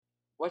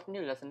What's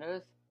new,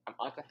 listeners? I'm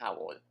Arthur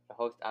Howard, the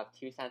host of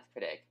Two Cents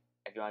Critic.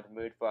 If you're in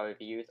the mood for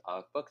reviews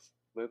of books,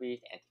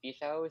 movies, and TV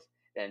shows,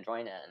 then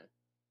join in.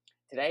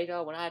 Today,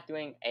 though, we're not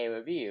doing a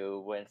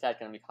review. We're instead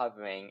going to be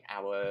covering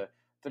our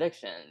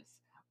predictions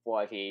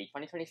for the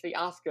 2023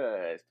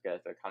 Oscars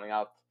because they're coming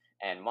up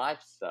in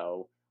March.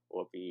 So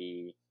we'll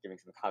be giving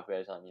some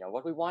coverage on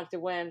what we want to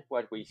win,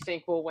 what we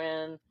think will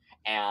win,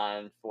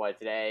 and for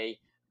today,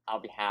 I'll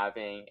be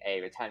having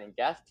a returning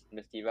guest,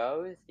 Misty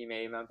Rose. You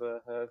may remember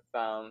her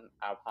from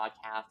our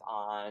podcast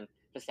on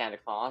the Santa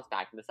Claus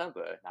back in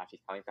December. Now she's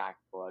coming back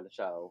for the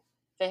show.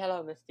 Say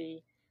hello,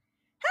 Misty.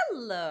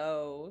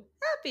 Hello.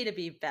 Happy to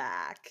be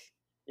back.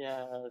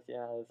 Yes,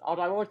 yes.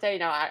 Although I will say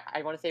now,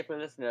 I want to say for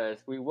the listeners,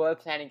 we were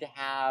planning to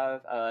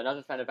have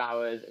another friend of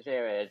ours,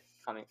 Jared,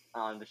 coming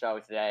on the show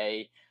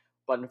today,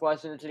 but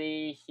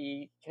unfortunately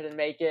he couldn't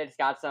make it. He's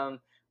got some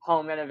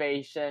home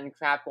renovation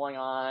crap going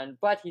on,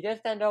 but he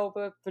did send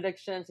over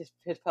predictions,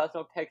 his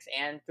personal picks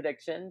and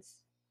predictions.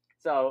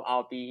 So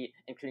I'll be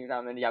including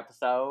them in the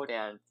episode,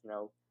 and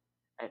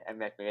and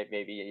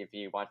maybe if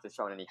he wants to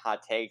throw in any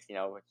hot takes, he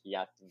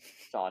has some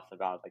thoughts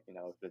about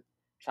the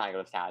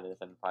triangle status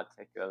in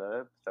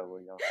particular. So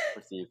we'll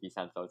see if he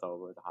sends those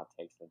over the hot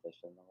takes in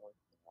addition.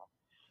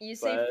 You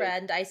say But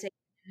friend, I say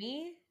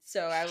me.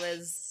 So I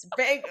was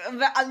big.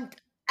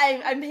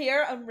 I'm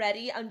here. I'm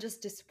ready. I'm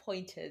just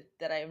disappointed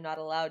that I am not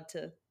allowed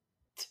to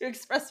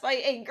express my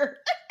anger.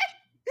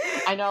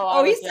 I know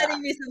Oh, he's obviously.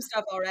 sending me some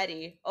stuff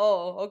already.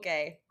 Oh,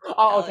 okay. Oh,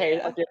 Hell okay,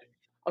 yeah. okay,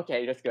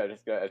 okay. That's good.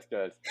 That's good. That's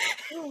good.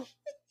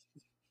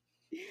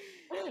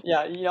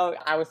 Yeah,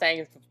 I was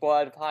saying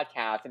before the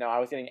podcast. I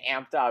was getting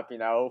amped up.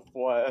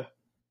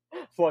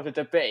 For the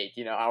debate.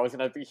 I was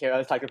gonna be here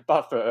as like a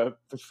buffer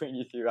between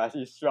you two as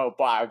you throw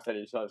barbs at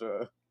each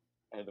other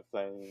and the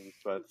flames.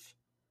 But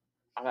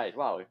alright,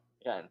 well,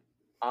 again,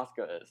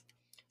 Oscars.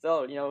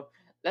 So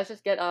let's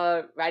just get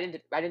right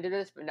into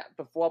this. But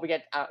before we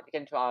get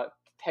into our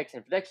picks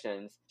and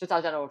predictions, just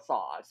our general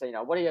thoughts.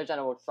 So what are your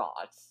general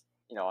thoughts?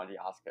 On the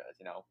Oscars.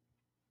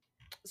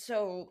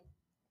 So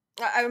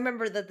I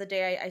remember that the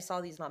day I saw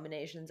these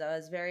nominations, I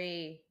was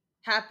very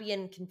happy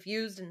and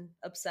confused and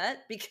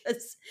upset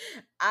because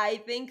I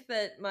think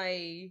that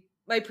my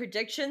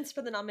predictions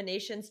for the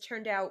nominations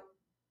turned out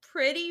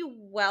pretty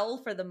well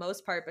for the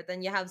most part, but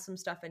then you have some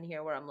stuff in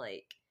here where I'm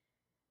like,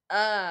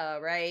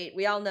 right,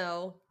 we all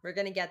know we're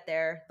gonna get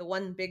there. The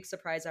one big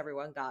surprise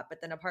everyone got,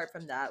 but then apart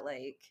from that,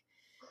 like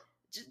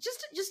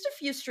just a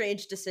few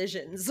strange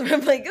decisions.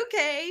 I'm like,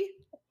 okay,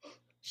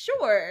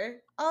 sure,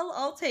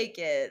 I'll take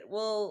it.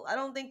 Well, I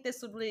don't think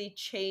this would really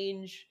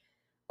change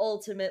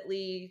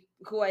ultimately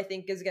who I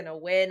think is gonna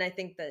win. I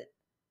think that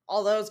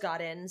all those got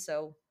in,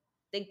 so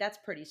I think that's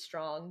pretty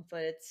strong.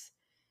 But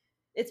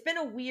it's been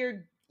a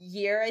weird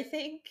year, I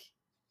think,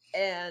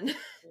 and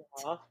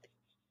Uh,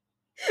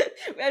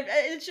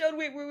 it showed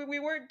we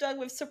weren't done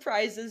with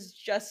surprises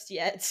just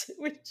yet,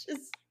 which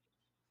is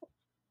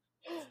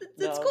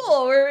it's no.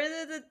 cool.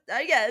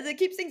 I guess it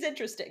keeps things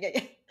interesting.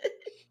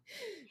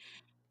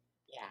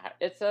 Yeah,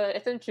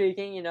 it's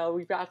intriguing.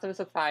 We've got some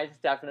surprises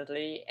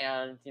definitely,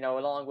 and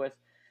along with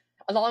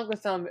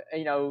some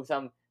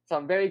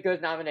some very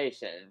good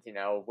nominations.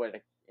 With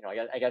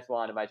I guess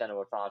one of my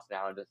general thoughts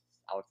now, and just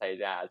I would say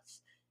that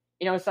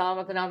some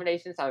of the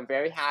nominations I'm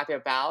very happy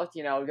about.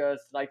 There's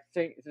like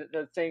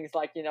things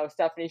like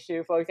Stephanie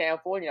Shu, for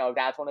example.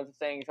 That's one of the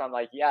things I'm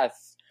like,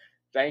 yes,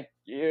 thank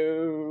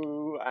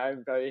you.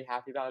 I'm very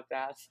happy about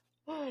that.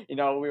 We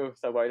were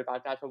so worried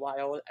about that for a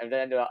while, and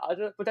then there are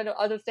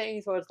other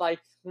things where it's like,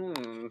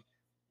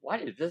 why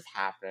did this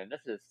happen?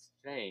 This is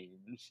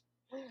strange.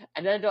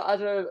 And then the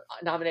other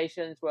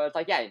nominations where it's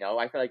like, yeah,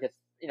 I feel like it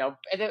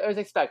was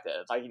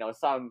expected. Like,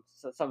 some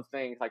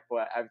things like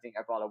for Everything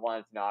Everywhere All at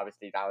Once,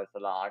 obviously that was the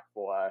lock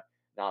for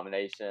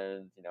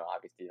nominations.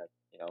 Obviously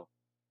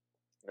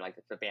like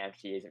the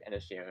Banshees and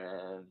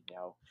Inisherin,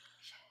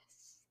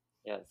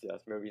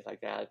 yes, movies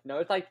like that.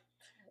 It's like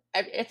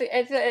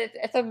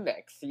it's a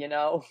mix.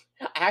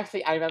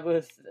 Actually, I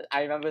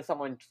remember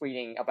someone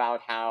tweeting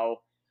about how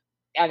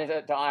Anna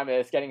de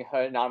Armas getting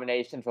her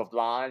nomination for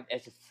Blonde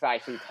is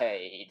frightfully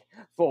paid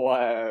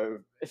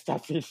for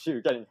Stephanie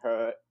Shu getting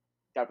her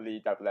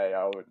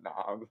WAAO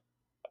nom.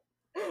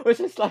 Which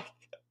is like,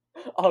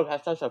 oh,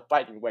 that's such a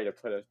biting way to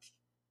put it.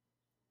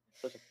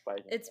 Such a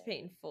biting It's way.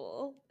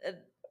 painful.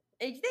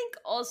 I think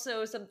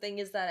also something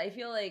is that I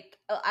feel like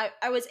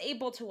I was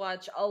able to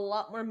watch a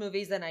lot more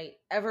movies than I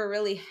ever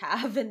really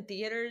have in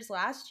theaters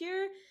last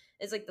year.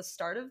 Is like the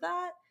start of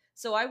that.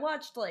 So I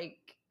watched like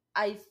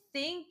I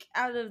think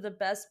out of the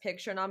best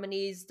picture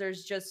nominees,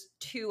 there's just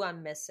two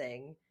I'm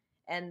missing,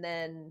 and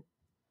then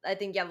I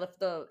think yeah,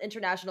 the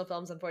international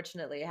films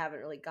unfortunately I haven't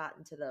really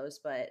gotten to those,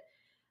 but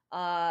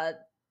uh,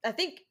 I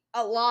think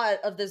a lot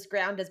of this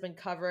ground has been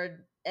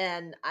covered,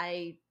 and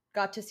I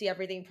got to see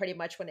everything pretty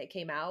much when it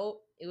came out.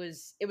 It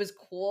was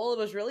cool. It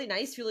was really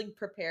nice feeling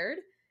prepared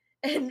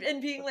and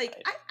being like,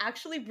 Right. I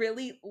actually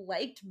really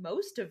liked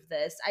most of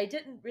this. I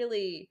didn't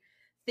really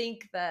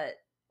think that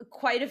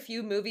quite a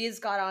few movies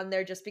got on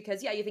there just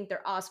because, yeah, you think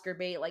they're Oscar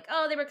bait, like,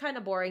 oh, they were kind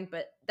of boring,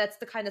 but that's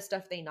the kind of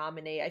stuff they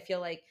nominate. I feel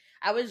like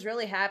I was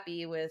really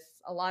happy with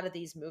a lot of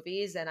these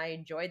movies and I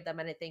enjoyed them.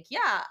 And I think,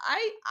 yeah,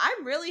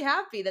 I'm really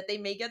happy that they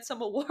may get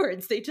some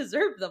awards. They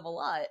deserve them a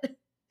lot.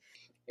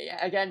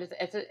 Yeah, again,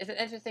 it's an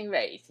interesting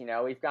race. You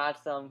know, we've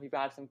got some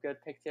good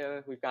picks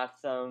here. We've got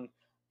some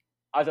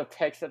other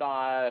picks that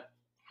are,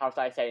 how should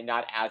I say,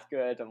 not as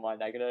good and more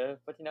negative.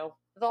 But you know,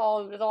 it's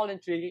all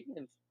intriguing,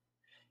 and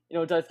you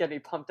know, it does get me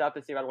pumped up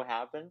to see what will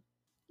happen.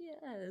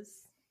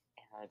 Yes.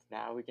 And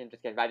now we can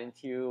just get right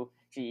into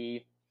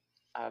the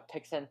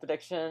picks and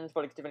predictions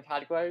for the different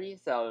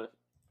categories. So,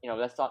 you know,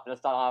 let's start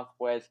off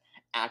with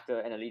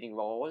actor in a leading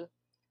role.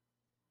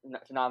 The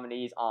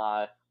nominees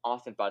are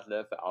Austin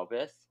Butler for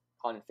Elvis,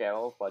 Colin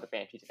Farrell for The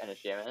Banshees of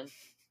Inisherin,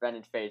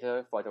 Brendan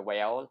Fraser for The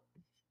Whale,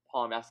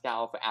 Paul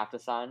Mescal for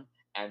Aftersun,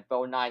 and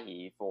Bill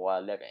Nighy for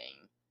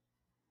Living.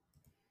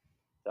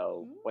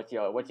 So, what's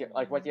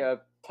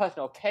your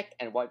personal pick,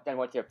 and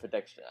what's your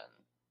prediction?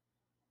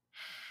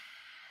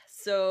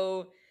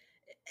 So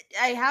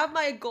I have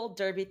my Gold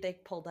Derby thing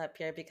pulled up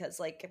here because,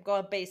 like, I'm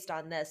going based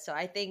on this. So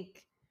I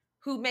think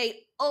who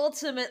may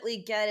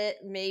ultimately get it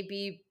may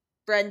be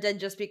Brendan,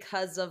 just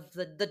because of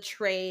the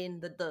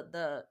train,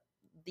 the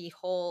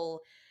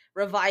whole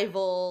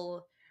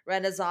revival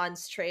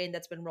Renaissance train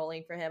that's been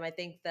rolling for him. I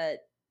think that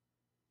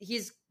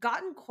he's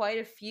gotten quite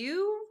a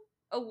few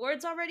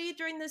awards already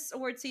during this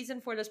award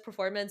season for this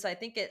performance. I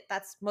think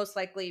that's most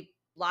likely,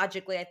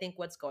 logically, I think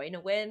what's going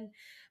to win.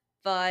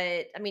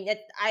 But I mean,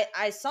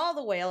 I saw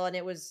The Whale and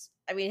it was,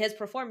 I mean, his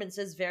performance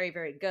is very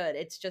very good.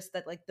 It's just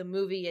that, like, the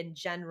movie in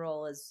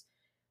general is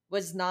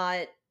was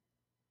not,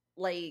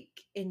 like,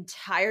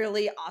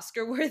 entirely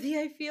Oscar worthy,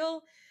 I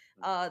feel.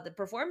 The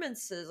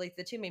performances, like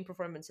the two main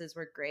performances,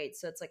 were great.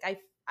 So it's like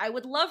I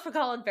would love for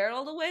Colin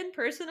Farrell to win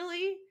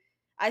personally.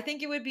 I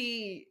think it would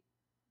be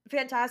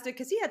fantastic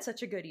because he had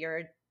such a good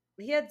year.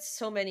 He had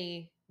so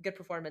many good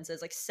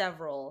performances, like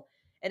several,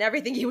 and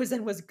everything he was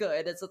in was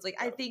good. And so it's like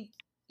I think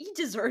he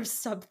deserves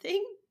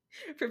something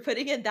for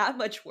putting in that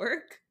much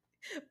work.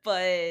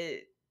 But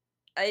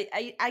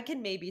I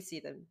can maybe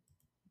see them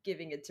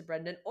giving it to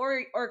Brendan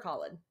or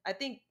Colin. I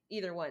think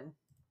either one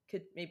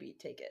could maybe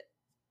take it.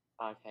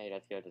 Okay,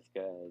 that's good. That's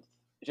good.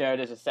 Jared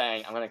is just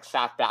saying, I'm gonna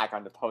clap back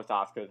on the post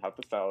Oscars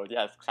episode.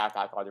 Yes, clap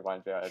back all you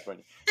want, Jared. But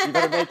you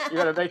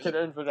gotta make it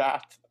in for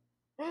that.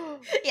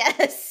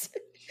 Yes,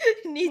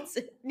 needs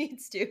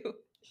to.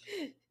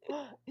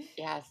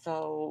 Yeah.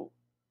 So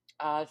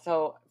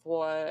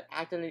for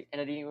actor in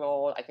a leading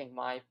role, I think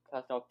my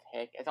personal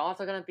pick is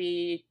also gonna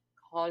be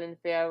Colin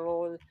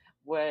Farrell,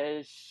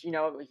 which you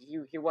know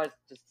he was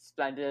just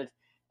splendid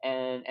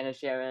in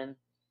Sharon.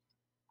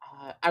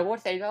 I would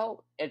say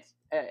though, it's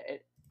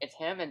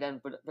him, and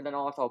then but then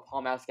also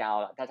Paul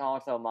Mescal. That's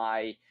also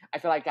my. I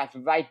feel like that's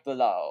right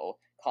below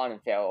Colin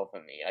Farrell for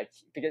me. Like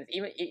because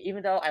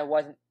even though I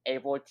wasn't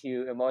able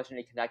to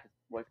emotionally connect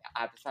with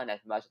Aftersun as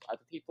much as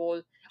other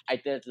people, I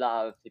did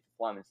love the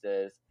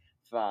performances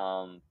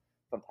from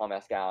Paul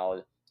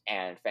Mescal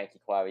and Frankie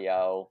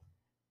Corio,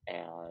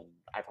 and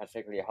I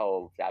particularly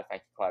hope that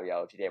Frankie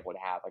Corio is able to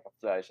have like a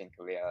flourishing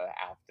career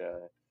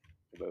after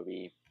the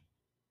movie,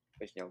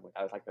 which you know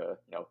I was like a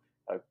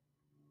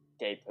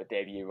a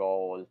debut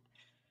role.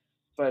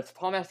 But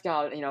Paul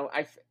Mescal, you know,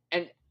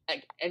 and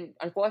and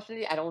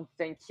unfortunately, I don't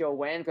think he'll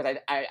win because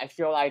I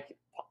feel like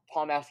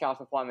Paul Mescal's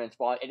performance,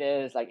 while it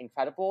is like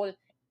incredible,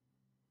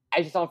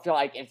 I just don't feel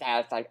like it's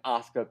as like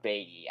Oscar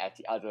baity as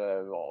the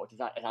other roles. It's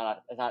not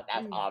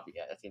as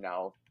obvious, you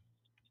know.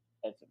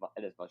 It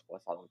is much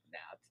more subtle than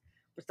that,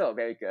 but still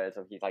very good.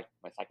 So he's like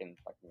my second,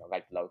 like you know,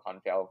 right below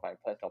Colin Farrell, my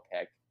personal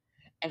pick.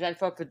 And then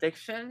for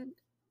prediction,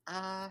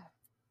 I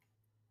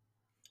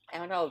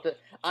don't know.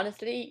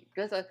 Honestly,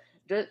 there's a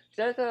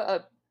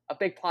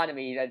big part of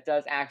me that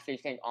does actually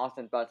think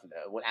Austin Butler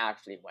would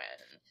actually win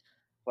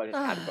for this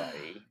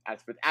category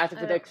as a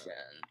prediction.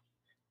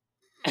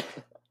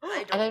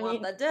 I And don't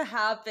want that to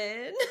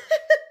happen.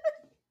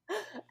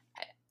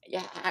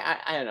 yeah,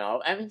 I don't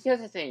know. I mean, here's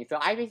the thing. So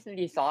I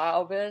recently saw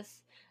Elvis,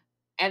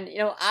 and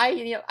I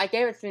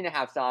gave it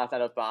 3.5 stars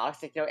out of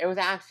box. Like, you know, it was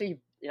actually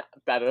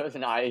better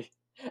than I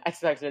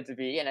expected it to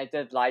be, and I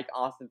did like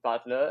Austin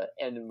Butler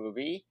in the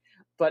movie,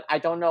 but I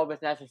don't know if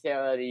it's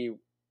necessarily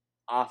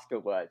Oscar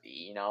worthy,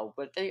 you know.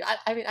 But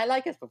I mean, I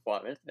like his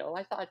performance. You know,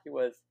 I thought he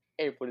was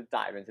able to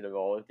dive into the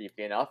role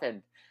deeply enough,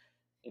 and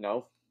you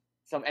know,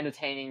 some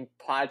entertaining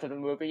parts of the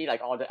movie,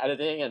 like all the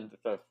editing and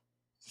the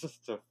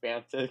just the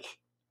frantic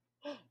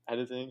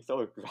editing,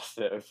 so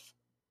aggressive.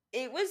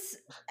 It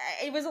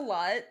was a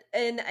lot,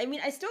 and I mean,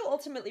 I still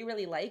ultimately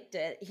really liked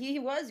it. He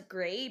was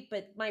great,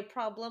 but my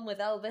problem with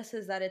Elvis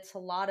is that it's a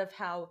lot of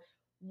how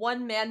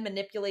one man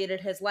manipulated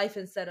his life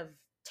instead of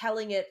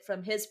telling it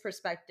from his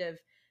perspective,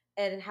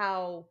 and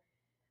how,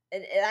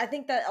 and I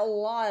think that a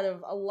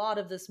lot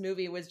of this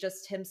movie was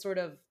just him sort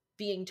of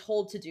being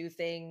told to do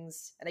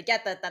things. And I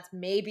get that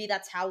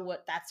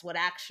that's what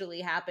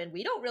actually happened.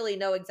 We don't really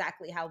know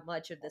exactly how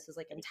much of this is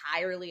like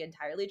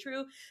entirely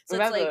true. So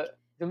it's like, Remember,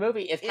 the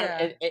movie is kind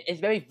of yeah, it's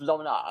very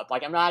blown up.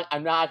 Like I'm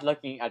not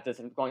looking at this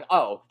and going,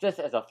 oh, this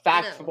is a no.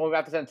 factual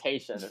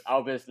representation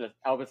of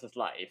Elvis's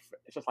life.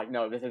 It's just like,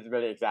 no, this is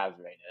really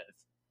exaggerated.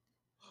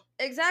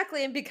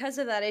 Exactly, and because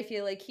of that, I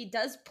feel like he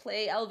does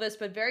play Elvis,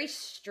 but very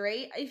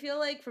straight. I feel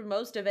like for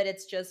most of it,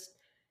 it's just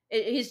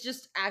he's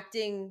just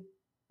acting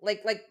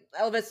like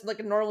Elvis, like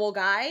a normal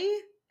guy,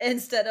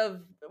 instead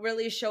of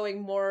really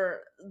showing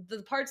more.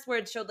 The parts where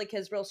it showed like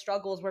his real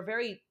struggles were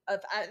very,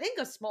 I think,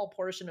 a small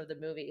portion of the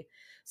movie.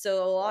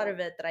 So a lot Yeah. of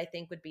it that I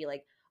think would be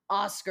like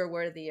Oscar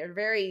worthy are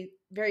very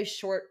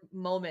short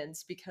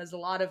moments, because a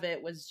lot of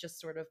it was just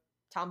sort of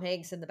Tom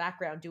Hanks in the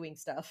background doing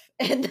stuff.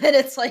 And then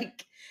it's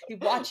like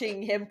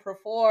watching him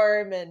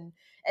perform and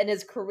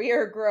his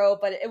career grow,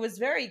 but it was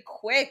very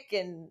quick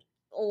and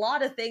a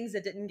lot of things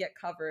that didn't get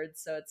covered.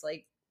 So it's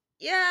like,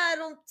 yeah, I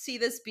don't see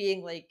this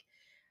being like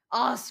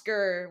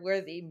Oscar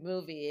worthy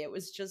movie. It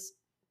was just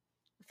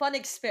fun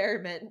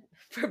experiment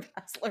for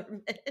Baz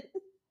Luhrmann.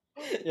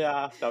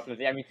 Yeah,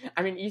 definitely.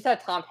 I mean, you said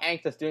Tom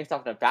Hanks was doing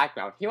stuff in the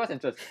background. He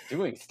wasn't just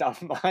doing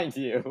stuff, mind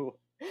you.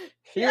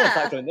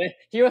 Yeah.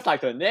 He was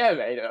like the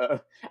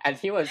narrator, and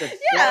he was just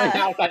throwing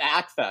Yeah. out that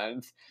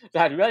accent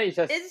that really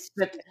just It's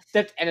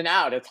dipped in and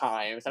out at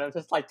times. And I was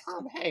just like,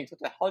 Tom Hanks, what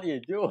the hell are you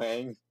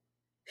doing?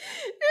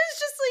 it's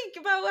just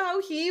like about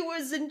how he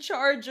was in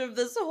charge of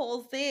this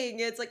whole thing.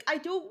 It's like, I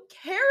don't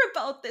care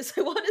about this.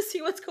 I want to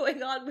see what's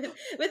going on with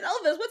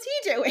Elvis. What's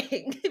he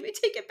doing? Can we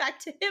take it back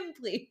to him,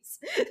 please?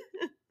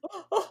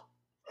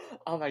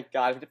 Oh my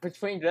god!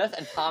 Between this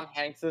and Tom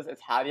Hanks's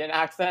Italian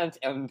accent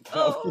in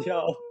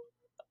Pinocchio,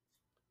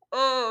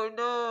 Oh, oh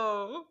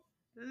no,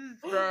 this is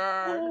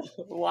bad.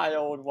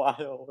 wild,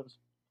 wild.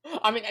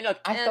 I mean, and look,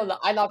 And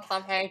I love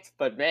Tom Hanks,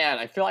 but man,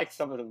 I feel like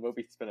some of the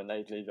movies he's been in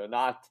lately, they're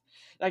not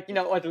like,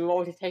 what the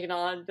roles he's taking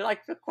on. They're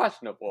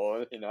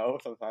questionable,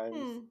 sometimes.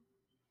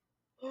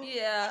 hmm,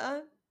 yeah,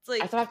 it's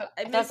I still like have to,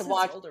 I I still have miss to his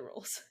watch. older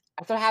roles.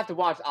 I still have to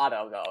watch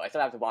Otto though. I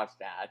still have to watch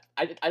that.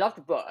 I love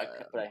the book,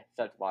 Uh, but I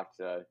still have to watch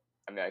the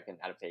American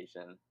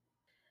adaptation.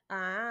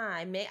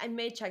 I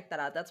may check that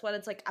out. That's what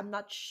it's like. I'm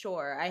not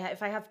sure.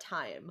 If I have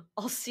time,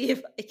 I'll see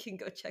if I can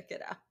go check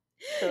it out.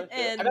 Sure, sure. I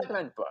And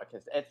recommend the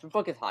book. The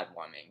book is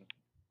heartwarming.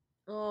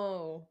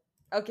 oh,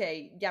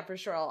 okay, yeah, for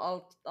sure.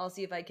 I'll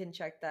see if I can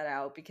check that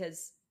out,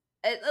 because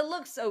it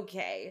looks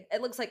okay.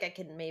 It looks like I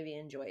can maybe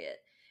enjoy it.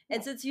 And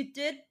Yeah. since you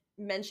did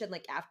mention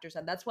like After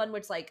Sun, that's one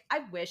which like I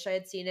wish I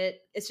had seen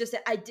it. It's just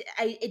that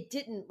it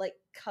didn't like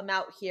come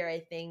out here, I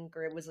think,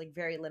 or it was like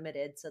very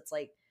limited. So it's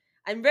like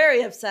I'm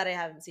very upset I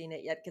haven't seen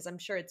it yet, because I'm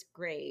sure it's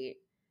great.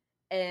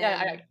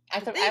 Yeah,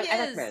 And the thing I is,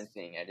 recommend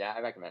seeing it. Yeah,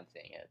 I recommend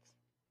seeing it.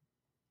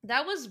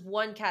 that was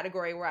one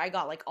category where I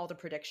got like all the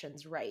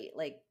predictions right.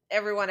 Like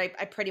everyone I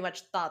pretty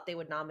much thought they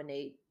would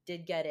nominate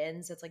did get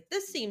in. So it's like,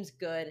 this seems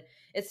good.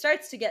 It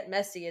starts to get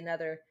messy in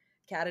other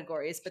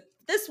categories, but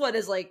this one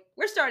is like,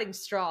 we're starting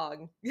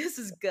strong. This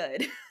is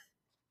good.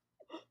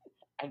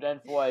 And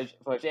then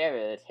for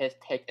Jared, his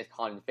pick is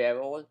Colin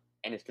Farrell,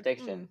 and his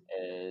prediction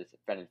Mm, is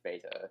Brendan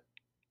Fraser.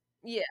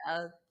 yeah.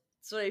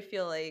 That's what I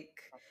feel like.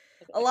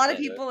 A It's lot of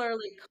fair. people are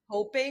like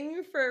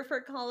hoping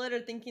for Colin, or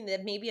thinking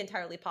that may be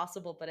entirely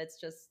possible, but it's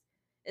just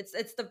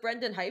it's the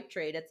Brendan hype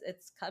trade.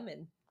 It's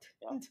coming.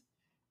 Yeah.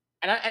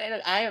 And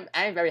I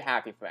am very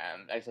happy for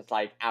him. It's just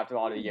like after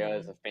all the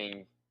years Mm. of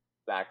being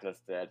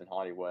blacklisted in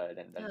Hollywood,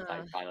 and then it's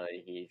like Uh,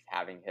 finally he's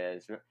having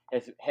his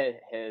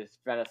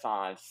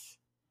renaissance,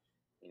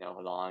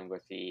 along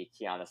with the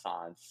Keanu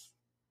Sans.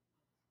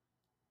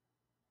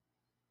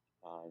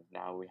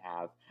 Now we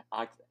have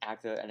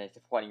actor in a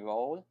supporting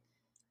role.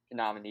 The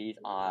nominees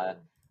are ooh.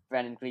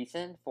 Brendan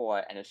Gleeson for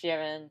Ed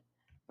Sheeran,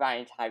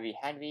 Brian Tyree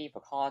Henry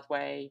for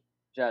Causeway,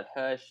 Judd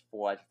Hirsch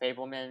for The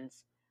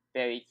Fablemans,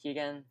 Barry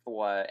Keegan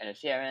for Ed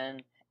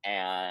Sheeran,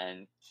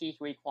 and Keith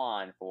Lee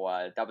Kwan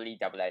for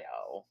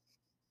WWAO.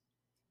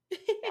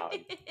 Now,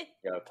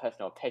 your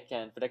personal pick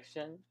and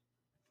prediction?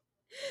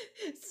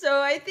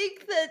 So I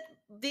think that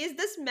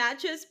this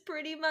matches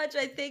pretty much.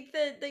 I think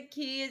that the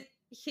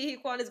Ki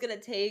Kwan is gonna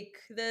take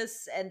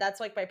this, and that's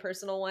like my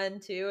personal one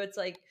too. It's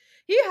like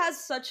he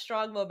has such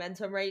strong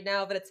momentum right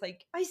now, but it's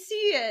like I see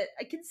it,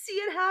 I can see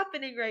it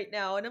happening right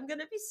now, and I'm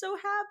gonna be so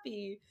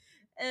happy.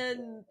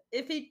 And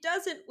if he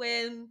doesn't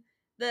win,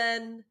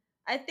 then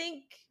I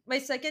think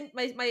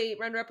my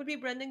runner up would be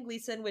Brendan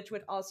Gleeson, which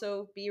would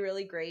also be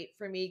really great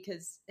for me,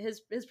 because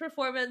his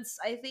performance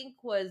I think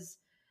was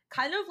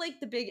kind of like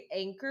the big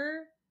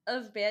anchor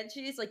of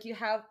Banshees. Like you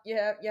have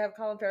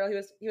Colin Farrell.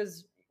 He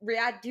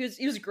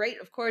was great,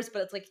 of course,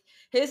 but it's like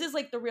his is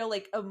like the real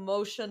like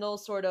emotional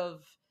sort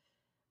of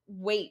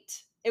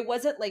weight. It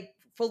wasn't like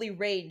fully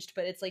ranged,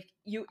 but it's like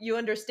you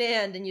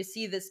understand and you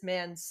see this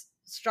man's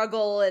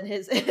struggle and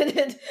his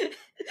and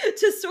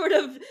to sort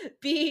of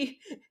be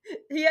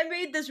he had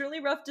made this really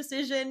rough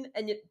decision,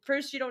 and yet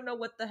first you don't know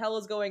what the hell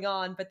is going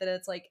on, but then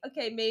it's like,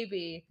 okay,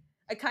 maybe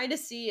I kind of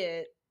see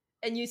it.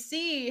 and you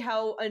see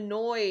how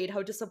annoyed,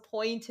 how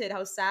disappointed,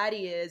 how sad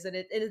he is, and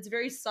it's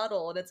very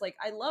subtle, and it's like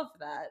I love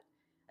that.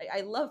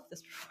 I love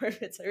this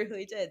performance. I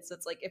really did. So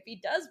it's like if he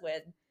does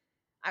win,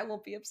 I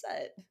won't be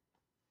upset.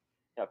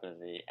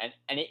 Definitely.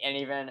 And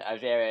even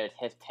Jared,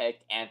 his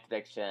pick and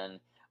prediction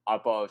are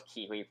both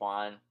Kiwi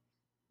Kwan.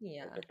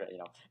 Yeah. You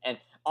know. And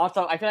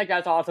also, I feel like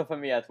that's also for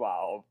me as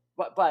well.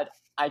 But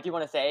I do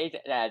want to say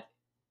that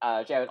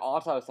Jared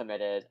also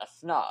submitted a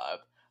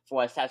snub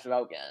for Seth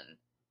Rogen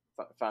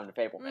from The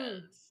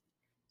Fablemans.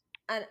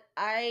 And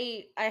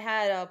I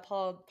had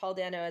Paul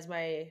Dano as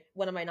my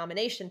one of my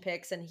nomination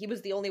picks, and he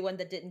was the only one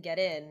that didn't get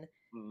in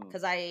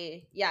because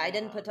I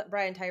didn't put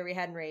Brian Tyree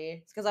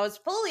Henry because I was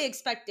fully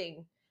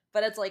expecting,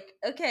 but it's like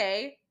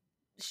okay,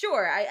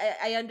 sure,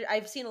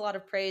 I've seen a lot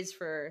of praise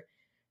for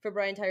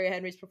Brian Tyree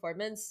Henry's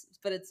performance,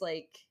 but it's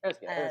like It was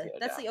good,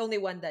 that's the only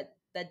one that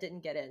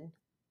didn't get in.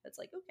 That's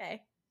like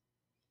okay.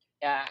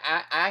 Yeah,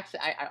 I actually,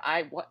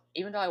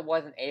 even though I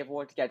wasn't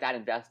able to get that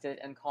invested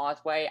in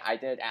Causeway, I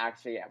did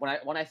actually,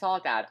 when I saw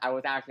that, I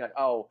was actually like,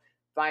 oh,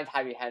 Brian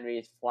Tyree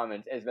Henry's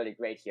performance is really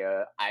great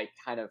here. I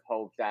kind of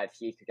hoped that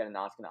he could get an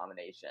Oscar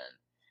nomination.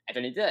 And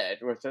then he did.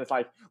 It was just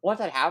like, once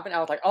that happened, I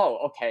was like, oh,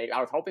 okay, I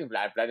was hoping for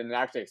that, but I didn't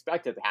actually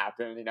expect it to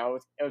happen, you know?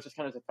 It was just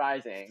kind of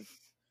surprising.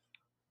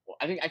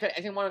 I think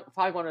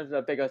probably one of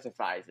the bigger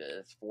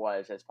surprises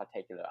was this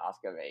particular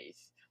Oscar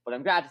race. But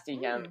I'm glad to see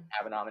him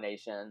have a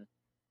nomination.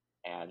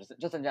 And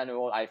just in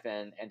general, I've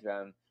been into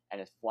him and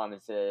his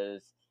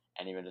performances,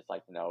 and even just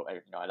like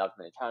I loved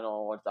him in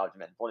Eternal, loved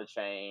him in Bullet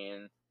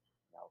Train,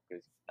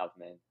 loved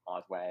him in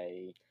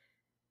Causeway.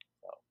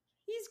 So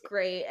He's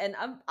great, and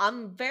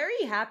I'm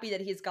very happy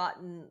that he's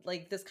gotten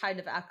like this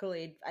kind of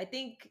accolade. I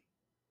think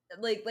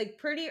like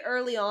pretty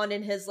early on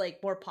in his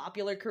like more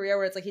popular career,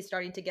 where it's like he's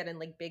starting to get in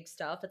like big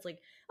stuff. It's like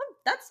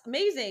that's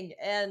amazing,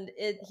 and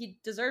he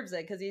deserves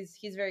it because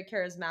he's very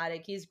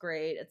charismatic. He's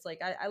great. It's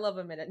like I love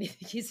him in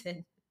anything he's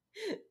in.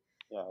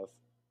 Yes.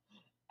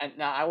 And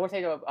now I will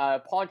say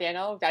Paul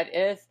Dano, that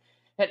is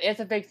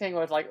a big thing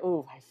where it's like,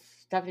 ooh, I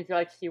definitely feel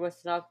like he was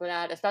snubbed for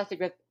that, especially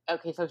with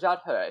so Judd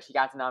Hirsch, he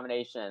got the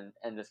nomination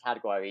in this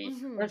category.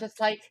 Where it's just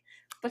like,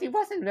 but he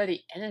wasn't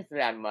really in it for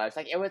that much.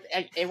 Like it was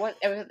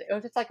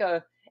just like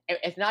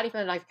it's not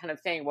even like kind of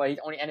thing where he's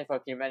only in it for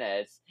a few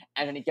minutes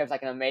and then he gives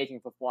like an amazing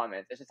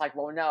performance. It's just like,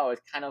 well, no,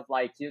 it's kind of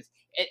like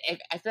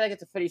I feel like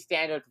it's a pretty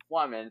standard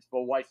performance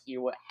for what he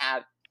would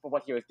have for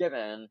what he was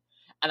given.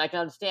 And I can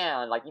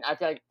understand, like, I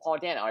feel like Paul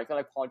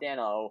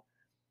Dano,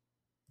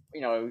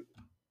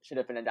 should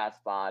have been in that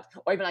spot.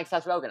 Or even like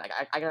Seth Rogen. Like,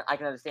 I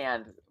can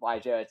understand why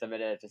Jared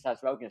submitted to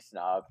Seth Rogen's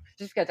snub,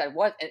 just because that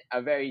was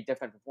a very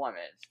different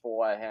performance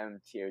for him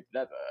to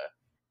deliver.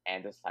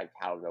 And just like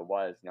how there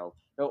was,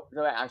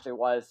 there actually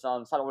was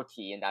some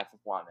subtlety in that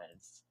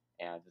performance.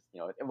 And just,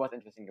 it was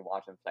interesting to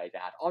watch him play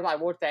that. Although I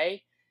would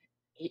say,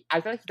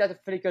 I feel like he does a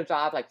pretty good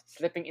job, like,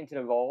 slipping into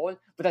the role,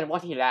 but then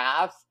once he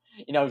laughs,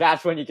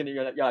 that's when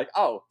you're like,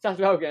 oh, Seth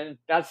Rogen,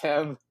 that's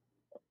him.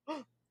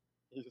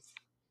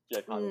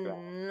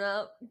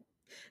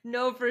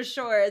 No, for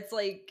sure. It's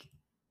like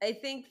I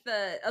think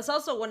that it's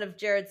also one of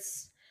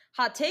Jared's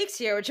hot takes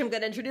here, which I'm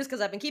going to introduce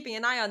because I've been keeping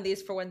an eye on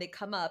these for when they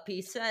come up.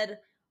 He said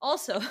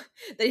also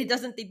that he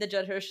doesn't think the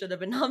Judd Hirsch should have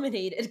been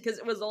nominated because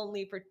it was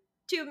only for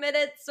 2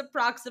 minutes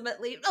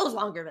approximately. It was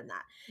longer than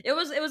that. It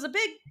was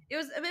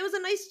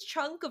a nice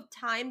chunk of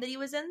time that he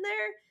was in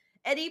there,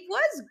 and he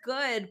was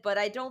good, but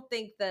I don't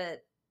think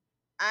that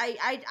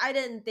I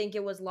didn't think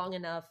it was long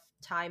enough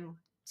time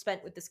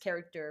spent with this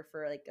character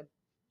for like a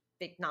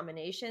big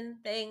nomination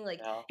thing.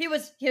 Like he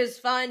was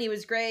fun, he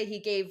was great, he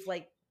gave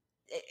like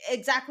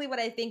exactly what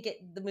I think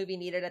the movie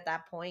needed at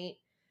that point.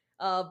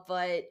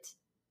 But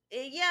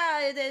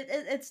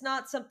it's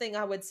not something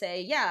I would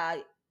say,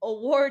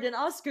 award an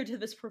Oscar to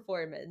this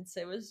performance.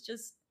 It was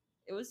just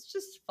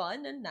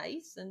fun and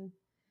nice, and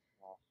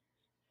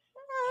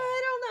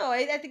I don't know.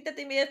 I think that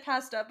they may have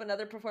passed up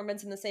another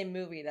performance in the same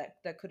movie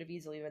that could have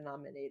easily been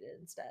nominated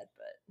instead.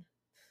 But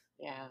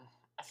yeah,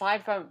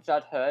 aside from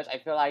Judd Hirsch, I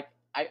feel like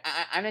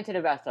I'm into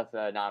the rest of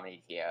the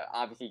nominees here.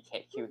 Obviously,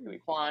 Kiwi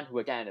Kwan, who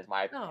again is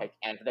my pick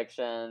and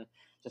prediction,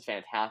 just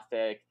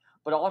fantastic.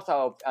 But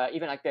also,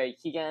 even like Barry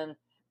Keoghan,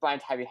 Brian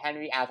Tyree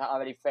Henry, as I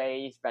already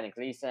phrased, Brendan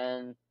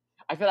Gleeson.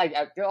 I feel like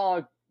they're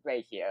all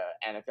great here,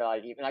 and I feel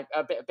like even like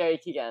Barry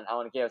Keoghan, I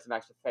want to give some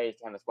extra praise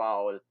to him as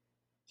well,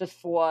 just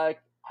for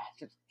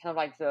just kind of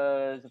like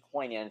the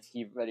poignance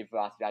he really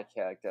brought to that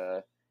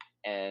character,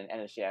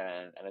 and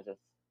Sharon, and it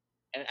just.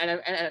 And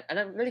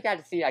I'm really glad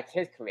to see like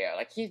his career.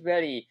 Like he's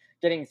really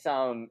getting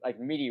some like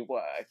meaty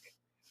work,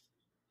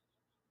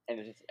 and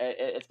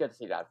it's good to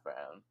see that for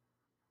him.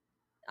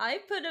 I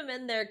put him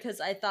in there because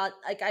I thought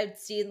like I'd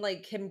seen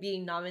like him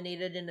being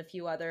nominated in a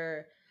few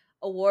other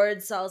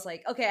awards, so I was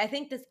like, okay, I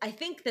think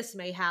this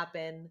may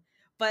happen.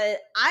 But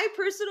I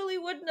personally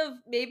wouldn't have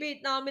maybe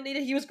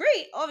nominated. He was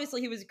great.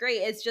 Obviously, he was great.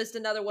 It's just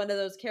another one of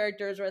those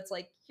characters where it's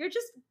like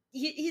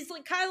he's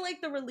like kind of like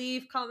the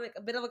relief comic,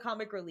 a bit of a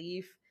comic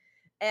relief.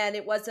 And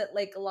it wasn't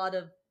like a lot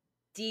of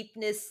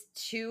deepness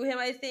to him,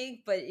 I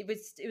think, but it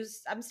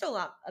was I'm still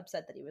not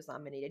upset that he was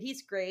nominated.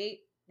 He's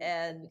great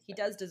and he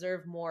does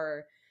deserve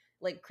more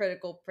like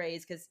critical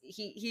praise because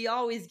he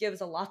always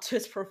gives a lot to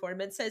his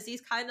performances.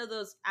 He's kind of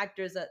those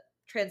actors that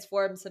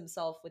transforms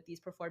himself with these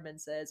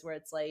performances where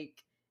it's like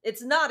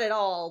it's not at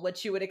all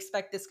what you would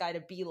expect this guy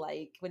to be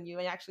like when you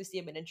actually see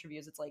him in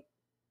interviews. It's like,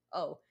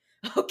 oh,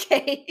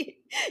 okay,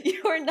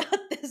 you are not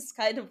this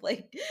kind of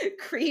like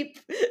creep.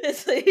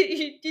 It's like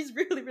he's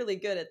really really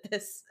good at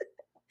this.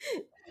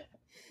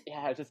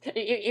 Yeah, just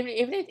even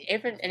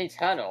in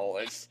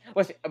Eternals,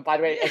 which by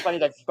the way, it's funny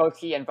that both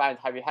he and Brian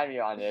Tyree Henry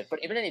are on it.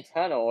 But even in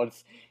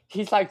Eternals,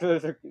 he's like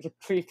the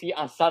creepy,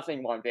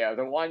 unsettling one there,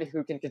 the one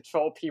who can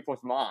control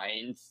people's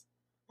minds,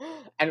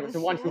 and the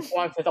one who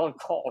forms his own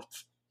cult.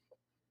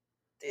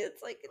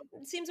 It's like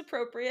it seems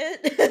appropriate.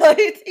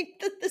 I think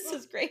that this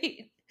is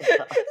great.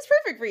 It's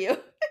perfect for you.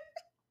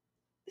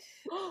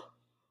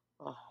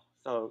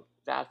 So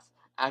that's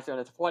actor in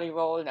a supporting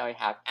role. Now we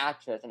have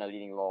actress in a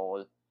leading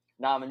role.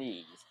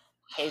 Nominees: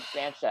 Kate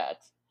Blanchett,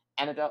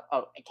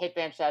 Kate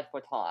Blanchett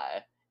for Tar,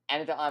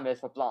 Anna de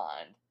Armas for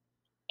Blonde,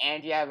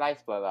 Andrea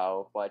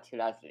Riceborough for To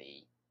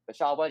Leslie,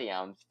 Michelle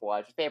Williams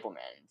for The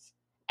Fablemans,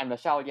 and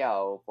Michelle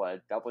Yeoh for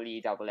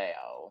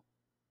EEAO.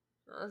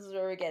 This is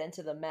where we get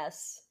into the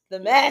mess. The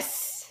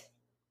mess.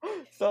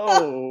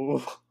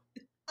 So,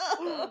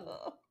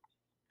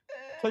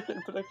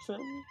 second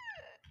prediction.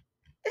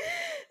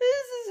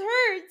 This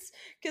hurts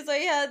because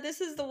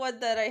this is the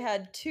one that I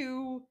had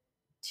two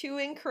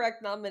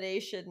incorrect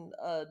nomination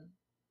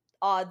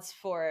odds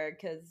for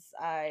because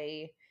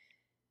I'll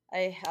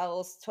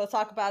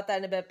talk about that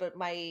in a bit, but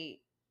my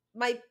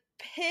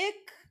pick,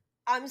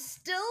 I'm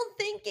still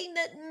thinking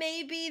that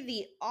maybe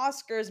the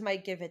Oscars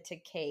might give it to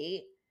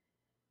Kate,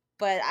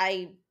 but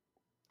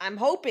I'm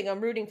hoping,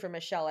 I'm rooting for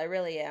Michelle. I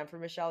really am, for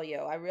Michelle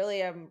Yeoh. I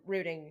really am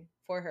rooting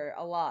for her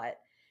a lot.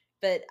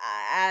 But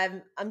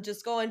I'm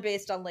just going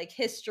based on like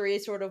history,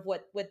 sort of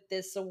what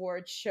this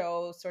award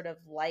show sort of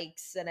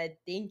likes, and I'm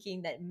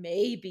thinking that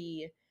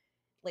maybe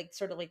like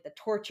sort of like the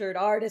tortured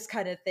artist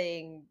kind of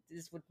thing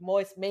is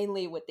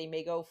mainly what they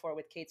may go for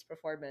with Kate's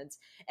performance.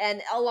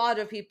 And a lot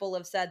of people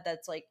have said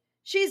that's like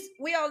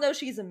we all know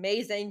she's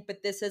amazing,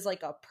 but this is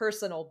like a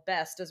personal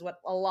best is what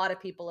a lot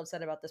of people have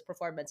said about this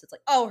performance. It's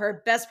like, oh,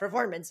 her best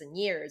performance in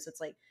years. It's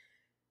like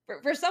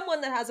for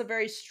someone that has a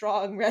very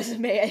strong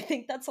resume, I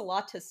think that's a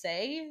lot to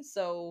say.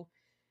 So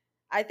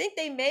I think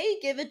they may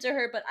give it to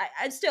her, but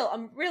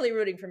I'm really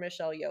rooting for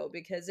Michelle Yeoh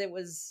because it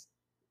was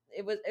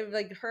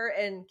like her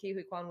and Ki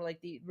Hui Kwan were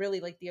like the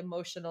really like the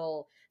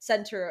emotional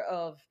center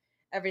of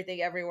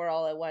everything everywhere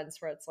all at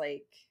once, where it's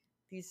like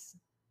these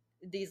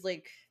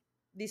like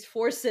these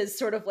forces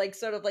sort of like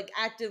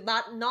active,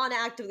 not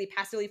non-actively,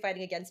 passively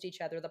fighting against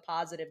each other, the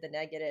positive, the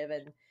negative,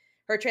 and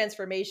her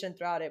transformation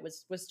throughout it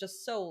was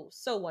just so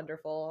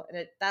wonderful,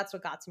 and that's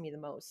what got to me the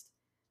most.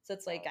 So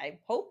it's like I'm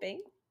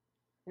hoping,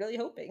 really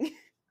hoping.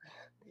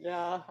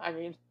 Yeah, I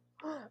mean,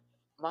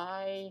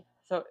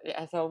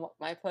 so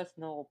my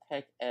personal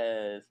pick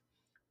is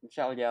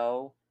Michelle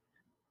Yeoh,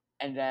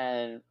 and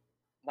then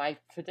my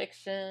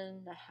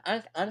prediction,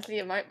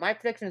 honestly, my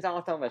prediction is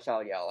also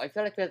Michelle Yeoh. I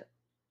feel like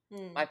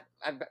Hmm.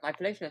 my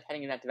prediction is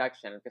heading in that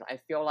direction because I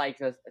feel like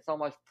there's so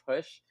much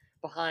push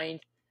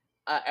behind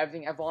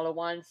everything everyone at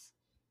once,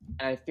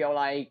 and I feel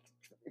like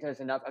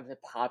there's enough of the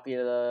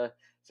popular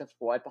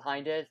support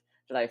behind it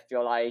that I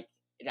feel like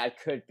that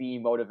could be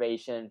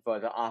motivation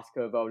for the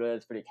Oscar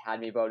voters, for the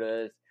Academy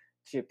voters,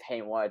 to pay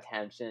more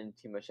attention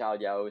to Michelle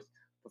Yeoh's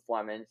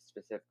performance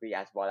specifically,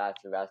 as well as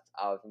the rest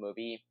of the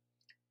movie.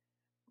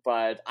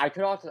 But I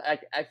could also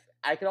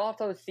I could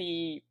also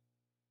see.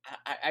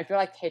 I feel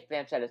like Kate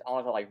Blanchett is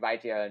also like right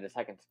there in the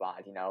second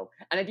spot, you know,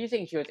 and I do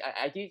think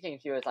I do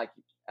think she was like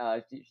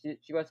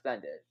she was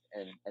splendid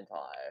in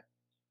Tar,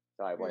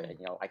 so I would, Hmm.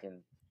 you know, I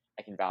can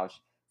vouch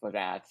for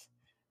that.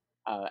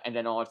 And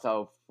then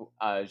also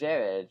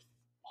Jared,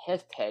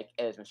 his pick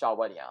is Michelle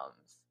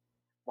Williams,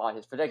 while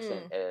his prediction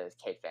Hmm. is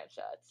Kate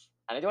Blanchett.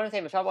 And I do want to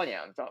say Michelle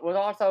Williams was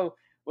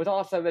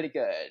also really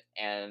good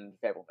in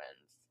Fablemans.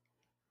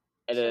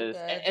 So good.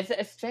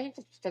 It's strange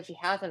that she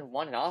hasn't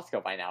won an Oscar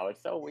by now.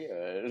 It's so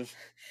weird.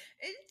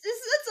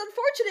 It's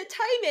unfortunate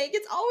timing.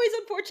 It's always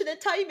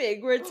unfortunate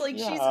timing where it's like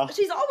Yeah.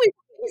 she's always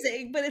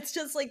amazing, but it's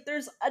just like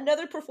there's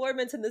another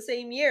performance in the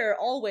same year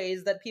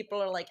always that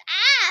people are like,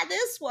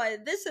 this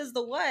one, this is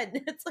the one.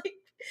 It's like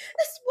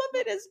this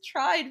woman has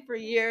tried for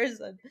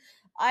years, and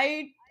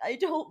I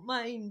don't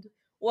mind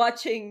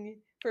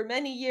watching for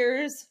many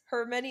years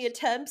her many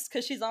attempts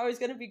because she's always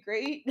going to be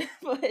great.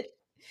 But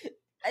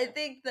I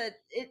think that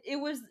it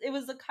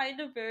was a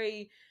kind of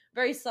very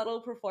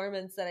subtle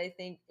performance that I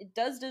think it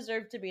does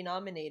deserve to be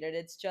nominated.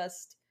 It's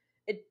just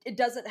it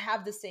doesn't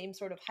have the same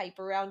sort of hype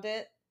around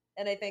it,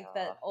 and I think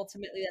Yeah. that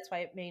ultimately that's why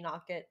it may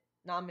not get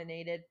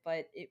nominated.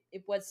 But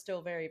it was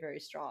still very very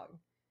strong.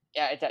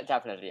 Yeah,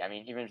 definitely. I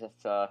mean, even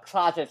just a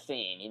closet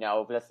scene, you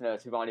know,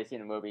 listeners who've only seen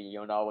the movie,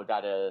 you'll know what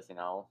that is, you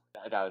know.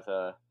 That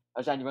was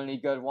a genuinely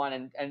good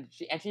one, and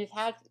she's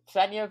had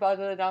plenty of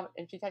other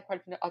and she's had quite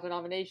a few other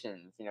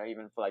nominations. You know,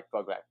 even for like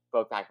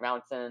Brokeback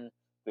Mountain,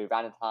 Blue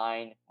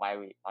Valentine, My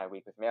Week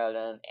with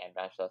Marilyn, and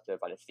Manchester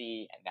by the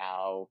Sea, and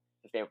now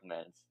The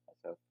Fablemans.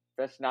 So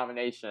first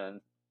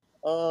nomination.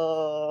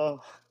 Oh,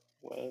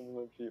 when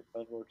will she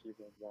win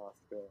the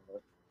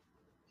Oscar?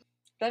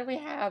 Then we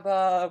have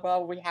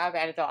we have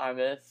Anna de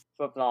Armas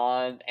for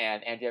Blonde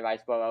and Andrea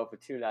Riseborough for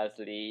To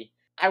Leslie.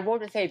 I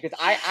want to say because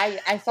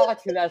I saw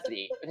To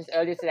Leslie just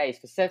earlier today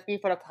specifically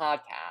for the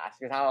podcast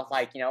because I was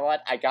like, you know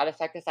what, I gotta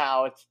check this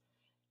out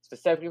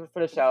specifically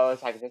for the show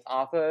so I can just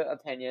offer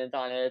opinions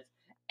on it.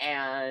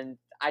 And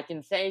I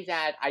can say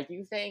that I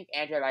do think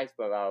Andrea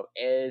Riseborough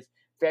is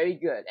very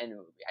good, and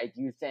I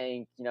do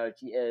think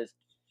she is.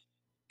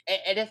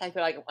 It is, I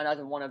feel like,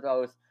 another one of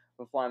those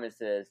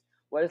performances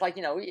where it's like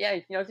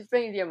just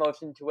bringing the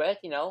emotion to it,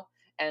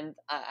 and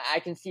I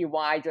can see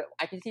why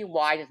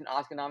there's an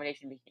Oscar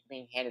nomination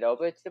being handed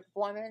over to the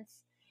performance.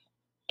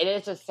 It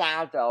is just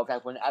sad though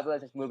that whenever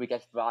this movie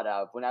gets brought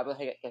up, whenever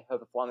her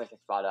performance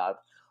gets brought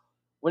up,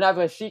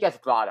 whenever she gets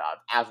brought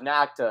up as an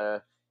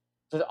actor,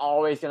 there's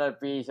always gonna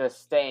be the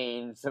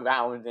stain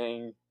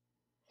surrounding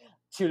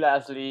To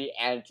Leslie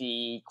and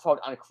the quote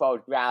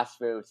unquote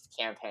grassroots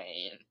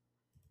campaign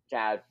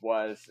that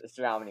was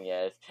surrounding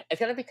it. It's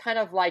gonna be kind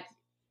of like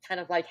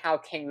how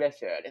King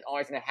Richard is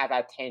always gonna have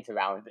that taint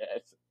around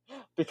it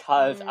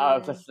because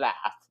of the slap.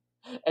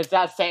 It's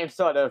that same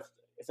sort of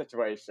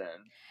situation.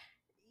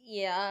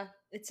 Yeah,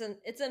 it's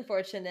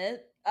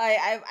unfortunate.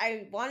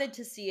 I wanted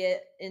to see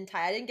it in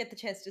time. I didn't get the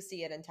chance to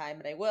see it in time,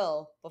 but I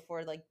will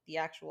before like the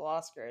actual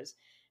Oscars,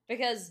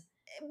 because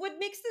what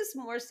makes this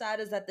more sad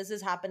is that this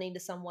is happening to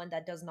someone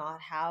that does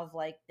not have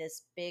like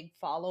this big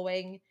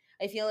following.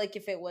 I feel like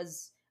if it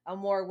was a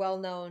more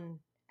well-known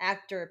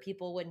actor,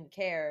 people wouldn't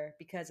care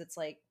because it's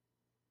like,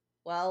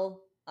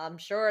 well, I'm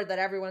sure that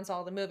everyone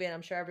saw the movie and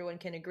I'm sure everyone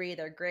can agree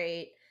they're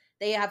great.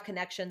 They have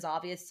connections,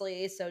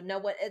 obviously. So no,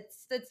 what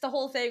it's the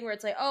whole thing where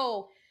it's like,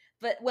 oh,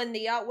 but when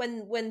the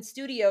when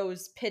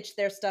studios pitch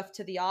their stuff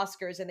to the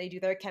Oscars and they do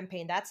their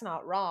campaign, that's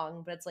not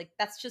wrong. But it's like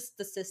that's just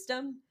the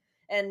system,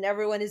 and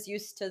everyone is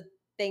used to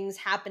things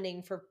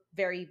happening for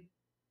very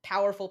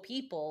powerful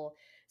people.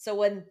 So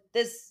when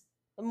this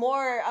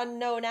more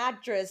unknown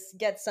actress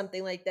gets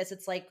something like this,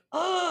 it's like,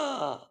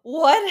 oh,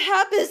 what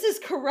happens is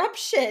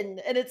corruption.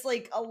 And it's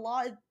like a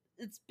lot,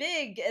 it's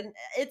big and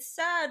it's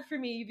sad for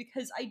me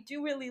because I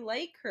do really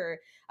like her.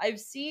 I've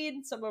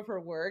seen some of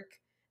her work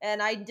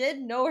and I did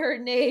know her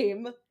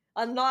name.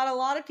 Not a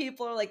lot of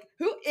people are like,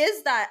 who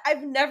is that?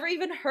 I've never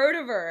even heard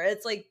of her.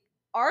 It's like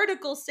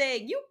articles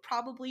saying you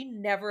probably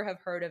never have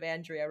heard of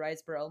Andrea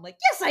Riseborough. I'm like,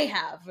 yes, I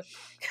have.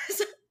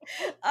 Because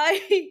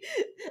I,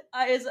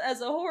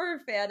 as a horror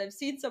fan, I've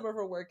seen some of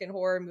her work in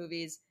horror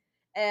movies,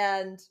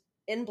 and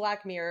in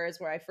Black Mirror is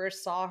where I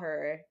first saw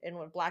her in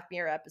one Black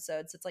Mirror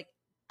episodes. It's like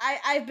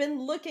I've been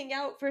looking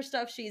out for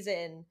stuff she's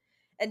in,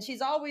 and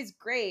she's always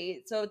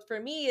great. So for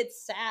me,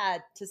 it's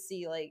sad to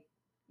see like,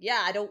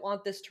 yeah, I don't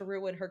want this to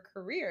ruin her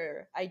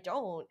career. I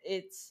don't.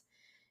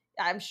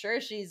 I'm sure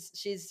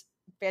she's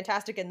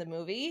fantastic in the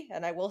movie,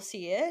 and I will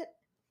see it,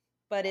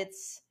 but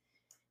it's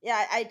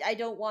yeah, I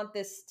don't want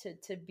this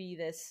to be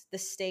the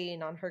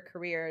stain on her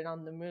career and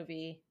on the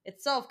movie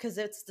itself because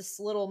it's this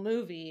little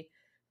movie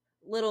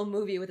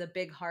with a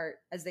big heart,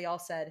 as they all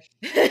said.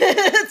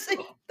 It's like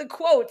the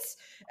quotes,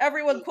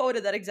 everyone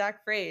quoted that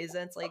exact phrase,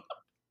 and it's like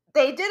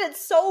they did it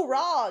so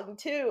wrong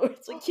too.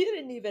 It's like you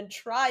didn't even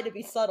try to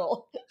be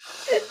subtle.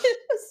 It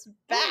was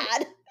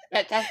bad.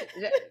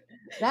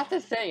 That's the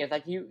thing. It's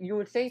like you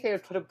would think they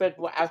would put a bit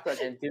more effort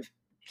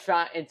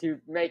into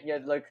making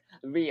it look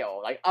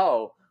real. Like,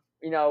 oh,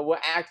 we're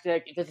acting,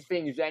 this is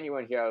being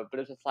genuine here, but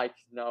it's just like,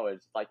 no,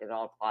 it's like it's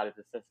all part of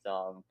the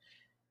system.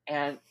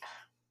 And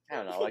I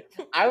don't know, like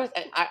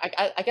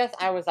I guess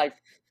I was like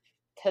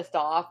pissed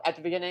off at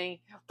the beginning,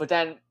 but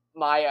then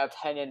my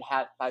opinion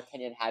has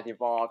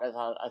evolved as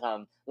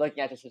I'm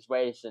looking at the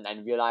situation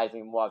and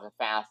realizing more of the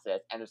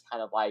facets, and it's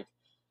kind of like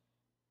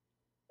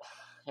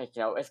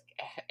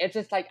it's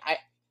just like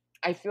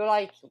I feel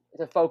like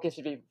the focus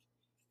should be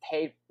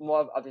paid,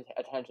 more of the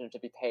attention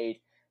should be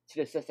paid to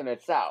the system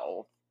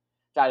itself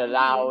that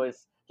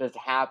allows this to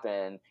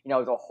happen.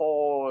 The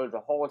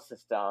whole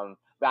system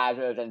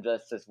rather than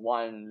just this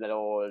one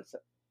little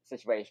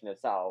situation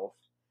itself.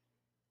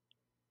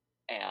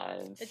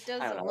 And it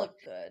doesn't look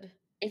good.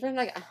 Even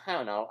like I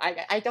don't know,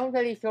 I don't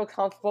really feel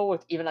comfortable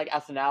with even like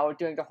SNL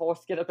doing the whole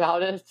skit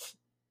about it.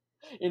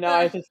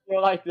 I just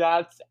feel like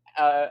that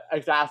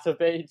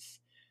exacerbates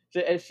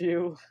the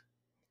issue.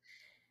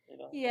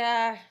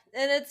 Yeah,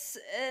 and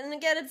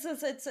again,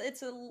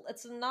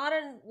 it's not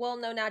a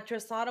well-known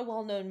actress, not a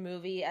well-known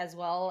movie as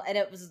well, and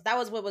that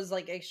was what was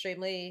like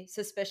extremely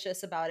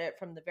suspicious about it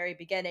from the very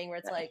beginning, where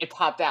it's like it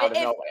popped out of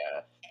nowhere.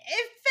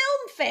 If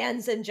film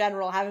fans in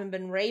general haven't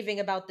been raving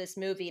about this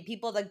movie,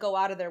 people that go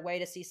out of their way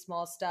to see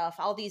small stuff,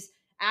 all these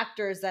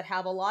actors that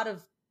have a lot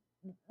of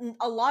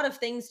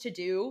things to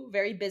do,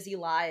 very busy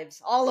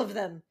lives, all of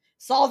them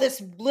saw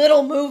this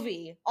little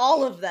movie,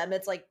 all of them.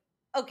 It's like,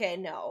 okay,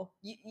 no,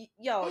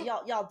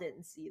 y'all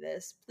didn't see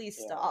this. Please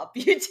Yeah, stop.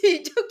 You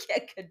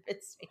can't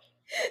convince me.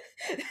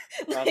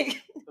 that's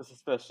Like, the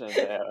suspicion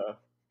there.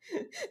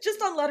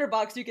 just on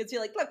Letterboxd, you can see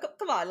like, look,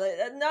 come on, like,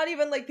 not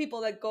even like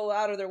people that go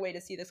out of their way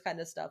to see this kind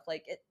of stuff.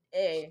 Like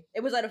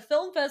it was at a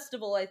film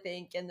festival, I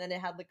think, and then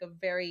it had like a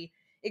very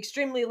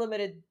extremely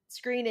limited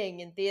screening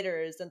in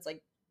theaters. And it's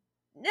like,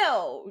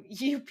 no,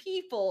 you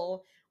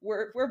people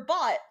were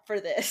bought for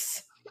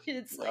this.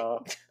 It's like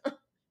Yeah.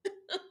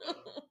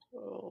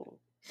 Oh.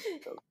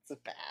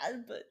 it's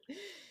bad, but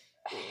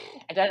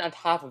And then on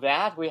top of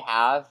that, we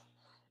have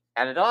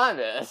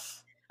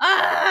Anonymous.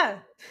 ah,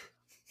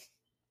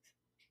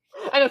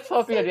 An it's so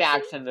appropriate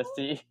reaction to painful.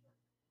 see.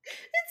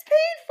 It's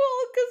painful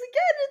because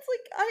again, it's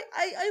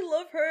like I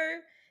love her.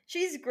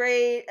 She's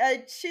great.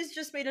 She's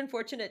just made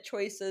unfortunate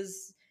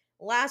choices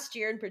last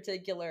year in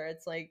particular.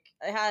 It's like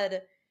I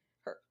had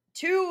her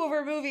two of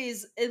her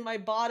movies in my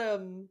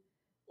bottom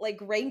like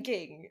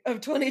ranking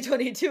of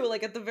 2022,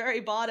 like at the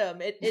very bottom.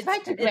 It's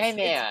like the Gray It's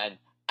Man.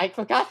 I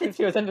forgot that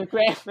she was in the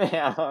Gray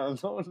Man. Oh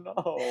no.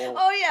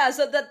 oh yeah,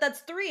 so that's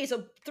three.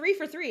 So 3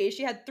 for 3.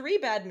 She had three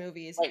bad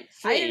movies. Wait,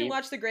 I didn't 3?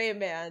 watch The Gray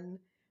Man,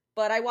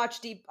 but I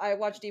watched Deep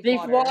Deep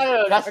Water.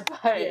 Water, that's right.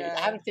 I Yeah.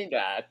 haven't seen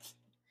that.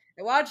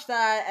 I watched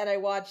that and I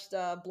watched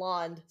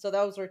Blonde. So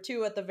those were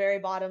two at the very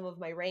bottom of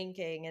my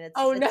ranking, and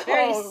Oh it's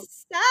very no.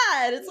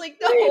 sad. It's like,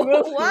 3 no,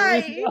 movies,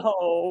 why?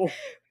 no.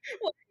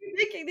 Why are you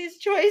making these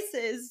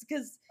choices?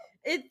 Because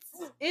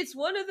it's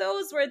one of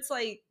those where it's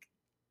like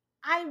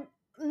I'm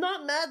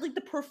not mad. Like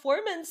the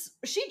performance,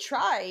 she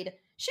tried.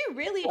 She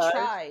really Right.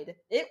 tried.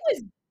 It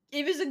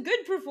was a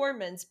good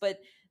performance, but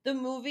the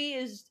movie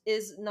is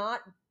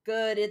not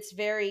good. It's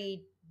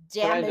very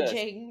Horrendous.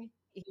 damaging.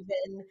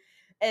 Even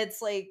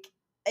it's like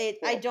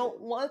I don't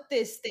Awful. want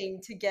this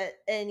thing to get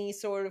any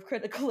sort of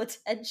critical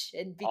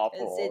attention because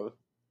it Awful.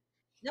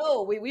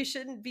 no, we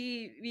shouldn't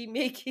be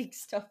making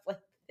stuff like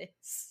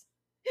this.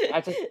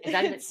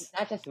 It's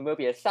not just the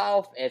movie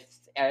itself,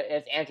 it's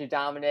Andrew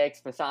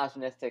Dominik's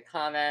misogynistic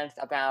comments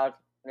about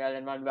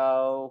Marilyn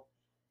Monroe.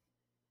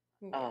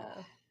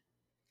 Yeah.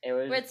 It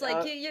was Where it's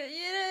like you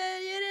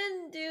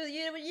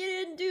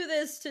didn't do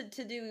this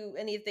to do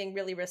anything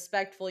really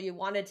respectful. You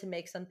wanted to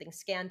make something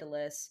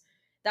scandalous.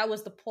 That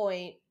was the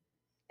point.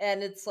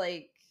 And it's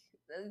like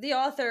the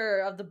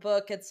author of the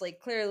book. It's like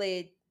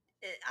clearly,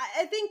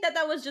 I think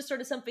that was just sort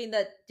of something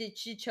that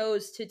she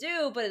chose to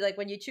do. But like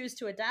when you choose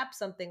to adapt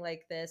something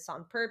like this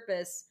on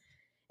purpose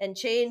and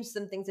change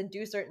some things and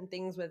do certain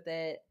things with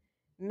it,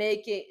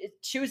 make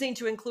it choosing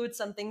to include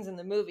some things in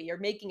the movie, you're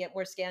making it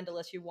more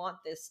scandalous. You want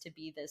this to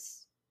be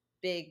this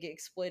big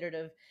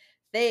exploitative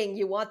thing.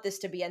 You want this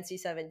to be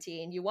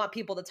NC-17. You want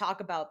people to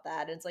talk about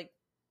that. And it's like,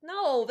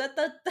 no,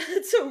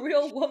 that's a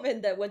real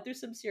woman that went through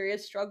some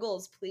serious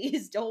struggles.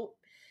 Please don't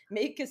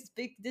make this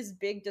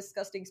big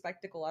disgusting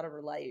spectacle out of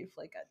her life.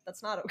 Like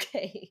that's not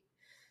okay.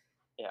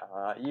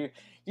 yeah,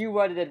 you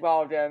worded it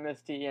well there,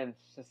 Misty, and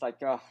it's just like,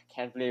 oh, I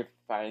can't believe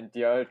I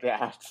endured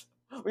that.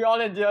 We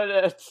all endured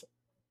it.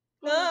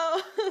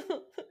 No.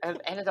 And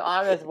it's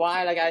honest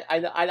why, like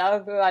I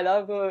love her, I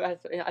love her,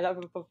 I love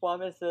her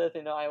performances.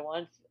 You know, I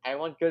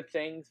want good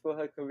things for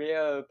her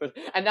career, but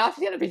and now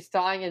she's gonna be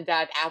starring in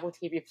that Apple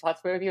TV Plus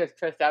movie with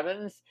Chris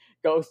Evans,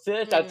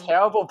 Ghosted, that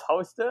terrible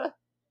poster.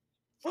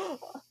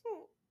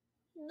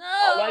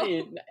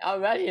 No.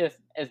 Already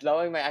is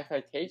lowering my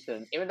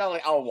expectations. Even though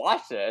like I'll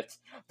watch it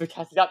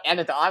because you got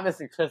Anna de Armas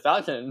and Chris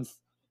Evans.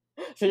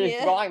 So you're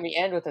Yeah. drawing me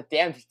in with the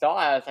damn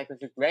stars like with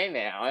the Gray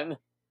Man.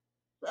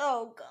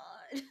 Oh God.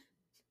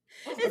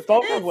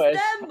 Both of which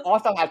them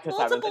also have Chris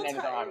Evans multiple and Anna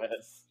de times.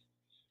 Armas.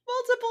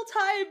 Multiple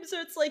times.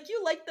 So it's like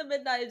you like them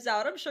in Knives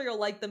Out. I'm sure you'll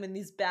like them in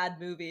these bad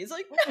movies.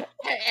 Like, no,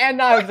 And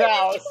why are Knives you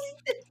Out. doing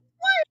this?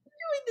 Why are you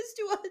doing this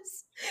to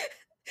us?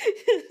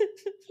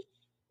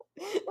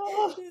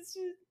 It's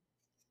just-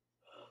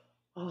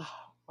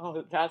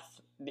 Oh,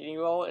 that's leading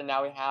role, and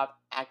now we have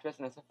actress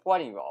in a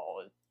supporting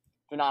role.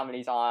 The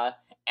nominees are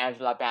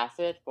Angela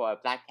Bassett for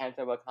Black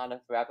Panther: Wakanda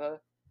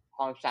Forever,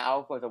 Hong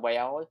Shao for The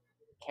Whale,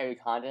 Kerry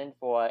Condon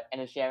for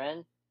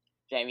Inisherin,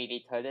 Jamie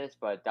Lee Curtis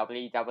for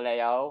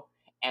WEAO,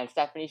 and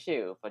Stephanie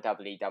Hsu for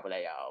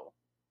WEAO.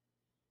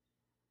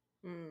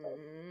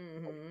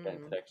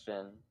 Good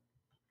prediction.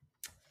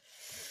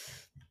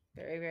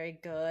 Very, very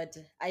good.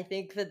 I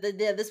think that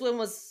this one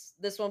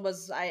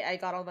was I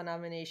got all the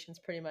nominations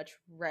pretty much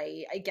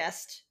right. I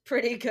guessed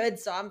pretty good,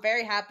 so I'm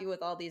very happy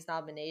with all these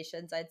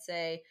nominations. I'd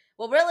say,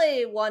 well,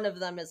 really, one of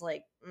them is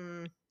like,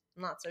 I'm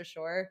not so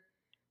sure,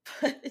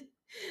 but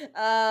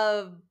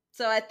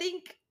so I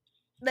think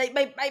my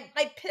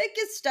pick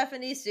is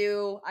Stephanie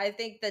Hsu. I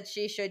think that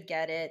she should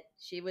get it.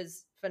 She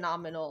was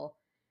phenomenal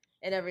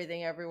in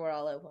Everything Everywhere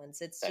All at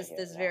Once. It's just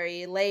this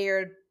very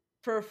layered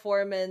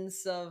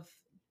performance of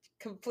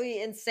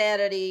complete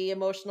insanity,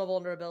 emotional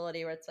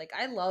vulnerability, where it's like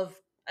I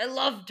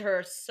loved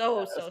her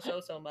so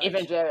much.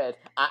 Even Jared,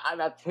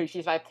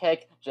 she's my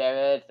pick.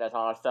 Jared, that's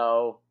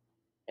also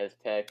his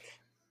pick.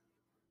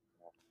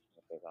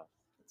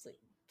 It's like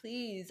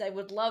please, I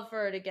would love for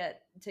her to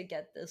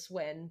get this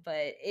win,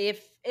 but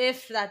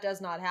if that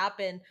does not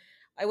happen,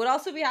 I would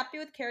also be happy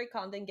with Carrie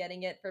Condon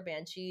getting it for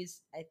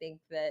Banshees. I think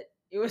that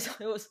it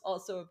was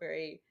also a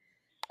very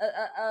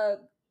a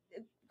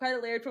quite a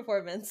layered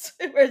performance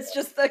where it's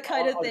just the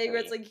kind of I'll thing where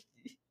it's agree.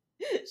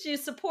 like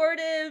she's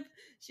supportive,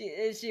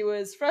 she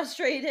was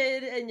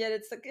frustrated, and yet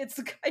it's the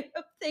kind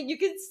of thing you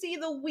can see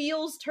the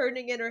wheels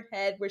turning in her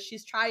head where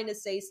she's trying to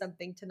say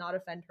something to not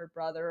offend her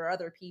brother or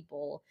other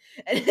people,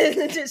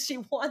 and she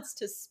wants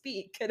to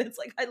speak, and it's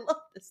like I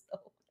love this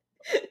though.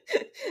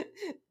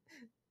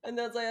 And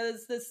that's like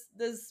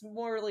this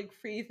more like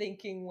free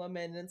thinking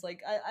woman. And it's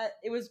like I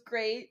it was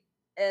great,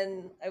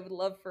 and I would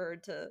love for her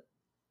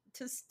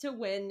to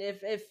win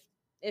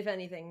if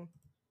anything.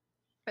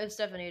 If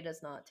Stephanie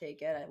does not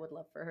take it, I would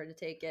love for her to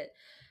take it.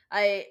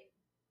 I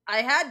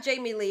I had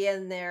Jamie Lee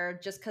in there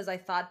just because I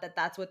thought that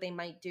that's what they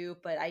might do,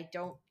 but I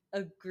don't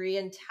agree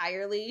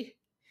entirely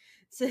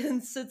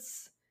since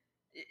it's.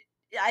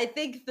 I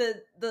think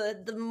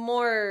the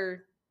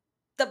more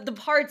the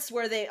parts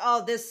where they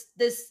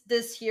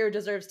this here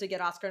deserves to get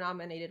Oscar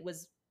nominated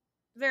was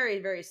very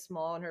very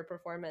small in her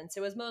performance.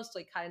 It was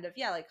mostly kind of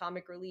like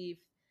comic relief.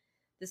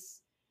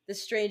 This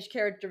this strange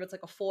character that's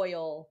like a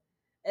foil,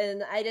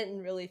 and I didn't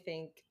really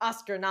think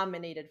Oscar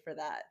nominated for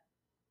that.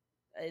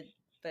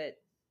 But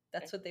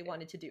that's what they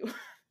wanted to do.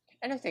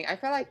 Interesting. I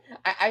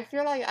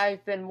feel like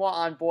I've been more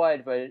on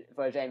board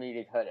for Jamie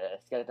Lee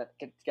Curtis get a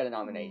Hmm.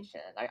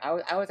 nomination. Like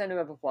I was into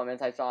her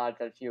performance. I thought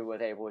that she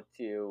was able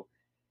to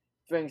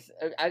bring.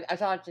 I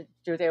thought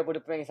she was able to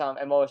bring some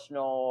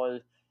emotional,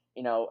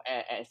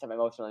 and some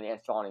emotionally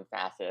enthralling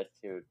facets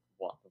to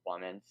one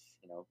performance.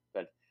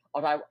 But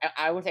although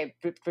I would say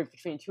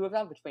between two of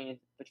them, between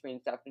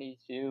Stephanie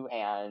Shu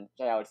and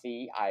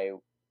JLC, I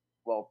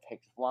will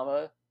pick the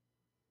former.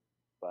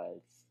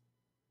 But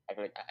I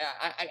feel like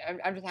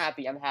I'm just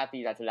happy. I'm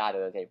happy that the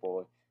latter is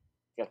able to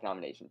get the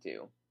nomination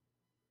too.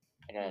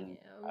 And then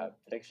Yeah.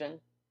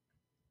 prediction.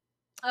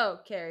 Oh,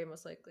 Carrie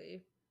most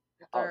likely.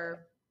 Oh, okay.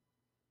 Or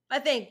I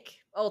think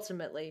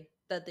ultimately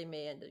that they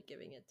may end up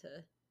giving it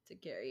to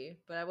Carrie,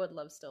 but I would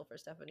love still for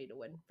Stephanie to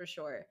win for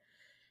sure.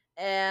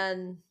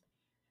 And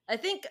I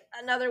think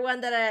another one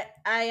that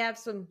I have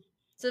some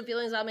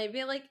feelings on,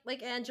 maybe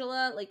like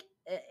Angela, like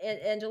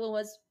Angela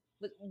was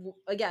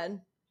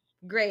again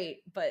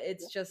great, but Yeah.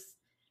 it's just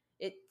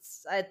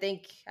I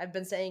think I've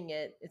been saying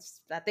it.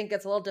 I think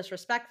it's a little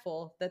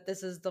disrespectful that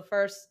this is the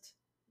first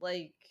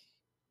like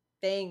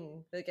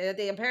thing. Like I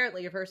think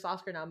apparently her first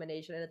Oscar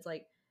nomination, and it's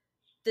like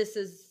this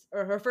is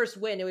or her first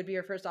win. It would be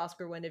her first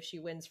Oscar win if she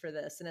wins for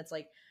this, and it's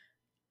like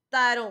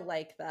I don't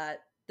like that.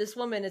 This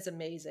woman is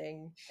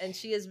amazing, and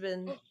she has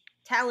been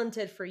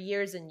talented for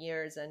years and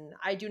years. And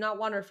I do not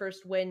want her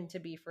first win to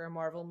be for a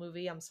Marvel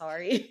movie. I'm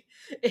sorry.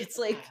 It's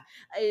like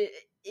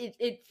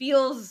it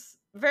feels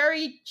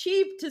very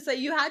cheap to say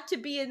you had to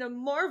be in a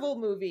Marvel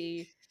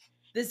movie,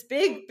 this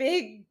big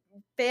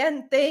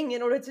fan thing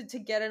in order to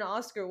get an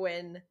Oscar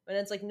win. And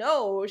it's like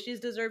no, she's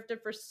deserved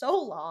it for so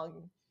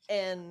long,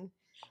 and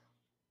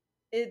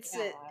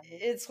Yeah.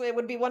 it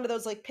would be one of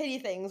those like pity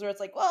things where it's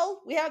like,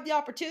 well, we have the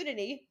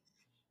opportunity,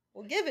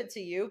 we'll give it to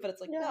you, but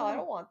it's like, no, I Yeah.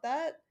 don't want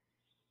that.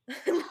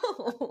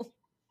 No.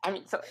 I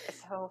mean, so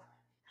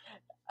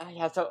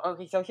yeah. So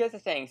okay. So here's the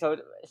thing. So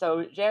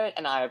Jared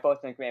and I are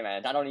both in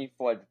agreement, not only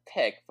for the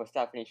pick for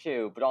Stephanie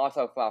Shu, but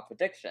also for our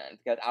predictions,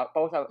 because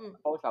Mm.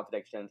 both our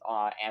predictions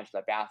are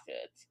Angela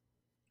Bassett.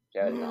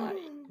 Jared and I.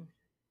 Mm.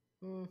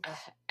 Mm.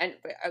 And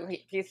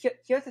okay, here's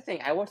the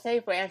thing. I will say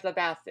for Angela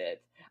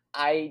Bassett,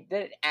 I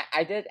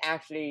did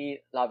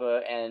actually love her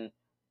in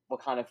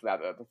Wakanda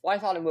Forever. Before I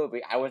saw the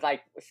movie, I was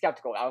like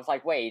skeptical. I was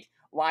like, wait,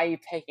 why are you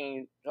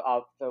picking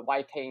why are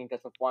you picking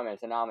this performance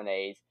to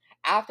nominate?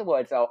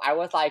 Afterwards, though, I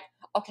was like,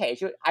 okay,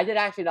 I did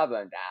actually love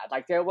her in that.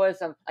 Like there was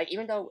some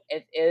even though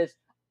it is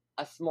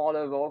a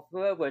smaller role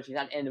for her, where she's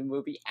not in the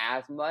movie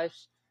as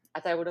much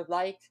as I would have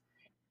liked,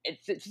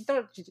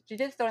 she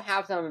did still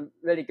have some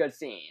really good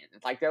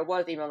scenes. Like there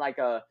was even like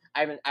I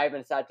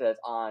even said this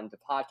on the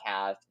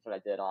podcast that I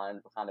did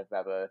on Wakanda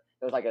Forever.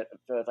 There was like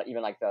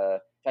even like the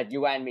that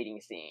UN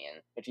meeting scene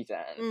that she's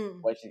in,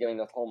 Mm. where she's giving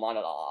this whole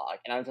monologue,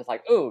 and I'm just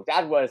like, ooh,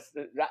 that was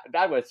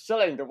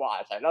chilling to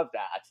watch. I love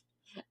that.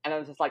 And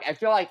I'm just like, I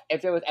feel like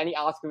if there was any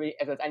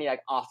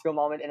like Oscar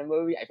moment in a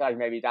movie, I feel like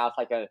maybe that's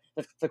like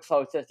the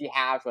closest you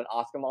have to an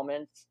Oscar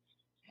moment.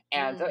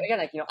 And so Mm. again,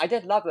 like I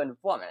did love her in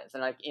performance,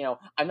 and like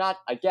I'm not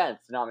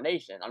against the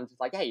nomination. I'm just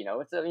like, hey,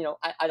 it's a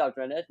I loved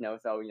her in it,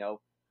 so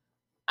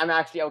I'm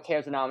actually okay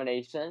with the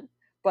nomination.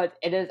 But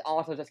it is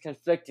also just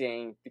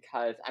conflicting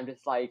because I'm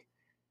just like,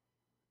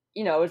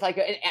 it's like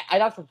I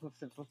love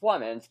the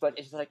performance, but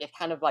it's just like it's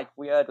kind of like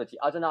weird with the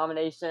other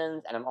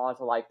nominations, and I'm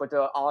also like, but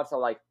there are also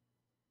like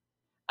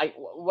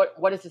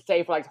what is to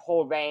say for like the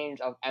whole range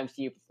of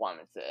MCU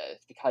performances?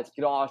 Because you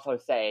could also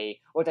say,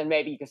 well, then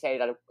maybe you could say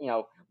that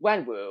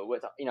Wenwu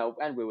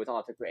was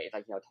also great.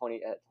 Like Tony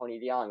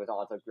Leung was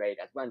also great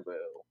as Wenwu,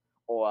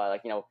 or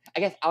like I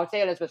guess I would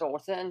say Elizabeth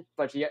Olsen,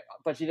 but she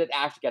did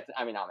actually get the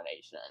Emmy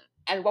nomination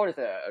and well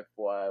deserved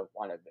for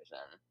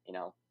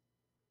WandaVision.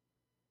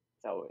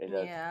 So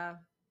Yeah.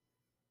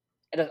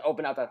 it does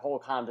open up that whole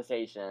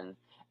conversation,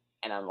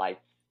 and I'm like,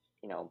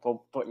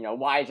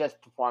 why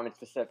just performance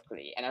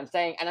specifically? And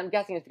I'm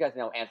guessing it's because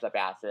Angela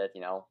Bassett,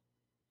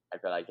 I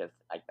feel like it's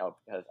like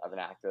because of an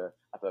actor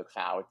of the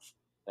clout.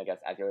 I guess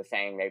as you were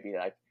saying, maybe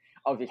like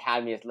the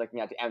Academy is looking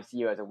at the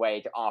MCU as a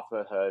way to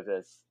offer her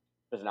this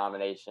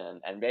nomination,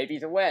 and maybe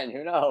to win.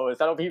 Who knows?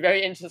 That'll be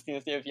very interesting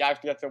to see if she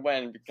actually gets to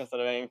win,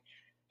 considering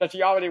that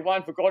she already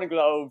won for Golden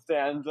Globes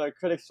and the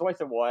Critics' Choice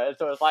Award.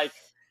 So it's like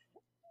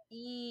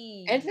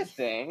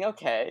interesting.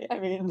 Okay, I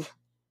mean,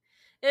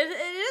 it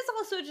is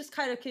also just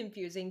kind of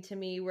confusing to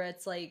me, where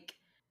it's like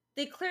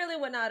they clearly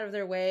went out of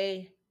their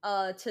way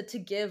to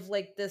give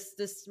like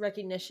this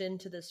recognition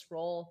to this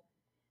role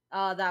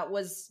that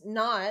was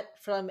not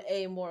from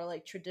a more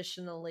like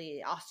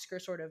traditionally Oscar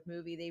sort of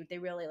movie. They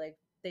really like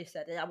they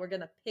said, yeah, we're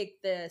gonna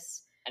pick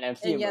this, an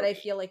MCU and yet I movie.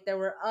 feel like there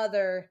were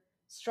other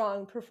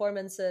strong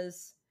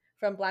performances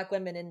from Black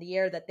women in the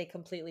year that they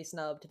completely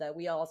snubbed, that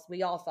we all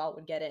thought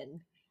would get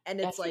in, and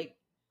Yeah, it's like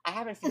I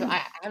haven't seen.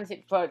 I haven't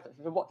seen for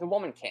the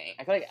Woman King.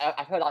 I feel like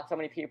I've heard like so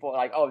many people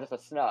like, oh, just a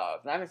snub,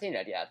 and I haven't seen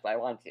it yet, but I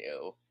want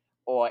to.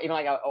 Or even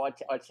like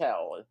or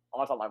Chill.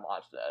 Also, I might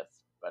watch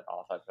this, but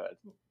also I've heard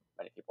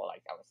many people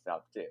like that was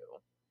snub too.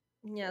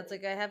 yeah, it's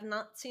like I have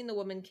not seen The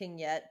Woman King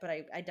yet, but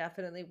I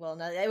definitely will.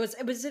 Now,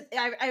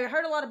 I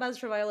heard a lot of buzz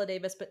for Viola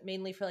Davis, but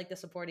mainly for like the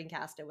supporting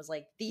cast. It was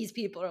like these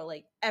people are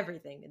like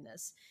everything in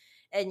this,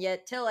 and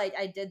yet Till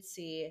I did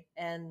see,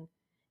 and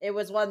it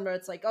was one where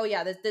it's like, oh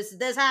yeah,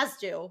 this has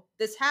to.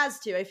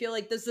 I feel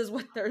like this is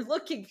what they're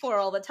looking for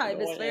all the time.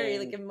 It's very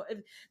like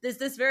Annoying.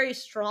 this very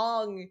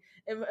strong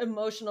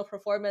emotional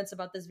performance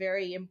about this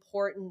very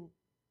important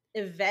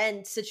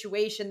event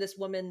situation. This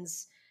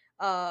woman's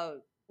uh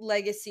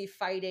legacy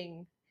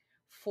fighting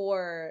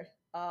for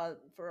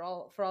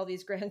all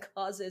these grand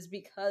causes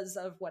because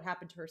of what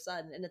happened to her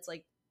son, and it's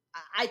like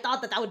I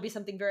thought that would be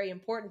something very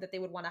important that they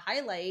would want to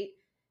highlight,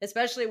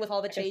 especially with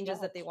all the I guess changes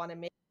not. that they want to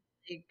make.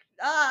 Like,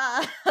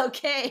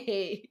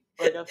 okay.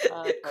 I guess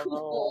not. I don't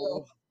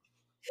Cool.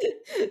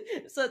 know.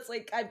 So it's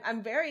like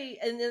I'm very,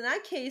 and in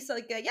that case,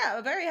 like yeah,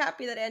 I'm very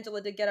happy that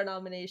Angela did get a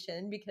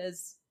nomination,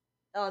 because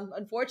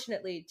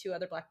unfortunately two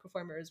other Black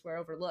performers were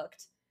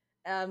overlooked.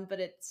 But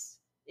it's,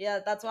 yeah,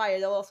 that's why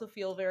I also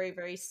feel very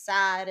very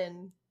sad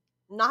and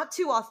not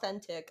too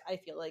authentic. I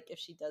feel like if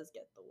she does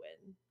get the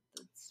win,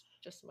 it's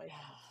just my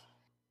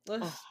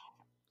ugh.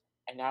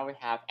 And now we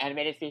have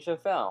animated feature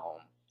film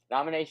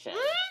nomination.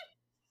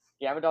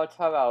 Guillermo del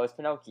Toro's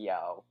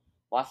Pinocchio,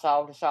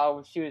 Marcel the Shell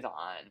with Shoes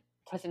On,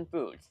 Puss in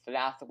Boots, The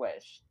Last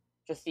Wish,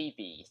 The Sea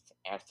Beast,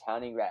 and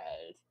Turning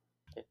Red.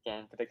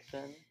 Again,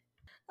 prediction?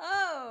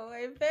 Oh,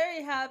 I'm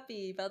very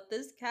happy about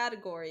this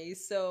category.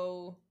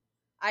 So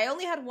I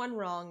only had one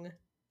wrong.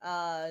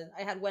 I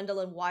had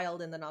Wendell and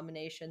Wild in the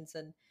nominations,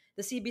 and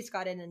the Sea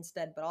got in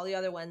instead. But all the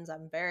other ones,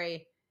 I'm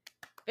very,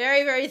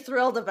 very, very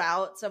thrilled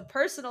about. So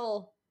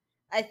personal,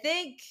 I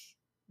think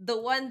the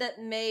one that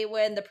may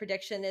win the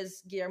prediction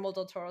is Guillermo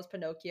del Toro's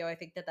Pinocchio. I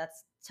think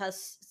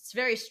it's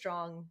very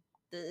strong.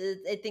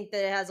 I think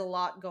that it has a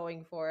lot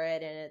going for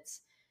it, and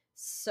it's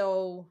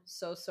so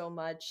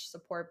much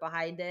support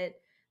behind it.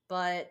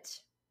 But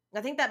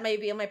I think that may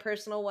be my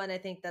personal one. I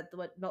think that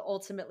what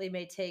ultimately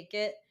may take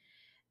it.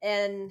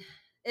 And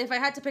if I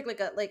had to pick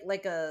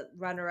like a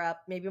runner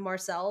up, maybe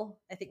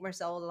Marcel. I think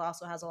Marcel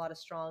also has a lot of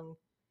strong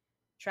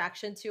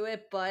traction to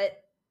it, but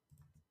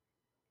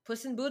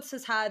Puss in Boots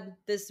has had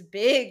this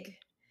big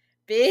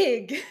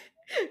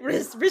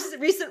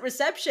recent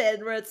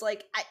reception where it's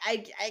like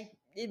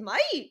you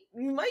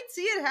might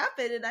see it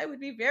happen, and I would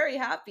be very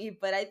happy.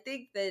 But I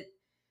think that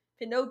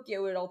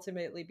Pinocchio would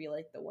ultimately be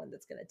like the one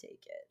that's gonna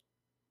take it.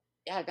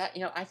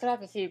 Yeah, I still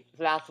have to see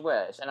The Last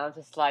Wish, and I'm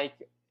just like,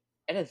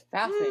 it is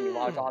fascinating to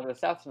watch all the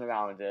reception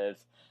around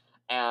it.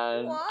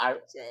 And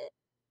Watch it.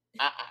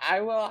 I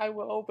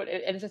will, but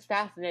it's just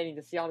fascinating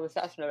to see all the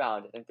reception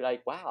around it and be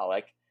like, wow,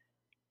 like,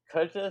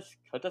 could this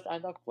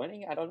end up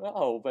winning? I don't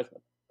know, but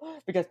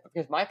because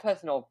my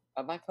personal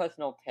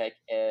pick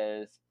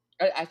is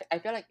I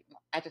feel like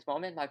at this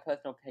moment my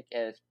personal pick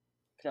is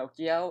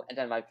Pinocchio, and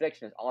then my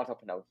prediction is also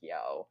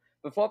Pinocchio.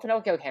 Before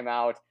Pinocchio came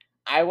out,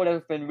 I would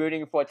have been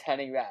rooting for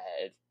Turning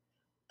Red,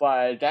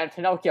 but then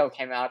Pinocchio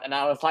came out, and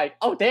I was like,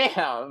 oh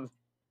damn,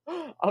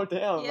 oh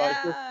damn, like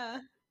Yeah.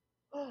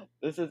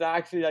 this is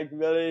actually like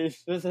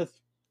this is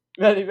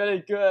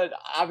really good.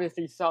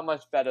 Obviously, so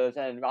much better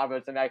than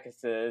Robert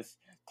Zemeckis'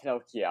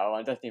 Pinocchio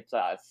on Disney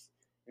Plus.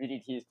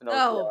 VDT's Oh.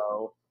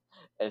 Pinocchio.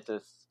 It's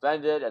just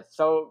splendid. It's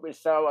so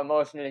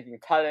emotionally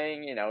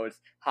compelling. It's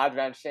heart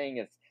wrenching.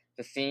 It's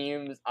the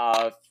themes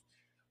of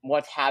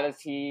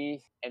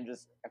mortality and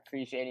just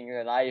appreciating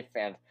your life,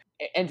 and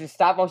just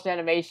stop motion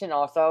animation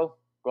also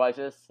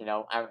gorgeous.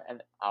 I'm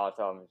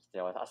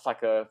a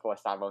sucker for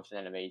stop motion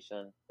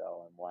animation,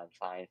 so I'm more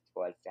inclined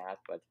towards that.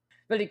 But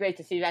really great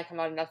to see that come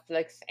out on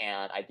Netflix,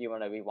 and I do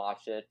want to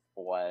rewatch it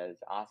for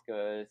the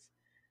Oscars.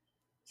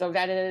 So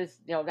that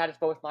is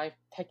both my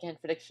pick and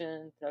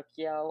prediction,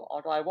 Pinocchio.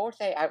 Although I won't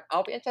say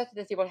I'll be interested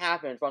to see what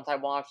happens once I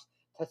watch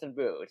Puss in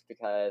Boots,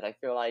 because I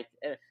feel like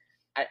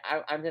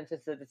I'm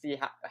interested to see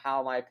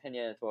how my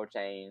opinions will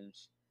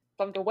change.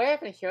 From the way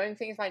I've been hearing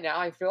things right now,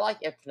 I feel like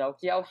if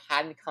Pinocchio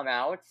hadn't come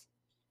out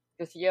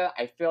this year,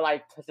 I feel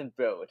like Puss in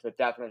Boots would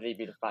definitely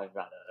be the front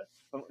runner.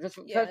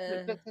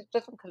 Yeah.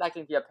 Just from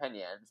collecting the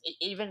opinions,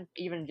 even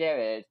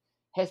Jared,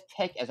 his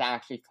pick is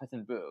actually Puss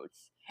in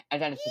Boots,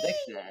 and then his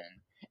prediction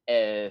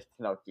is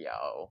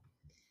Pinocchio.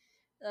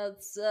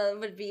 That's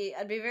I'd be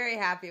very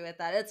happy with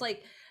that. It's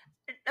like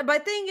my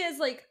thing is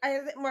like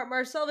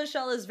Marcel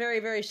Michel is very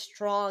very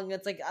strong.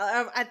 It's like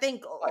I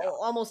think Oh yeah.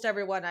 almost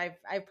everyone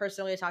I've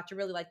personally talked to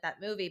really like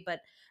that movie,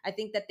 but I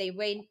think that they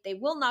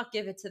will not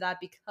give it to that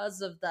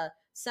because of the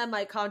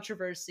semi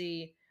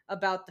controversy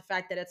about the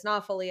fact that it's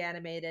not fully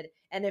animated,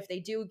 and if they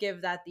do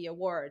give that the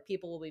award,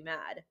 people will be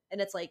mad.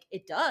 And it's like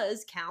it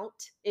does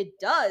count. It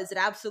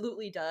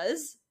absolutely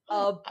does.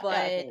 Yeah, But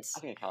I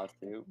think it counts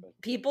too. But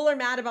people are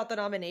mad about the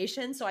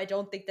nomination, so I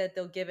don't think that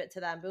they'll give it to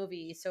that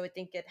movie. So I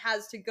think it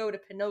has to go to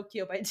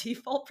Pinocchio by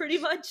default, pretty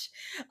much.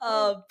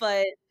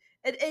 But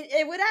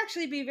it would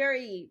actually be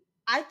very,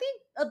 I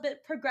think, a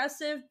bit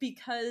progressive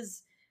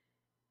because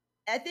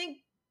I think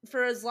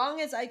for as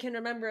long as I can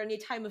remember, any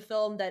time of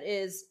film that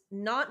is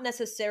not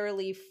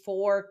necessarily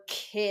for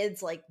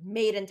kids, like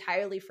made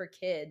entirely for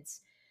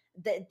kids,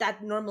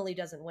 that normally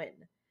doesn't win.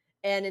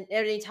 And in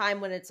any time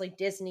when it's like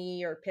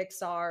Disney or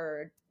Pixar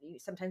or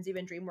sometimes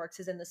even DreamWorks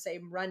is in the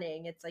same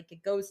running, it's like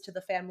it goes to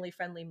the family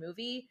friendly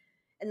movie,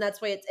 and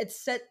that's why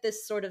it's set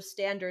this sort of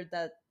standard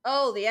that,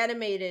 oh, the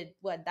animated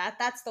one,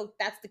 that's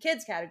the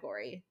kids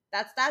category.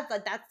 That's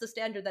the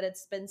standard that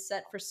it's been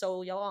set for so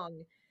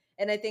long.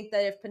 And I think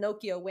that if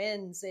Pinocchio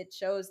wins, it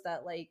shows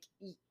that like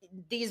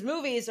these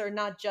movies are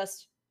not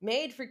just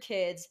made for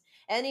kids.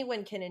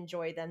 Anyone can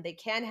enjoy them. They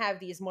can have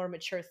these more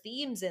mature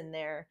themes in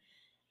there,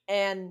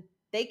 and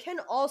they can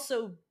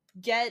also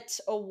get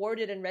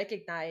awarded and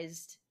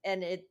recognized,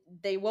 and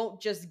they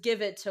won't just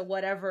give it to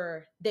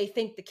whatever they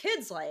think the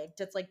kids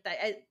liked. It's like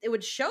that it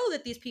would show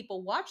that these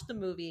people watched the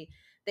movie,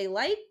 they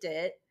liked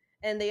it,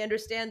 and they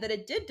understand that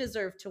it did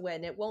deserve to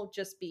win. It won't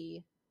just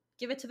be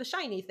give it to the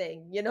shiny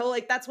thing,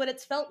 like that's what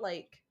it's felt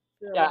like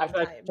for a yeah, I long feel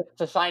like time.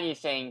 the shiny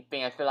thing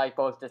being, I feel like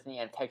both Disney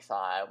and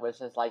Pixar was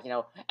just like, and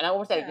I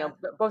will say, Yeah.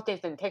 both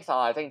Disney and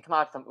Pixar, they can come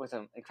out with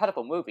some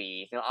incredible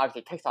movies.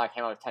 Obviously Pixar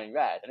came out with Turning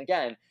Red, and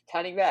again,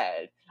 Turning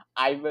Red,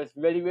 I was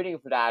really rooting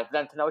for that.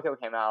 Then Pinocchio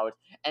came out,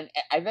 and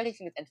I really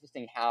think it's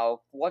interesting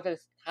how for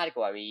this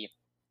category,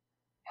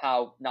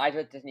 how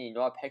neither Disney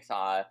nor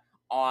Pixar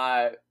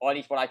are, or at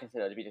least what I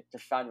consider to be the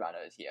front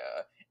runners here.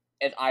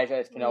 It's either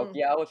it's Mm.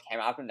 Pinocchio, which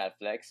came out from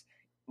Netflix,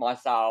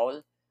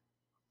 Marcel,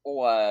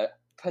 or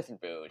Puss in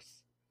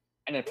Boots.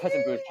 And then Puss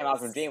in Boots came out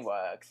from Yes.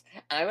 DreamWorks.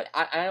 And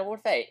I will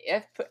say,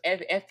 if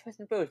Puss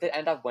in Boots did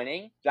end up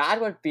winning, that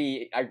would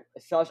be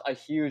such a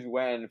huge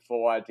win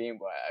for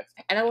DreamWorks.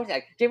 And I will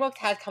say, DreamWorks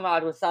has come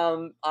out with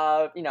some,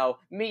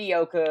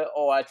 mediocre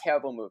or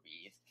terrible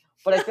movies.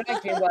 But I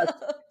feel like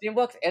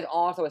DreamWorks is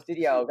also a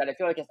studio that I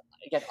feel like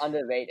gets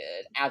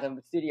underrated as a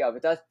studio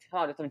that does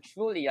come out with some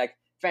truly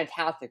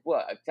fantastic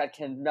work that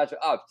can measure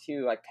up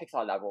to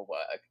Pixar level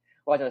work,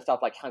 whether it's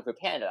stuff like Kung Fu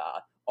Panda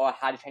or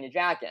How to Train Your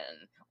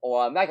Dragon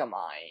or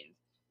Megamind,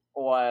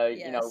 or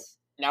Yes.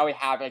 now we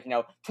have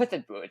Puss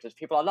in Boots, which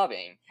people are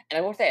loving. And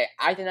I will say,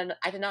 I did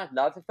not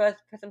love the first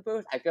Puss in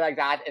Boots. I feel like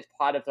that is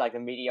part of the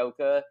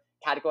mediocre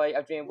category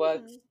of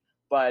DreamWorks. Mhm.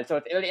 But so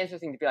it's really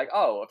interesting to be like,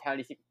 oh,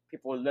 apparently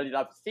people really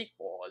love the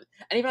sequel,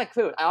 and even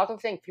Croods. I also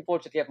think people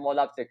should give more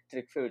love to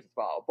the Croods as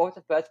well, both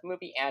the first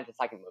movie and the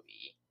second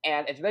movie.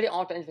 And it's really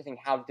also interesting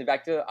how the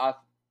director of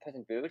Puss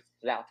in Boots,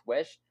 Last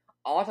Wish,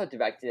 also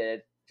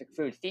directed the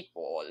Croods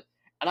sequel.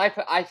 And I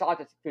thought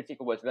the Food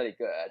sequel was really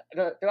good.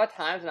 There are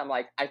times when I'm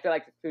like, I feel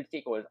like the Food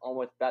sequel is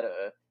almost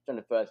better than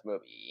the first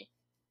movie.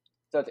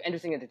 So it's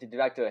interesting that the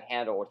director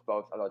handled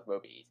both of those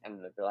movies,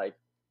 and they're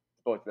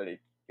both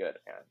really good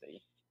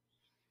apparently.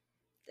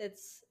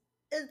 It's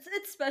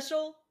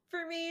special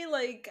for me.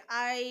 Like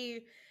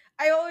I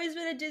always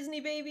been a Disney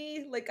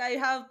baby. Like I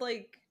have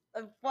like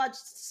I've watched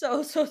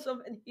so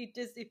many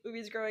Disney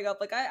movies growing up.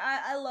 Like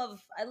I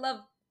love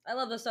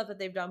the stuff that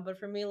they've done. But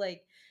for me,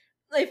 like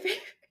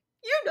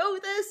you know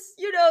this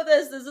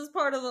is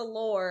part of the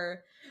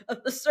lore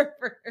of the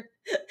server.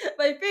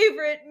 My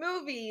favorite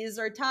movies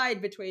are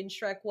tied between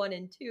Shrek 1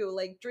 and 2.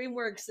 Like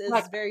DreamWorks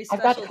Like is very I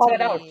forgot to special call to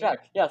that out, me. Shrek.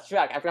 Yeah,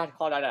 Shrek. I forgot to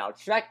call that out.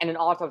 Shrek, and then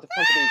also the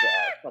Prince of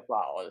Egypt as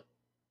well.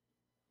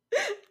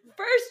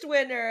 First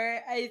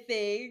winner, I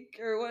think,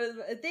 or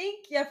I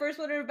think, yeah, first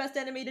winner of best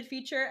animated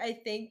feature. I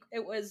think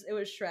it was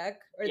Shrek,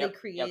 or they Yep.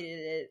 created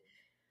it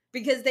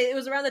because it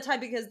was around the time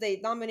because they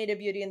nominated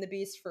Beauty and the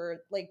Beast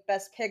for like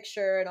best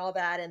picture and all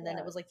that, and then it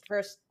Yeah. was like the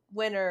first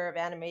winner of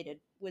animated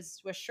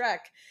was Shrek,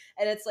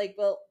 and it's like,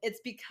 well,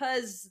 it's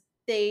because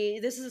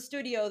this is a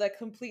studio that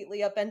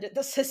completely upended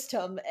the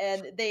system,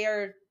 and they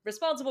are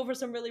responsible for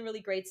some really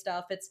really great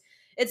stuff.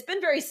 It's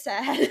been very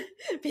sad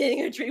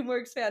being a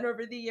DreamWorks fan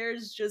over the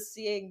years, just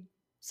seeing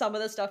some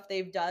of the stuff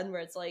they've done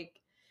where it's like,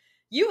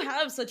 you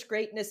have such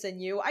greatness in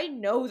you. I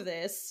know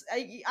this.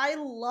 I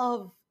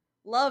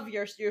love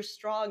your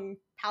strong,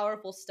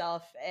 powerful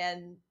stuff,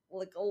 and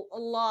like a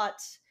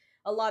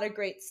lot of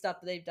great stuff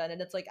that they've done,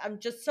 and it's like I'm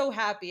just so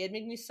happy. It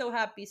made me so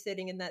happy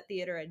sitting in that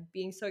theater and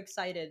being so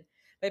excited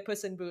by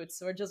Puss in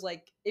Boots. Or just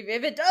like if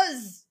it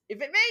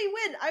may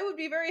win, I would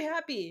be very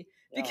happy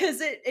Yeah.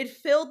 because it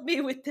filled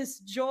me with this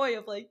joy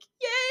of like,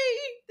 yay,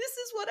 this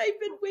is what I've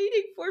been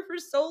waiting for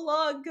so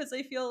long. Because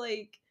I feel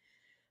like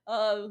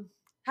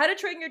How to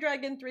Train Your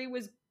Dragon 3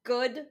 was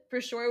good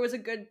for sure. It was a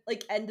good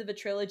like end of a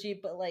trilogy,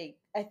 but like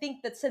I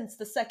think that since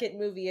the second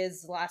movie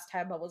is the last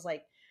time I was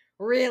like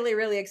really,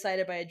 really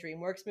excited by a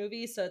DreamWorks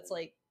movie. So it's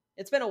like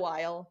it's been a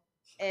while.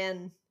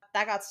 And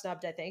that got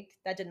snubbed, I think.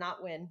 That did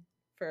not win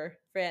for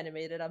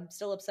animated. I'm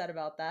still upset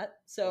about that.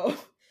 So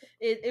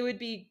it would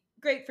be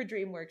great for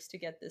DreamWorks to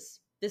get this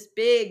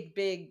big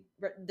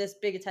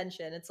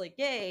attention. It's like,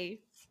 yay,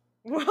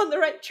 we're on the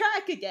right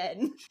track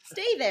again.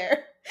 Stay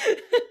there.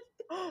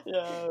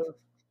 Yeah.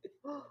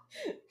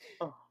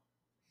 Oh,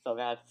 so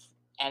that's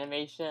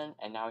animation,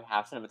 and now we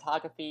have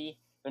cinematography.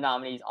 The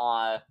nominees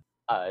are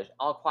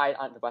All Quiet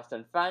on the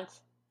Western Front,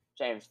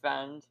 James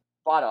Bond,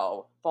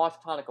 Bottle, False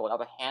Chronicle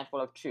of a Handful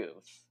of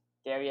Truths,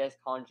 Darius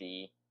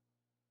Khondji,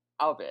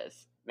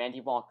 Elvis,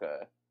 Mandy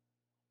Walker,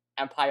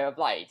 Empire of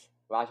Light,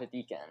 Roger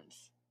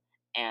Deakins,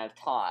 and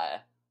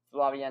Tar,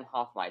 Florian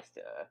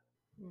Hofmeister.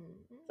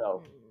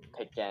 So,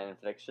 pick an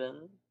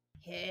prediction.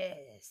 Yeah.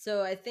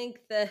 So I think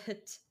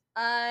that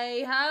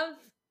I have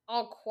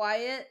All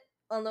Quiet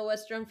on the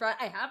Western Front.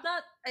 I have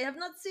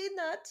not seen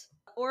that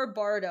or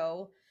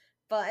Bardo,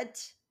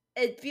 but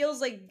it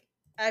feels like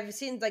I've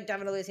seen like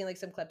definitely seen like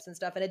some clips and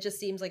stuff, and it just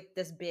seems like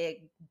this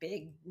big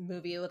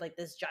movie with like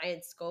this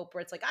giant scope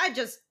where it's like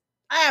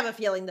I have a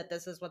feeling that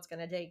this is what's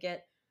gonna take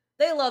it.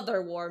 They love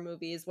their war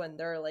movies when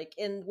they're like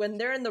when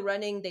they're in the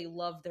running. They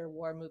love their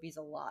war movies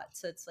a lot.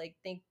 So it's like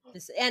think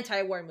this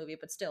anti-war movie,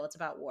 but still it's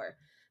about war.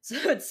 So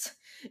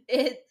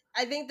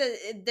I think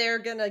that they're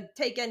gonna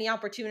take any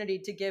opportunity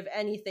to give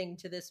anything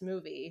to this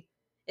movie.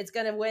 It's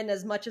gonna win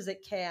as much as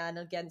it can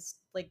against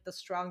like the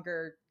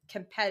stronger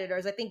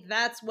competitors. I think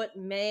that's what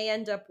may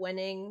end up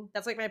winning.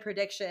 That's like my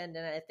prediction,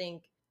 and I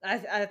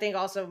think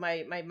also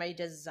my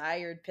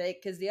desired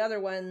pick because the other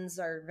ones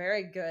are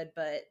very good,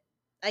 but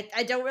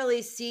I don't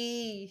really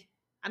see.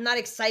 I'm not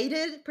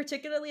excited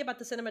particularly about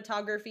the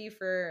cinematography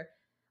for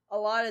a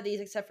lot of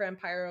these, except for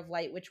Empire of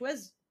Light, which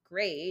was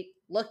great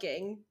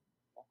looking.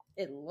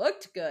 It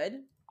looked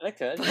good, Look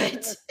good.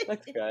 but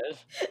Looks good.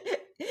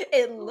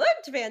 it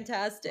looked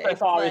fantastic. I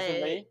saw But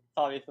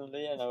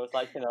recently, and I was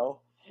like,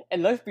 it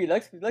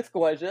looks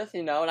gorgeous,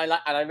 and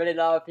I really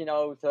love,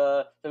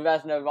 the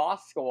Reznor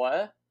Ross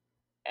score,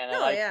 and I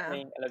oh like yeah,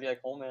 seeing Olivia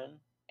Colman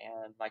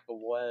and Michael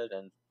Wood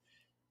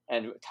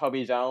and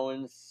Toby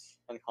Jones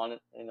and Colin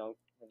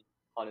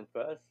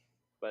Firth,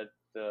 but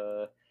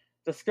the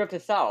script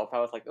itself, I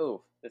was like,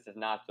 ooh, this is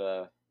not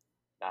the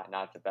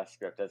best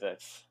script, is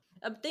it?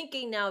 I'm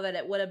thinking now that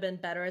it would have been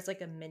better as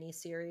like a mini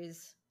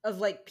series of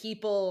like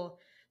people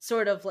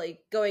sort of like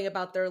going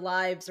about their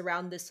lives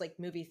around this like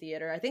movie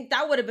theater. I think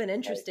that would have been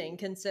interesting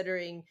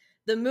considering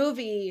the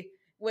movie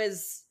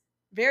was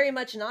very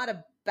much not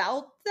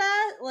about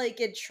that.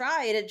 Like it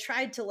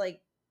tried to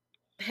like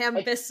ham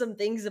Like, fist some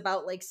things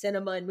about like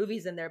cinema and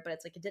movies in there, but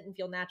it's like it didn't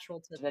feel natural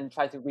to. and then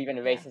try to weave in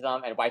Yeah.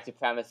 racism and white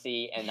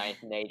supremacy in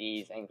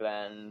 1980s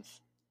England.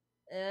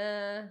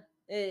 Eh,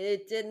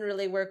 it didn't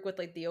really work with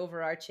like the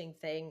overarching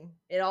thing.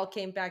 It all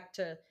came back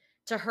to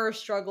her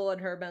struggle and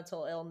her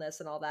mental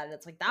illness and all that, and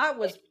it's like that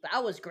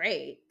was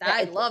great. Yeah,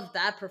 I loved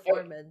that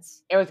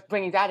performance. it was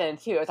bringing that in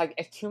too. It's like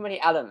it's too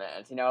many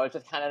elements, it's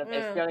just kind of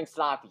it's Mm. feeling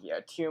sloppy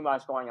here. Too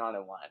much going on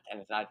at once,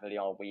 and it's not really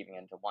all weaving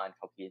into one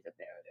cohesive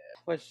narrative,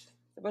 which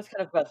was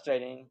kind of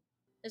frustrating.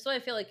 That's why I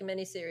feel like a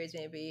miniseries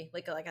maybe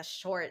like a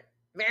short,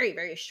 very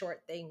very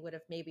short thing would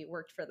have maybe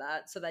worked for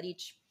that, so that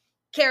each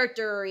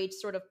character or each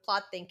sort of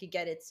plot thing could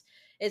get its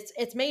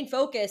main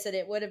focus, and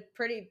it would have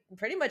pretty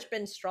much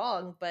been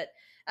strong. But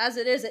as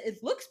it is, it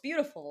looks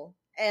beautiful,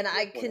 and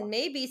I can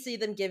maybe see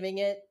them giving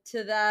it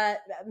to that.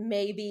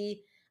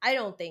 Maybe I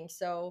don't think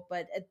so,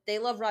 but they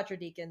love Roger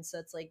Deakins, so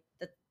it's like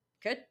that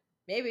could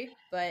maybe.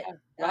 But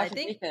I Roger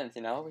think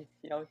Deakins,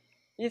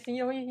 he's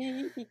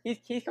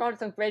come out with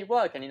some great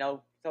work, and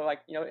so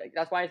like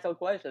that's why it's so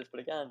gorgeous.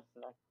 But again,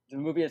 the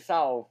movie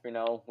itself,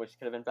 which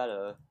could have been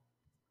better.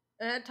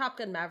 I had Top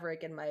Gun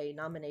Maverick in my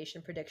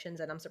nomination predictions,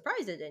 and I'm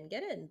surprised it didn't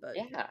get in. But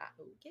Yeah,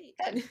 okay,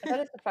 that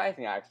is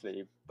surprising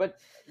actually. But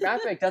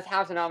Maverick does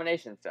have the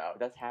nominations though. It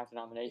does have the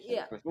nominations,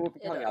 yeah, which we'll be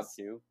it coming up does.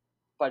 to.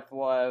 But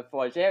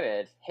for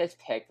Jared, his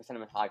pick for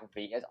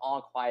cinematography is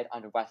All Quiet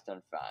on the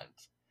Western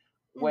Front,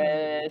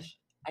 which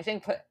I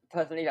think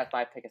personally that's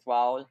my pick as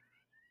well.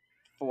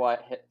 For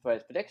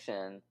his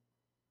prediction,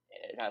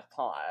 it has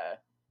Tar.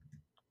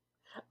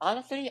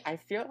 Honestly, I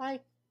feel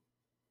like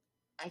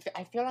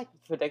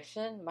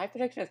my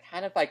prediction is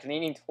kind of like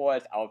leaning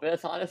towards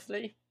Elvis.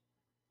 Honestly,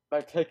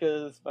 my pick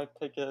is All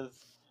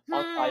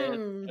Quiet,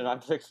 and my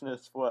prediction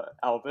is for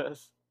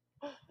Elvis.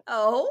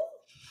 Oh,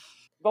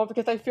 Well,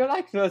 because I feel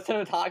like the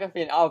cinematography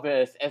in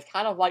Elvis is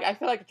kind of like I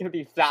feel like it could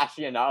be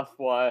flashy enough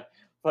for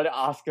the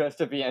Oscars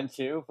to be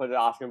into, for the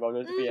Oscar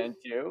voters to be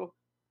into.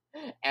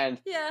 And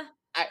Yeah.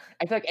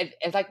 I feel like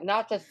it's like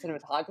not just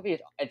cinematography,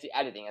 it's the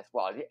editing as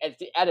well. It's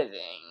the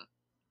editing.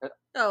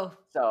 Oh.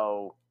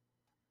 So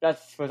that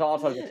was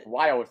also just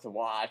wild to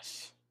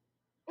watch.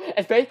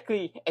 It's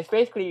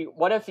basically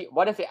what if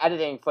the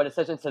editing for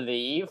Decision to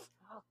Leave,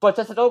 but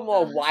just a little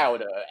more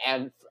wilder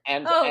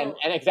Oh, and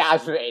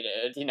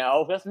exaggerated. You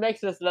know, just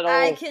makes this I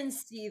little can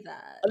see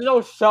that. a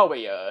little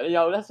showier. You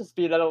know, let's just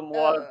be Uh, a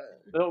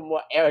little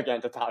more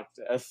arrogant about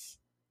this.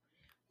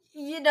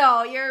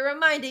 you're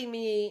reminding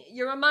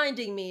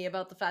me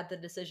about the fact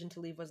that Decision to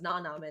Leave was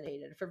not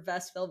nominated for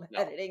Best Film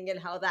No, Editing and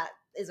how that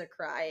is a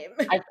crime.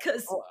 I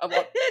Because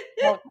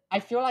I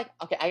feel like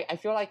okay, I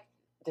feel like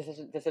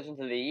Decision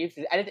to Leave.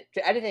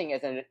 The editing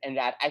is in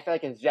that I feel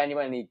like it's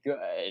genuinely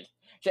good.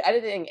 The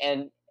editing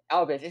in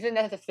Elvis isn't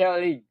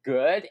necessarily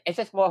good. It's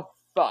just more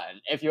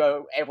fun if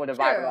you're able to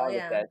vibe true, along with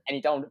yeah. it and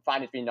you don't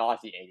find it to be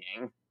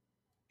nauseating.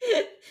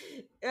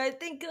 I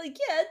think like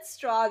yeah, it's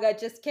strong. I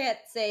just can't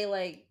say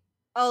like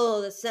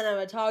oh the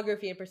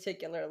cinematography in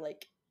particular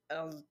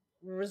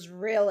was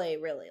really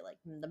really like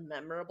the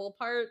memorable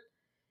part.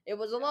 It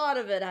was a lot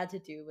of it had to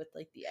do with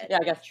like the Yeah,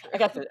 editing. True.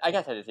 I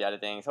guess it is the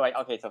editing. So like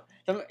okay, so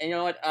you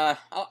know what?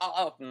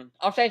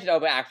 I'll change it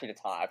over actually to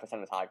Todd for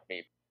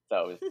cinematography.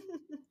 So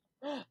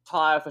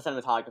Tyler for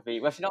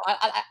cinematography. Which you know,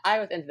 I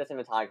was into the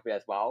cinematography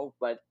as well,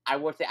 but I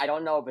would say I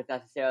don't know if it's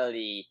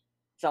necessarily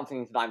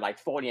something that I'm like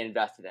fully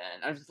invested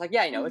in. I'm just like,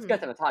 yeah, you know, it's good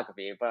Hmm.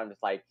 cinematography, but I'm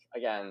just like,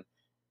 again,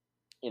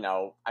 you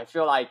know, I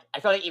feel like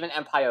even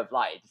Empire of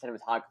Light, the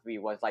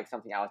cinematography was like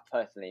something I was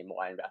personally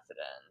more invested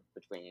in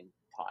between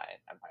Ty and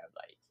Empire of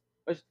Light,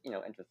 which you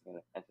know, interesting.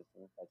 But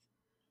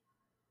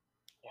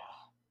yeah.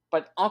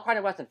 But on Kind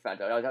of Western Front,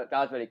 though, that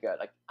was really good.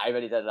 Like, I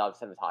really did love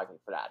cinematography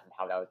for that and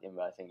how that was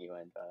immersing you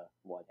in the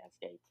war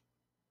landscape.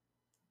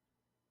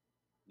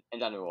 In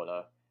general,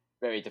 a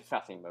very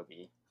depressing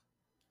movie.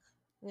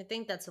 I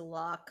think that's a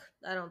lock.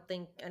 I don't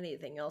think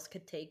anything else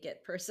could take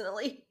it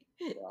personally.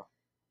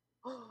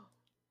 Yeah.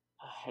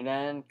 And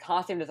then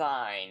costume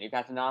design. You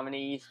got the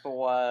nominees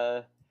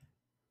for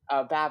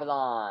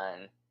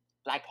Babylon,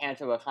 Black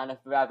Panther: Wakanda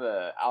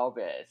Forever,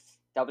 Elvis,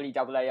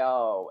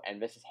 WWAO,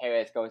 and Mrs.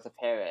 Harris Goes to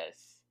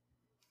Paris.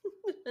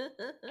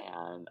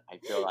 And I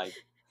feel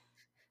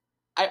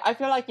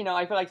like you know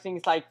I feel like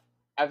things like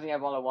Everything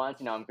Everyone at Once.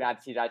 You know, I'm glad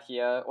to see that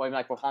here. Or even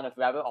like Wakanda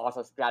Forever.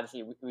 Also glad to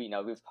see you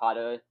know Ruth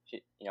Potter. You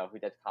know who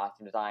did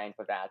costume design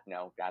for that. You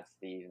know, glad to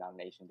see the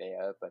nomination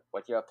there. But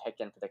what's your pick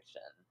and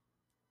prediction?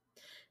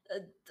 Uh,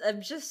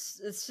 it's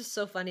just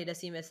so funny to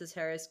see Mrs.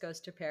 Harris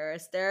Goes to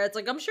Paris there. It's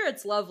like, I'm sure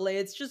it's lovely.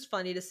 It's just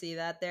funny to see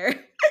that there.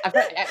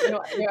 You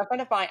know, a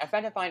friend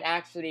of mine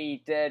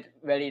actually did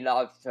really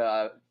love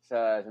the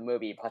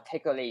movie,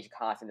 particularly the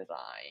costume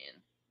design.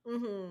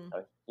 Hmm.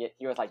 So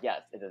he was like,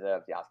 yes, it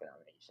deserves the Oscar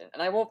nomination,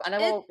 and I It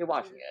will be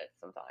watching it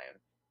sometime.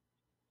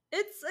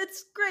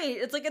 it's great.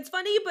 It's like it's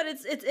funny, but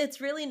it's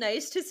really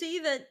nice to see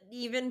that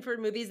even for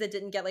movies that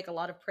didn't get like a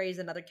lot of praise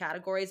in other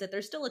categories, that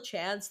there's still a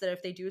chance that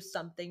if they do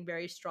something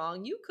very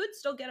strong, you could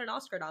still get an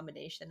Oscar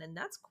nomination, and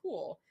that's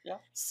cool. Yeah,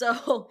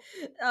 So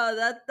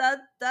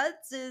that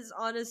is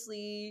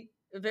honestly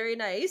very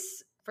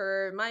nice.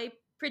 For my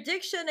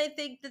prediction, I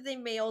think that they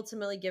may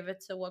ultimately give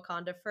it to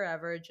Wakanda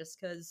Forever, just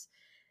because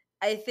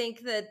I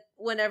think that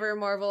whenever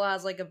Marvel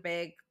has like a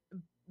big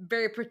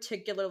very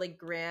particularly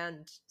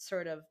grand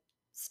sort of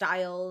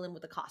style and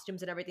with the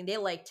costumes and everything, they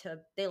like to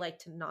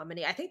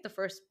nominate. I think the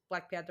first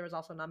Black Panther was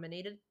also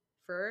nominated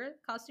for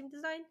costume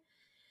design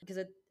because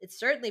it's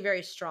certainly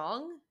very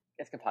strong.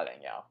 it's compelling.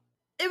 Yeah,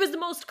 It was the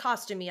most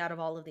costumey out of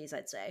all of these,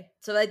 I'd say.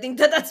 So I think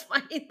that that's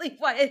finally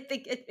why I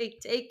think it may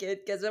take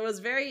it, because it was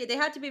very, they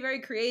had to be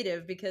very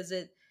creative, because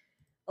it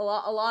a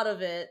lot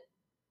of it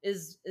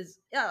is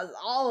yeah,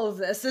 all of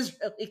this is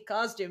really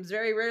costumes.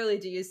 Very rarely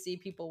do you see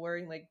people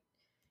wearing like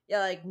yeah,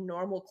 like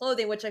normal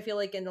clothing, which I feel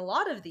like in a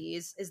lot of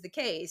these is the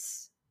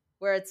case,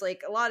 where it's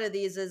like a lot of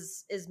these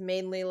is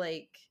mainly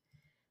like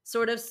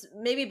sort of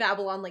maybe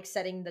Babylon like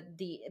setting the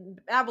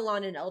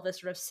Babylon and Elvis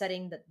sort of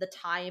setting the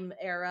time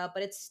era,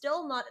 but it's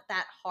still not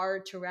that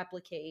hard to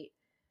replicate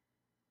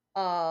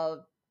uh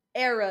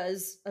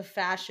eras of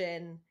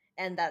fashion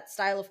and that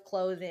style of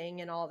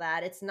clothing and all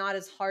that. It's not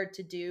as hard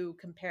to do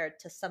compared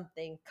to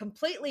something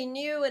completely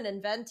new and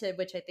inventive,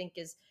 which I think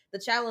is the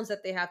challenge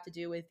that they have to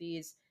do with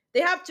these.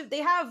 They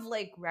have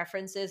like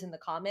references in the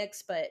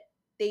comics, but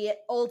they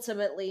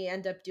ultimately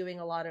end up doing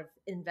a lot of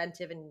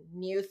inventive and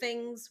new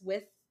things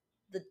with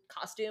the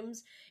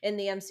costumes in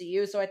the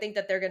MCU. So I think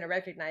that they're going to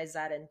recognize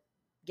that and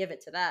give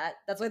it to that.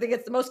 That's why I think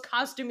it's the most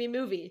costumey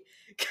movie,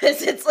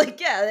 because it's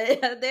like,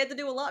 yeah, they had to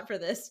do a lot for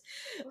this.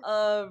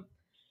 Um,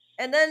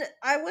 and then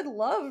I would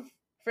love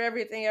for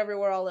Everything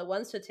Everywhere All at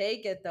Once to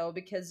take it though,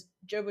 because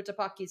Jobu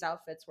Tapaki's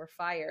outfits were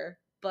fire,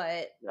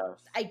 but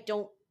yes. I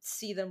don't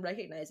see them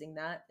recognizing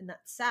that, and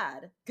that's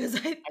sad because I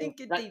I mean,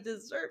 think they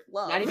deserve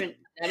love. not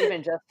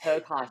even just her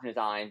costume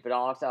design, but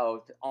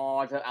also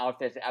all the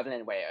outfits that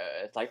Evelyn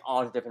wears, like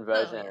all the different Oh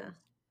yeah, versions.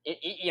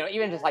 You know,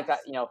 even just like that.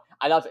 yes. You know,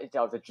 I love you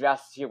know, the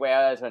dress she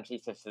wears when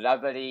she's a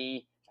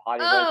celebrity,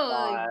 Hollywood Oh,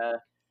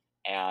 star,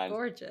 and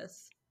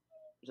gorgeous.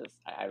 just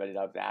I really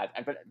love that.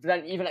 And but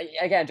then even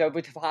again, Joe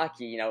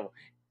Butafaki,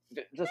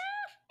 just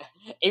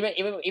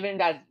even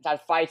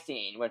that fight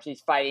scene when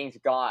she's fighting the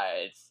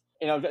guards,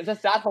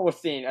 just that whole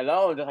scene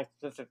alone,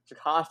 just the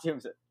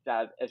costumes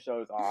that it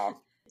shows off.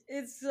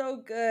 It's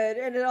so good,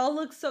 and it all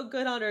looks so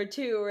good on her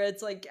too. Where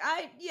it's like,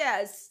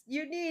 yes,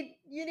 you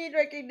need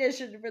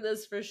recognition for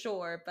this for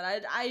sure,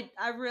 but I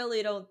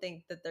really don't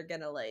think that they're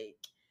gonna like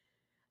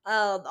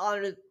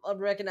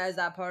recognize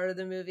that part of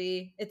the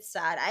movie. It's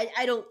sad.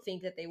 I don't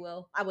think that they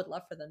will. I would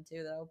love for them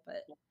to though,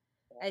 but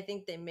I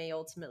think they may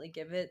ultimately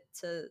give it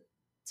to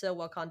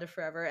Wakanda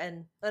Forever.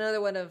 And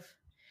another one of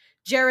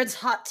Jared's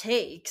hot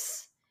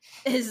takes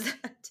is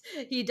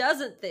that he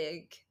doesn't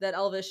think that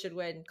Elvis should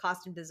win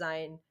costume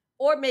design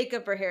or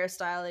makeup or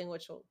hairstyling,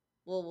 which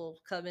will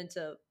come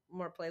into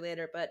more play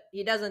later. But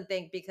he doesn't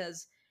think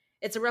because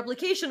it's a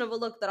replication of a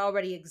look that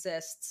already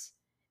exists,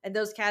 and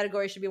those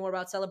categories should be more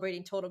about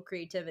celebrating total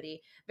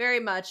creativity. Very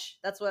much.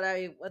 That's what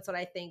I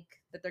think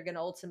that they're going to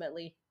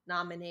ultimately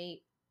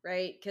nominate,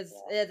 right? Because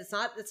it's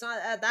not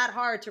that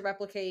hard to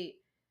replicate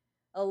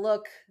a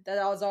look that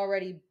has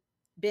already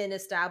been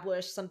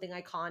established, something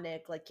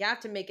iconic. Like you have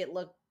to make it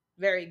look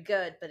very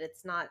good, but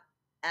it's not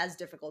as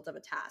difficult of a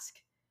task.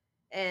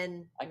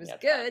 And it was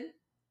good.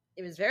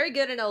 It was very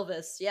good in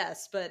Elvis,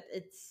 yes, but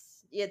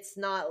it's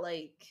not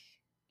like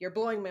you're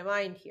blowing my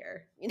mind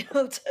here, Yeah,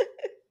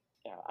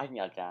 I can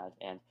get that.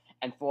 And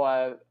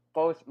for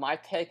both my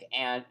pick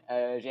and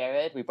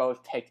Jared, we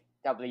both picked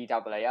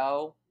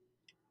WWO.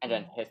 And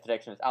then his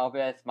prediction is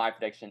Elvis. My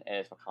prediction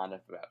is Wakanda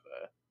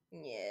Forever.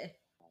 Yeah.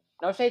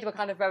 No shade to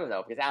Wakanda Forever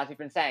though, because as we've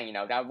been saying,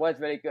 that was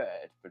really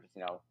good. But just,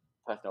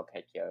 personal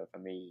pick here for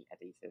me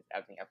at least is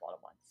Everything Everywhere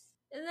at Once.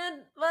 And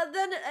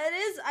then it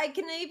is. I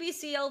can maybe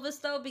see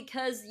Elvis though,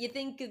 because you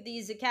think of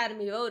these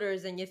Academy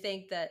voters and you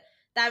think that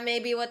may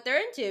be what they're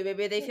into.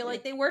 Maybe they feel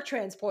like they were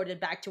transported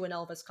back to an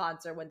Elvis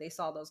concert when they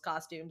saw those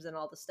costumes and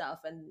all the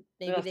stuff, and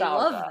maybe they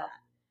love that.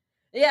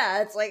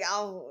 Yeah, it's like,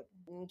 oh,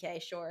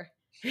 okay, sure.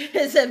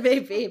 So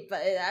maybe,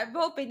 but I'm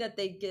hoping that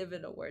they give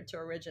it a word to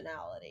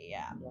originality.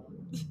 Yeah.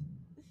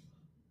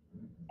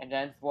 And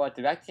then for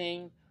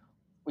directing,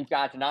 we've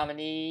got the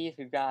nominees.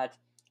 We've got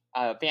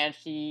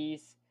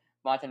Banshees,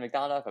 Martin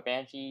McDonagh for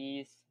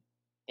Banshees,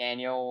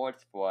 Daniel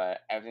for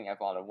Everything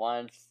Everywhere at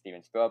Once,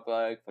 Steven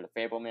Spielberg for The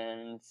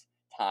Fabelmans,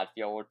 Todd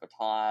Field for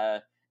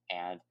Tar,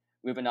 and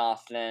Ruben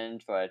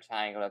Ostlund for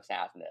Triangle of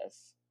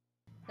Sadness.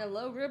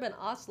 Hello, Ruben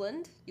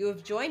Ostlund. You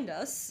have joined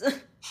us.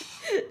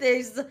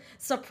 There's the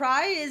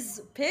surprise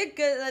pick.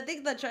 I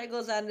think the Triangle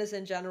of Sadness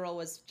in general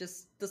was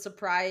just the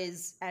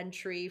surprise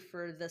entry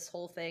for this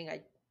whole thing.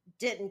 I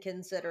didn't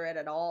consider it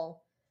at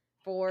all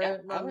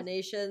for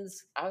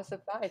nominations. I was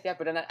surprised, yeah,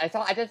 but then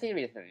I did see it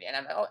recently,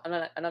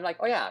 and I'm like,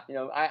 oh yeah,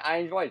 I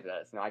enjoyed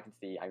this. I can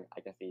see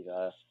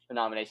the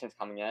nominations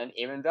coming in,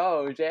 even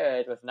though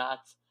Jared was not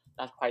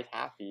quite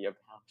happy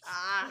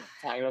about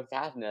Triangle of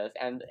Sadness,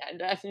 and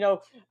that's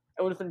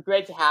it would have been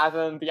great to have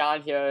him be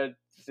on here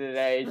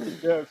today to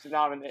give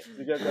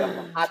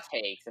the hot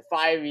takes, the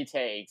fiery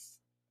takes.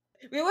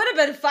 We would have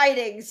been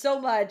fighting so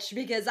much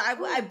because I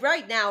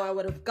right now I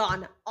would have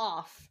gone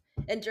off,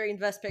 and during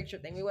Best Picture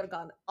thing we would have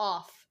gone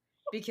off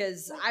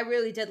because I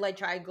really did like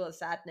Triangle of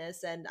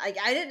Sadness, and I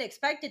didn't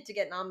expect it to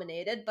get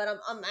nominated, but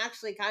I'm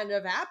actually kind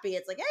of happy.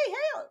 It's like, hey,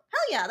 hell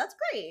yeah, that's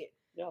great.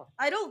 Yeah.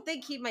 I don't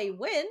think he might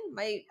win.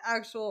 My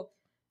actual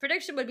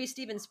prediction would be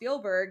Steven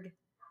Spielberg.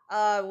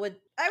 I would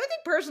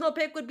think personal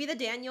pick would be the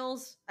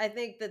Daniels. I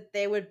think that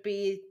they would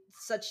be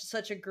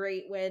such a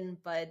great win,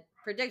 but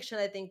prediction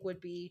I think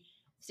would be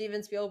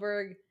Steven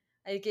Spielberg.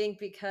 I think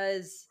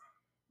because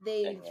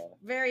they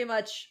very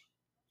much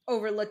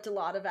overlooked a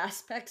lot of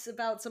aspects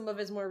about some of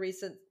his more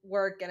recent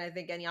work, and I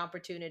think any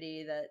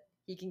opportunity that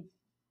he can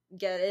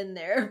get in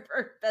there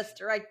for Best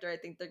Director, I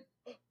think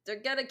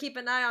they're gonna keep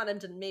an eye on him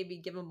to maybe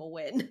give him a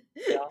win.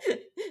 Yeah.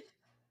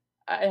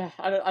 I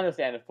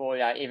understandable.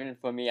 Yeah, even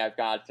for me, I've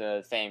got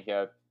the same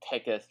here.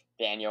 Pick is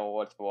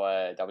Daniel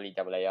for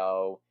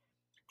WWO.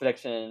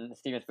 Prediction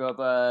Steven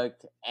Spielberg,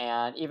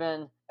 and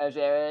even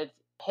Jared.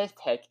 His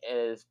pick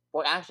is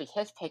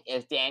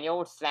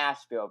Daniel /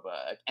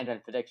 Spielberg, and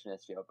then prediction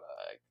is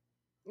Spielberg.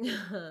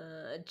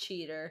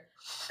 Cheater.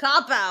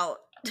 Cop out.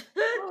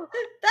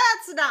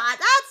 That's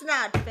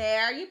not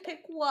fair. You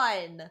pick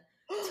one.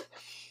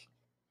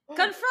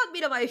 Confront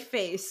me to my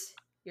face.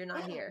 You're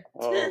not here.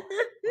 Oh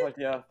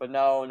yeah, but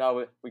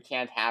no, we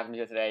can't have him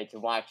here today to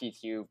watch these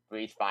two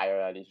breathe fire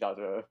at each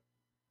other.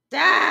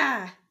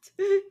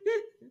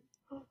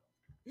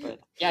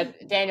 But yeah,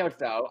 Daniels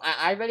though,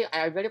 I really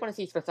want to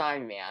see Swiss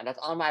Army Man. That's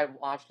on my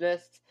watch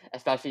list,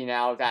 especially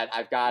now that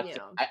I've got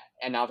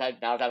now that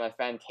my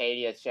friend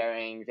Katie is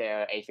sharing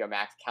their HBO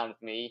Max account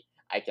with me,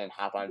 I can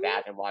hop on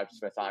that and watch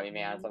Swiss Army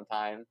Man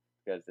sometime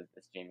because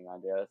it's streaming on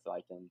there, so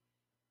I can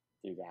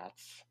do that.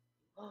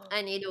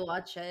 I need to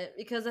watch it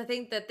because I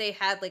think that they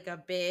had like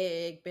a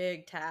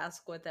big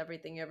task with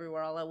Everything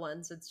Everywhere All at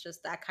Once. It's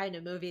just that kind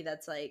of movie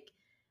that's like,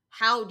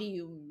 how do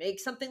you make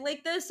something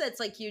like this? It's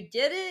like you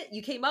did it,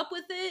 you came up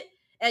with it,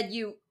 and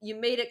you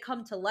made it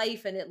come to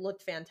life and it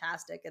looked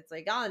fantastic. It's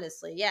like,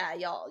 honestly, yeah,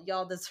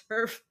 y'all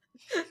deserve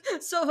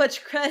so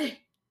much credit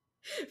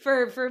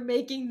for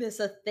making this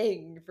a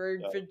thing,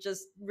 Yeah. for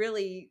just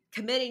really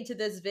committing to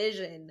this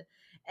vision.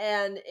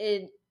 And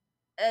it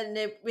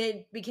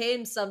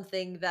became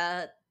something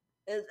that,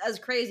 as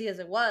crazy as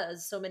it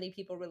was, so many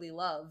people really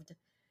loved.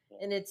 Yeah.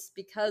 And it's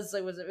because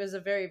it was a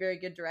very, very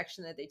good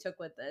direction that they took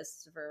with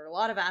this for a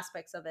lot of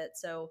aspects of it.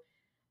 So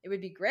it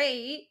would be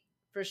great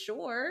for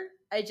sure.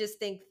 I just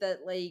think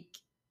that, like,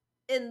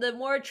 in the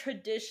more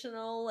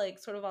traditional, like,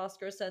 sort of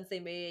Oscar sense, they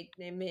may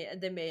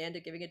end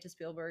up giving it to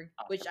Spielberg,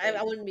 which I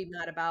Possibly. wouldn't be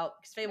mad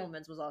about, because Yeah.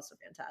 Fablemans was also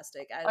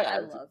fantastic. I Oh I yeah.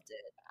 loved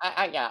it.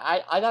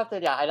 I loved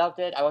it. Yeah, I loved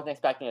it. I wasn't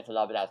expecting it to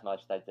love it as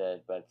much as I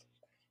did, but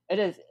it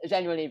is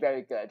genuinely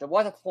very good. There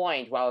was a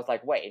point where I was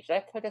like, wait, should I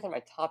put this on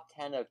my top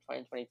 10 of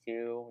 2022?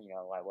 You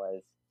know, I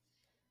was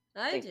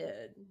I thinking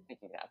did.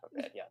 thinking that for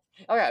a bit. Yes.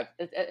 Oh yeah,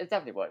 it's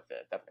definitely worth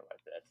it. Definitely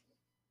worth it.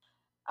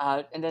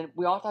 And then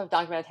we also have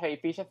documentary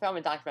feature film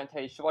and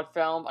documentary short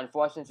film.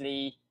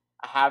 Unfortunately,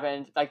 I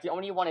haven't, like, the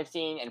only one I've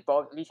seen in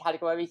both of these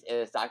categories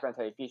is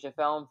documentary feature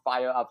film,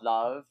 Fire of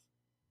Love,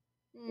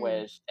 Mm.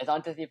 which is on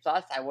Disney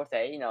Plus. I will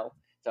say, you know,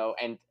 so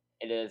and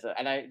it is,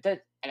 and I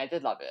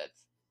did love it,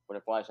 but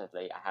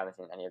unfortunately, I haven't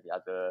seen any of the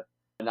other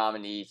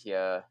nominees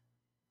here.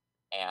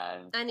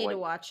 And I need for to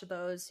watch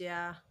those.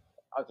 Yeah.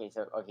 okay,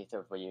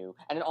 so for you,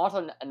 and then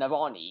also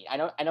Navalny. I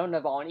know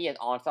Navalny is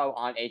also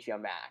on HBO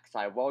Max. So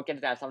I will get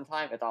to that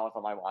sometime. It's also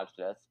on my watch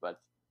list,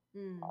 but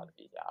Mm.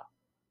 yeah.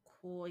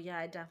 Cool. Yeah,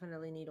 I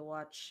definitely need to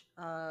watch.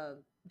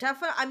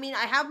 Definitely. I mean,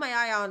 I have my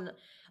eye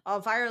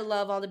on Fire of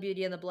Love, All the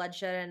Beauty and the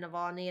Bloodshed, and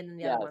Navalny, and then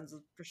the other Yes, ones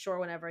for sure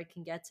whenever I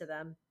can get to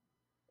them.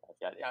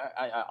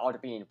 all the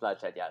being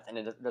bloodshed, yes, and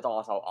then there's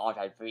also All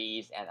I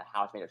Breathe and A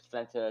House Made of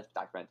Splinters,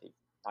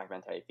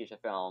 documentary feature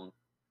film,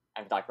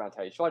 and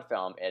documentary short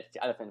film. It's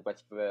The Elephant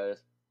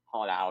Whisperers,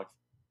 Call Out,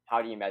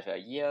 How Do You Measure a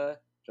Year,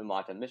 The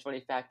Martin Mitchell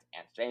Effect,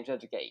 and Stranger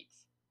the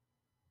Gates.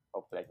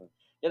 Hopefully, I can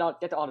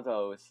get to all of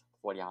those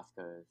for the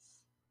Oscars.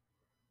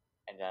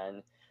 And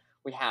then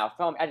we have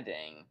film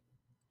editing.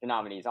 The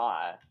nominees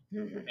are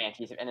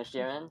Banshees of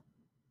Inisherin,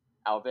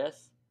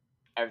 Elvis,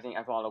 Everything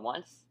Ever All at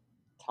Once,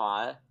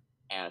 Tar,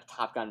 and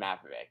Top Gun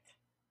Maverick.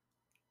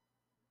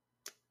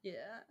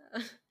 Yeah.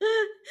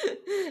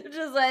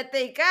 Just, I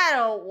think I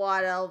don't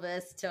want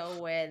Elvis to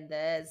win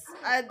this.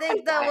 I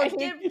think that I will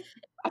think give.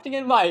 I think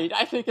it might.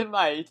 I think it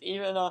might.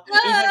 Even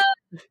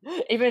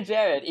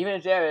Jared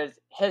God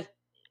his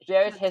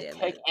damn pick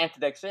it. and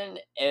prediction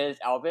is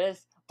Elvis,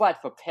 but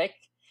for pick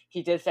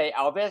he did say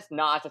Elvis,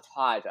 not a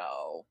Tar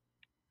though.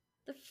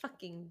 The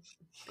fucking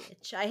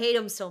bitch. I hate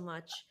him so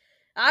much.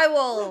 I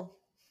will.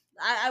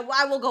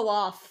 I will go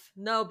off.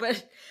 No,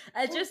 but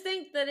I just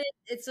think that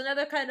it's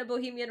another kind of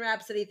Bohemian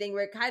Rhapsody thing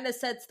where it kind of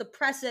sets the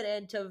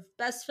precedent of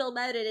best film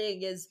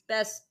editing is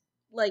best,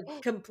 like,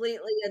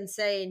 completely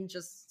insane,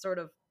 just sort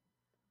of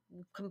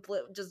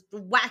complete, just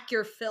whack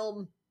your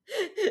film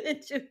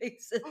into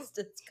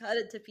existence, cut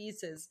it to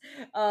pieces.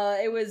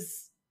 It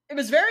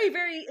was very,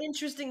 very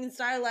interesting and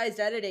stylized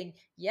editing.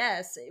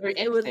 Yes, it Very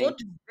was. It would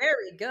interesting. look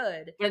very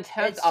good. But in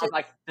terms It's of just,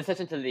 like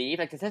Decision to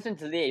Leave, I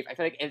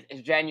feel like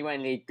it's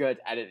genuinely good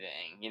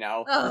editing. You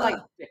know, it's like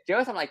ugh. there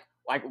was some like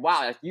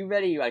wow, like you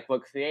really like were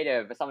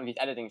creative with some of these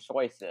editing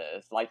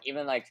choices. Like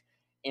even like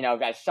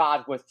that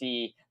shot with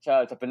the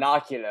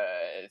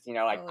binoculars. You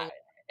know, like Oh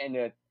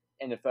yeah.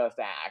 in the first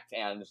act,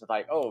 and it's just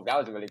like oh that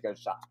was a really good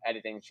shot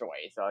editing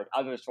choice. Or like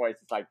other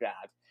choices like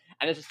that,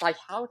 and it's just like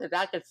how did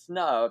that get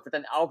snubbed? But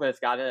then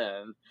Elvis got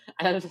in,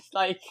 and it's just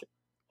like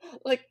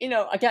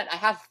again I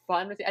have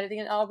fun with the editing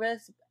in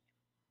Elvis,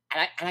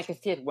 and I can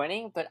see it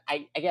winning, but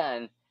I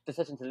again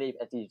Decision to Leave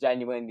is the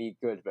genuinely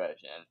good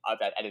version of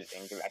that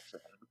editing direction.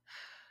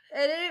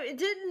 And it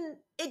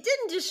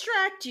didn't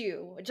distract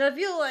you, which I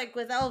feel like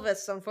with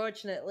Elvis,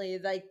 unfortunately,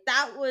 like,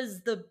 that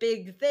was the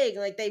big thing.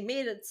 Like, they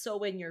made it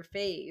so in your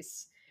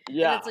face. And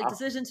Yeah, it's like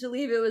Decision to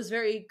Leave, it was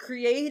very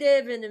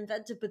creative and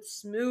inventive but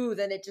smooth,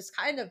 and it just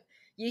kind of,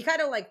 you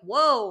kind of like,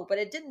 whoa, but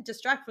it didn't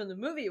distract from the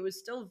movie. It was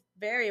still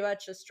very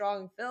much a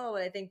strong film.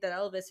 And I think that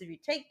Elvis, if you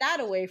take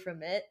that away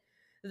from it,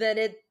 then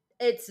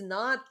it's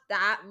not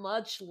that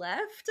much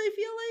left, I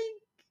feel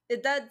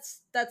like.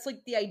 That's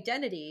like the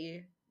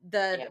identity,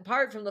 that yeah.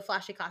 apart from the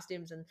flashy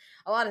costumes and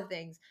a lot of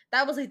things,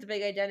 that was like the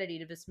big identity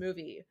to this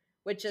movie,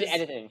 which The is,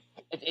 editing,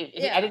 it's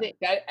the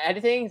yeah.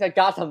 editing that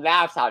got some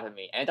laughs out of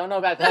me, and I don't know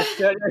if that's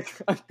good or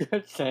a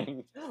good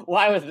thing.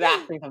 Why I was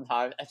laughing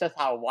sometimes. It's just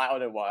how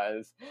wild it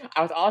was.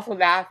 I was also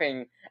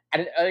laughing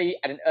at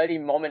an early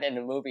moment in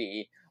the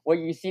movie where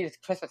you see this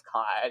Christmas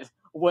card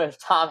with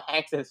Tom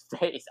Hanks's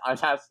face on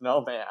that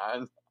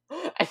snowman.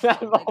 At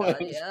that Oh my god,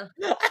 moment, yeah.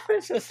 I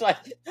was just like,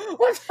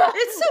 "What the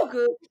It's so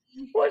good.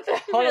 what the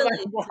It hell am I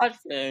really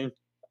watching?"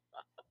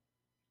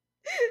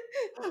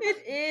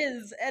 it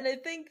is. And I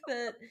think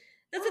that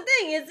that's the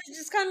thing. It's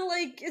just kind of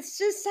like, it's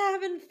just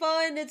having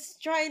fun. It's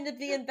trying to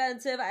be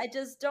inventive. I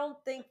just don't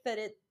think that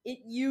it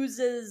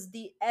uses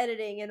the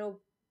editing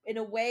in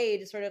a way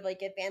to sort of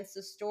like advance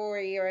the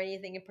story or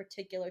anything in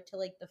particular to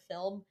like the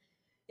film.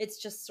 it's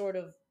just sort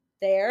of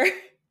there.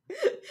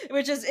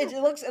 Which is it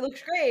looks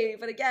great,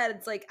 but again,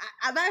 it's like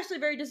I'm actually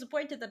very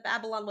disappointed that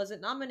Babylon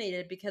wasn't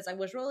nominated because I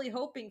was really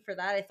hoping for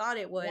that. I thought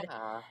it would,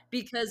 Yeah.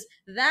 because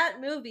that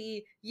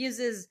movie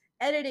uses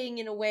editing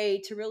in a way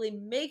to really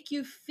make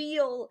you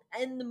feel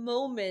in the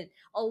moment.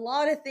 A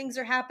lot of things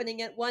are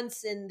happening at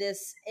once in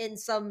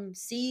some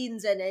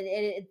scenes, and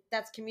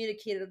that's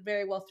communicated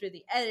very well through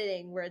the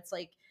editing, where it's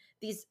like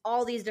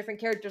all these different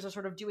characters are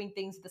sort of doing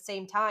things at the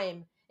same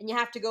time, and you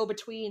have to go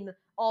between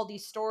all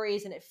these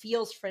stories, and it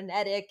feels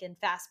frenetic and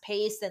fast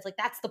paced. It's like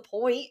that's the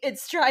point.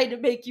 It's trying to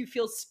make you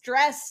feel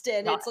stressed,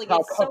 and Not it's like not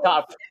it's so cooked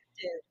up.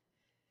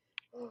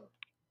 effective.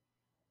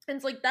 And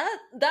it's like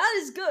that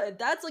is good.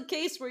 That's a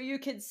case where you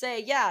could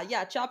say,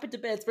 yeah, chop it to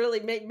bits, really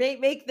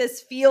make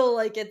this feel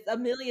like it's a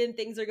million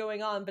things are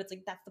going on, but it's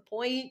like that's the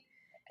point.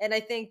 And I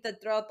think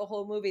that throughout the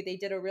whole movie they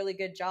did a really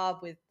good job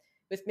with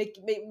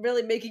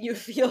really making you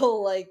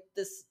feel like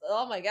this.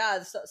 Oh my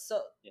god,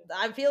 so Yeah.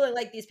 I'm feeling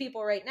like these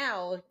people right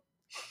now.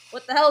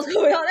 What the hell's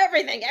going on?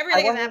 Everything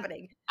is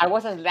happening. I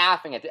wasn't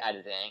laughing at the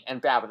editing in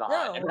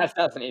Babylon, and No, that's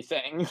definitely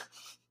thing.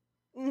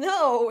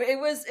 no, it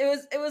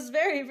was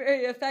very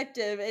very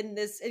effective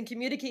in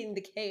communicating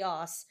the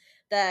chaos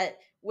that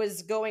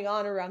was going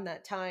on around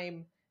that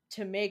time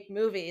to make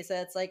movies.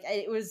 That's like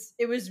it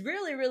was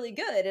really really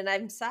good, and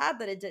I'm sad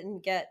that it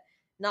didn't get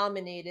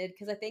nominated,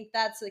 because I think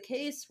that's the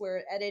case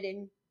where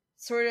editing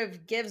sort of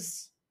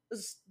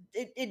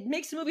it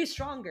makes the movie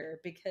stronger,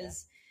 Yeah.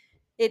 because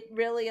it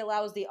really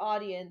allows the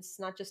audience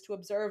not just to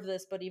observe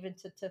this, but even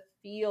to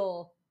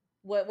feel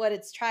what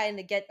it's trying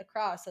to get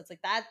across. So it's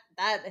like that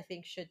I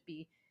think should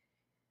be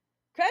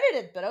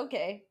credited, but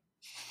okay.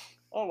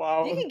 Oh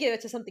If you wow. can give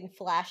it to something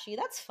flashy,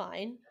 that's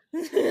fine.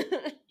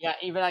 Yeah,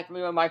 even like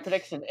my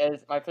prediction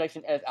is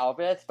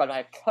Elvis, but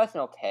my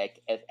personal pick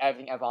is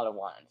Everything Ever All at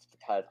Once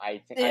because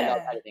I think I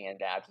love Yeah. editing in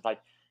that. It's like,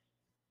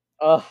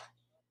 ugh,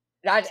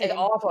 that is Same.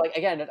 also like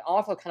again, it's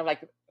also kind of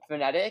like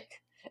frenetic.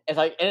 It's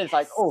like it is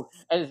like oh,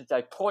 Yes. and it's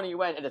like pulling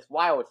you in, and it's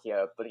wild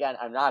here. But again,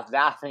 I'm not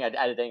laughing at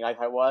editing like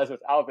I was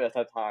with Elvis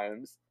at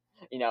times.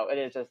 It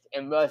is just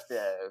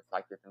immersive,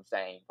 like you've been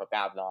saying for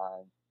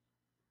Babylon.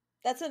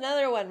 That's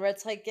another one where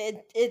it's like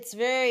it's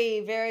very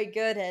very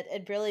good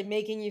at really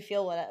making you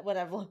feel what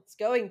everyone's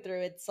going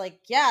through. It's like,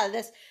 yeah,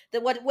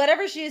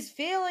 whatever she's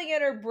feeling in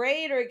her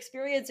brain or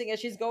experiencing as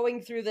she's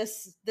going through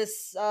this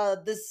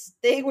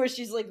thing where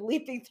she's like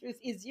leaping through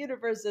these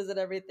universes and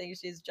everything,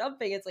 she's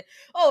jumping. It's like,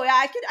 oh yeah,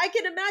 I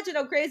can imagine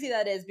how crazy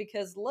that is,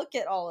 because look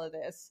at all of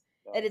this.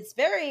 And So,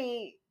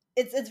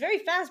 it's very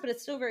fast, but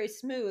it's still very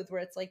smooth, where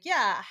it's like,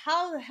 yeah,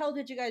 how the hell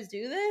did you guys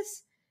do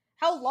this?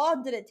 How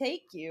long did it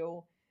take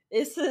you?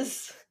 This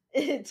is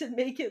to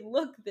make it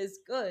look this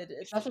good.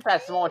 It's like, especially for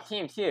that small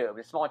team too,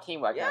 the small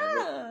teamwork and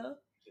animation. yeah,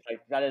 It's like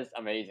that is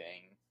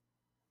amazing.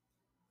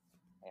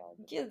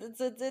 And, yeah,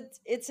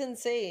 it's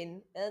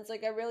insane, and it's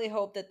like I really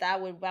hope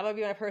that would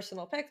be my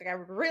personal pick. Like I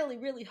really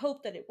really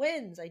hope that it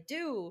wins. I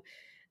do.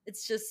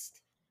 It's just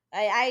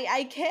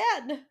I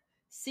can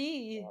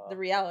see uh, the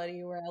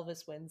reality where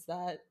Elvis wins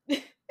that.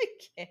 I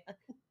can't.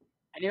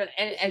 And even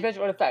and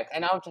visual effects.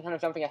 And now I'm just kind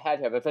of jumping ahead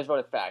here, but visual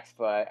effects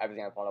for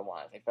Everything I've Wanted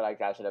Once. I feel like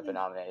that should have been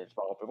nominated as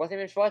well. But it wasn't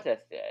even shortlisted.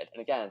 And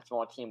again,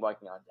 small team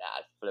working on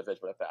that for the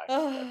visual effects.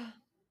 But,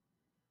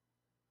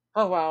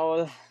 oh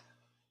well.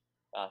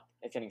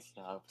 It's getting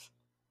snubbed.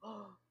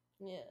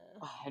 Yeah.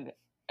 And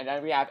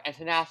then we have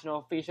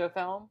International Feature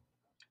Film,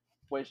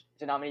 which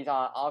the nominees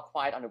are All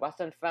Quiet on the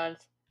Western Front,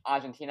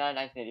 Argentina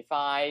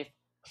 1985,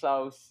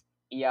 Close,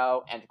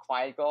 EO, and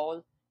Quiet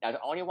Gold. Now,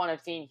 the only one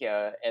I've seen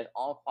here is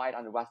All Quiet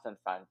on the Western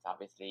Front,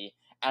 obviously,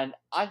 and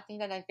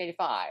Argentina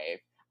 1985.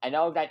 I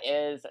know that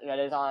is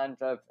on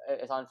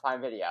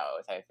Prime Video,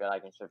 so I feel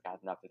like I should have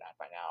gotten up to that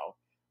by now,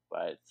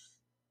 but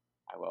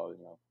I will,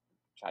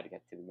 try to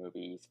get to the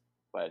movies.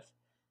 But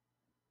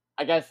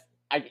I guess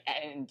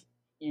and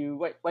you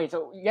wait.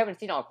 So you haven't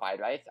seen All Quiet,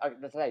 right?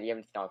 That's right. You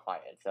haven't seen All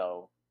Quiet,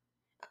 so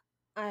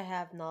I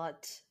have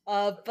not.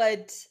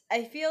 But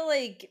I feel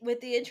like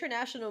with the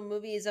international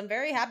movies, I'm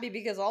very happy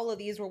because all of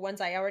these were ones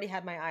I already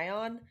had my eye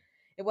on.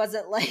 It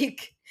wasn't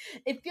like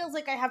it feels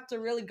like I have to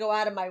really go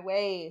out of my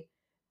way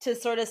to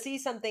sort of see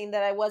something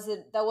that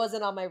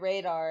wasn't on my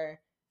radar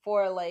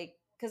for, like,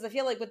 because I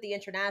feel like with the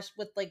international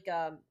with like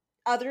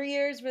other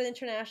years with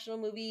international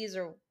movies,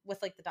 or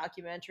with like the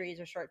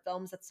documentaries or short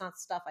films, that's not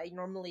stuff I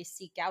normally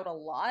seek out a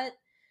lot.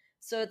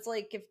 So it's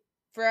like, if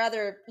for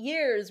other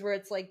years where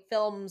it's like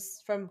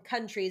films from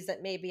countries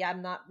that maybe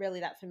I'm not really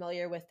that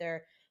familiar with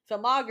their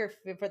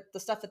filmography, but the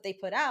stuff that they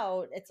put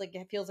out, it's like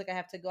it feels like I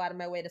have to go out of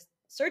my way to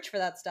search for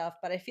that stuff.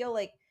 But I feel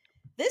like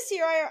this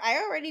year I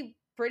already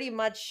pretty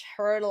much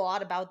heard a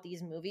lot about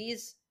these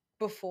movies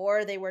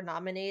before they were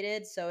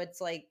nominated. So it's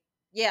like,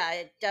 yeah,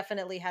 it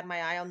definitely had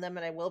my eye on them,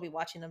 and I will be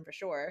watching them for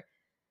sure. okay.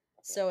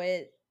 So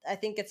I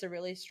think it's a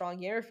really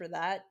strong year for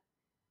that,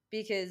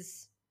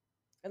 because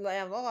a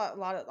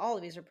lot of all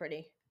of these are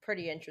pretty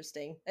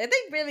interesting. I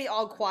think really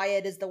All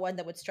Quiet is the one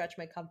that would stretch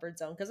my comfort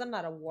zone, because I'm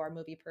not a war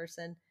movie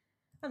person.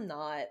 I'm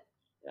not.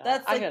 Yeah,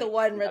 That's I like can the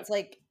one where yeah, it's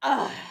like,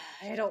 ah.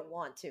 I don't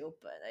want to,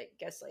 but I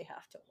guess I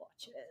have to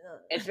watch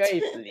It's very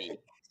it. bleak.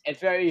 It's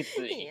very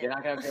bleak. Yeah. You're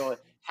not gonna feel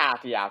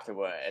happy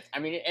afterwards. I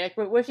mean,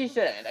 which you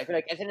shouldn't. I feel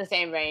like it's in the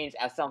same range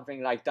as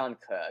something like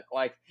Dunkirk,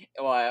 or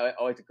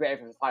The Grave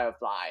of the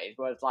Fireflies,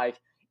 where it's like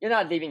you're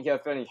not leaving here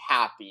feeling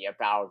happy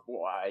about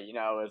war. You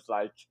know, it's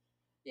like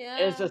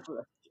it's Yeah. just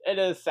it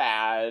is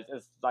sad.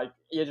 It's like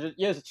you're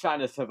just trying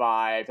to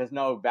survive. There's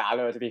no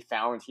valor to be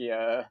found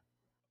here.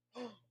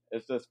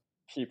 It's just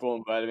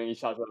people murdering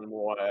each other in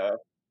water.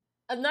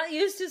 I'm not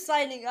used to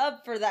signing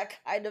up for that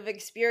kind of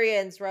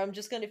experience where I'm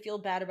just going to feel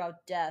bad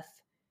about death.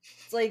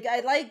 It's like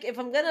I like if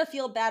I'm going to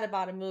feel bad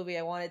about a movie,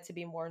 I want it to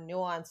be more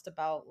nuanced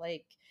about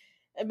like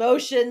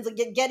emotions,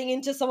 like getting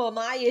into some of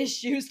my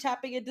issues,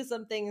 tapping into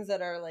some things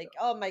that are like,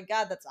 oh my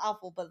god, that's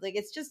awful, but like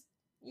it's just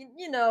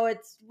you know,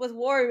 it's with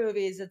war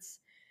movies, it's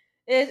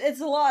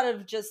a lot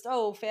of just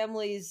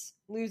families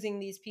losing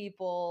these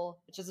people,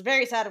 which is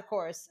very sad, of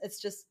course. It's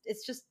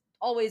just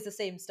always the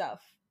same stuff.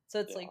 So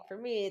it's Yeah. like for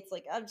me, it's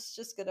like I'm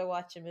just gonna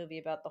watch a movie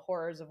about the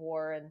horrors of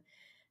war and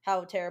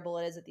how terrible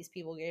it is that these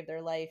people gave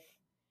their life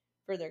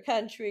for their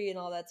country and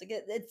all that. So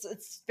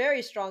it's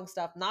very strong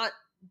stuff. Not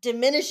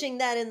diminishing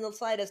that in the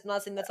slightest.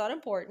 Not saying that's not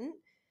important.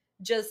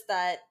 Just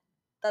that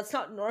that's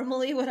not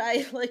normally what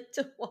I like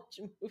to watch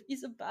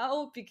movies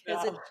about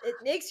because Yeah. it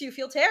makes you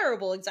feel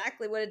terrible.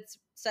 Exactly what it's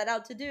set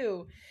out to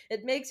do.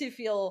 It makes you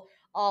feel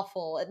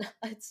awful, and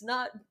it's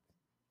not.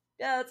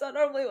 Yeah, it's not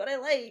normally what I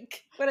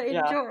like. What I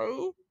Yeah.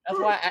 enjoy. That's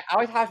why I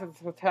always have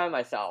to prepare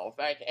myself.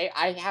 Like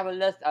I have a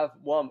list of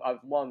one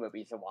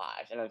movies to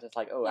watch, and I'm just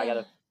like, oh, I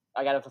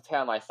gotta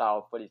prepare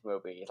myself for these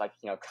movies. Like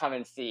come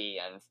and see,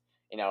 and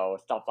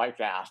stuff like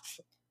that.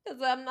 Because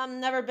I've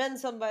never been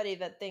somebody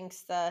that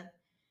thinks that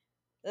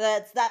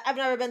I've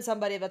never been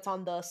somebody that's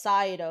on the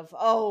side of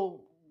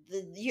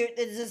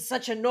this is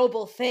such a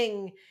noble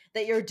thing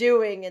that you're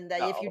doing, and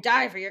that if you No.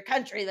 die for your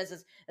country, this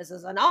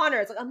is an honor.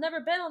 It's like I've never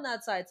been on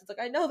that side, so it's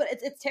like I know that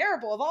it's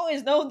terrible. I've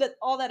always known that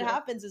all that Yeah.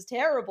 happens is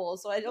terrible,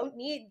 so I don't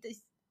need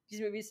these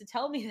movies to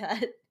tell me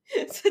that.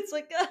 So it's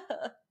like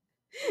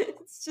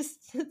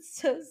it's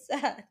so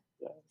sad.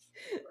 Yes.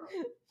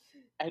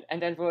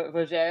 And then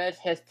for Jared,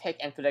 his pick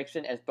and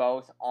prediction is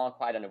both All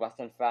Quiet on the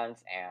Western Front,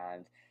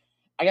 and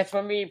I guess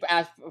for me,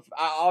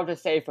 I'll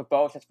just say for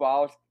both as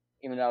well,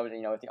 even though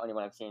it's the only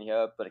one I'm seeing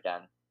here. But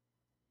again,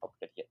 hope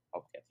to get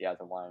the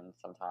other one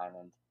sometime.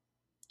 And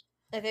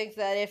I think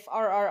that if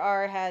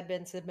RRR had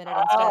been submitted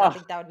instead, I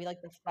think that would be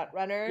like the front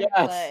runner. yes.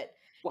 But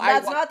Why?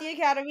 that's Why? not the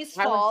Academy's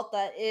Why was? fault.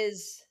 That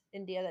is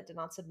India that did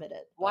not submit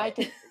it. But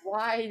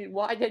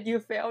Why did you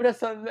fail to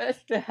submit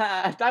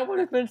that? That would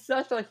have been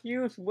such a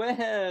huge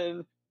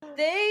win.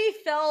 they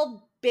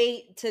fell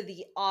bait to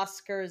the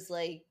Oscars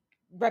like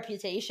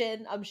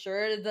reputation. I'm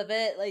sure of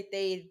it. Like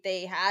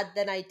they had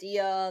an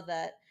idea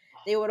that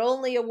they would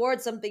only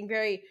award something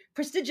very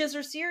prestigious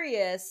or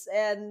serious,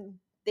 and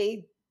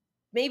they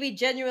maybe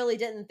genuinely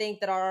didn't think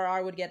that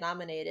RRR would get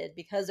nominated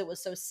because it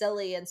was so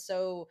silly and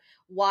so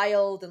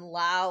wild and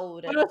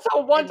loud But and it's so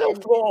and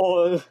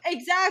wonderful.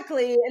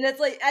 exactly. And it's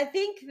like I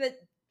think that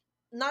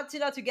not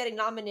to getting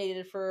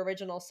nominated for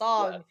original Yes.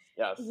 song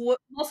Yes.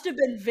 must have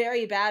been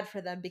very bad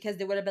for them because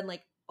they would have been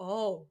like,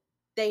 oh,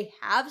 they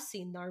have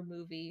seen our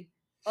movie.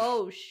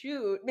 Oh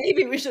shoot,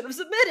 maybe we should have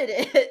submitted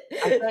I feel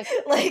it. like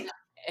Like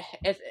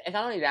it's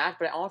not only that,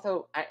 but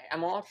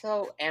I'm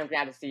also am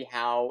glad to see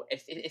how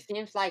it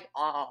seems like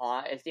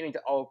it's seeming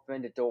to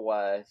open the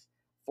doors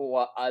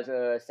for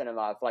other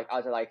cinema, for like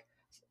other like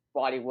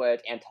Bollywood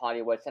and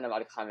Tollywood cinema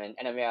to come in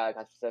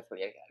America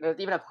specifically. There's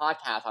even a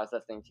podcast I was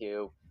listening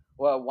to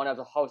where one of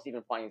the hosts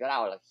even pointing that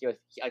out.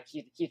 Like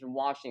he's been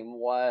watching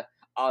more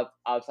of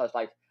such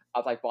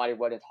of like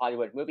Bollywood and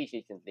Hollywood movies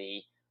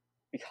recently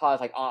because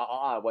like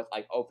was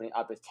like opening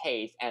up his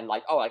taste and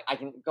like like I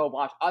can go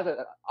watch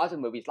other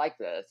movies like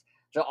this.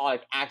 They're all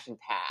like action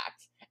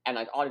packed and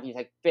like all of these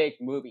like big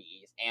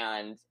movies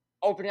and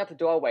opening up the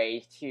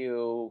doorways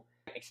to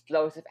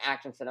explosive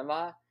action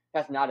cinema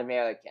that's not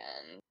American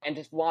and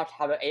just watch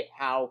how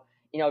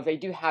they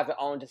do have their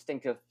own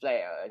distinctive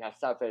flair that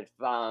suffered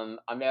from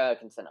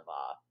American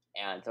cinema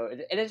and so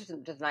it is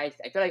just nice.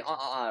 I feel like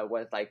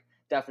was like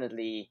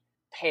definitely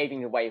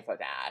paving the way for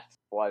that,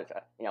 for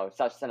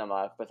such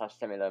cinema, for such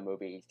similar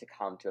movies to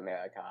come to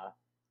America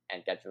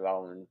and get their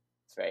own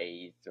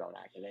praise, their own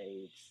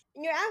accolades.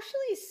 you're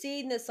actually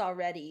seeing this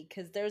already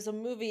because there's a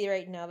movie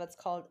right now that's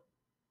called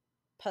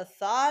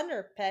Pathan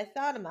or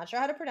Pathan. I'm not sure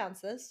how to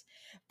pronounce this,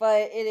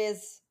 but it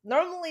is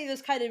normally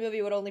this kind of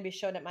movie would only be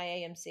shown at my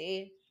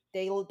AMC.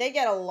 They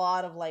get a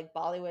lot of like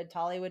Bollywood,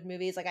 Tollywood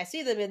movies. Like I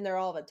see them in there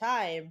all the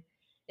time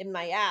in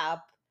my app.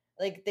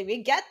 Like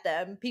we get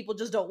them, people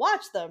just don't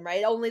watch them,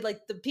 right? Only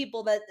like the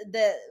people that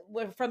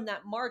were from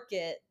that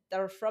market that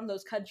are from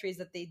those countries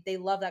that they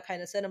love that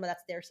kind of cinema.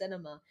 That's their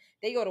cinema.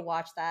 They go to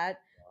watch that.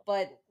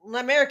 But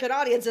American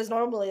audiences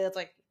normally it's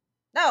like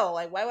no,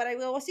 like why would I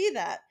go see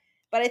that?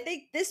 But I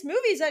think this movie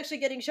is actually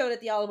getting shown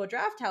at the Alamo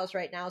Draft House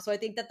right now. So I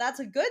think that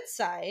that's a good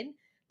sign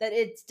that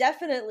it's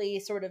definitely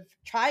sort of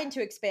trying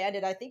to expand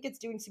it. I think it's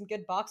doing some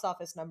good box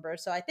office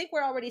numbers. So I think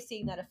we're already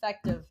seeing that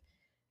effect of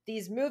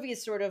these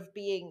movies sort of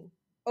being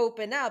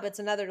open up. It's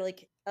another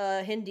like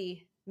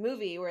Hindi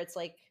movie where it's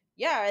like,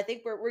 yeah, I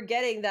think we're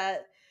getting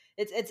that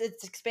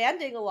it's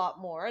expanding a lot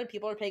more and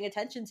people are paying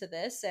attention to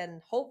this,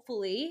 and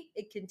hopefully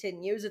it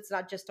continues. It's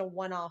not just a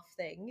one-off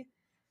thing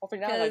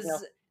Hopefully not, like,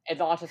 because it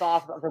launches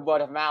off from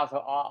word of mouth,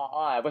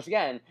 which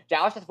again,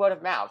 that was just word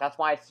of mouth. That's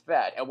why it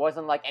spread. It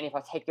wasn't like any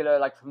particular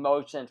like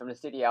promotion from the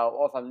studio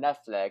or from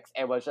Netflix.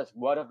 It was just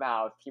word of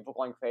mouth, people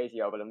going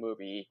crazy over the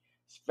movie,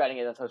 spreading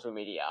it on social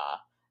media.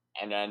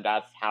 And then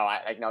that's how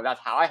that's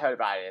how I heard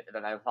about it. And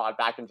then I saw it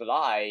back in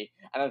July,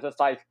 and I was just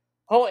like,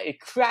 holy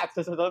crap,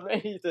 this is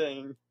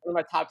amazing. One of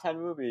my top 10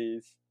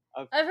 movies.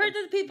 I've heard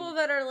that people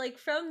that are like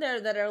from there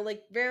that are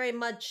like very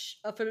much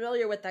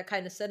familiar with that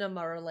kind of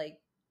cinema are like,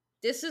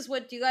 this is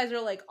what you guys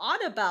are like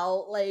on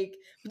about. Like,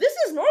 this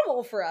is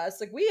normal for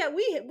us. Like, we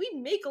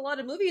make a lot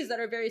of movies that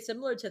are very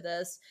similar to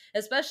this,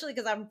 especially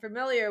because I'm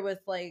familiar with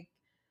like,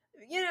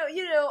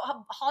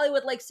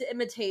 Hollywood likes to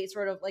imitate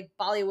sort of like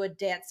Bollywood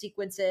dance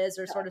sequences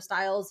or sort of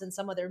styles in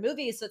some of their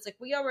movies. So it's like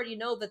we already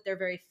know that they're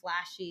very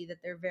flashy, that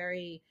they're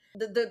very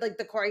like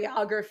the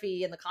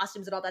choreography and the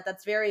costumes and all that.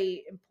 That's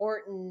very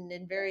important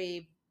and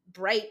very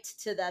bright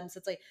to them. So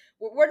it's like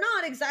we're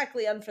not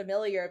exactly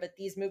unfamiliar, but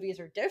these movies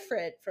are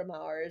different from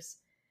ours.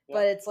 Yeah.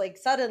 But it's like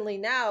suddenly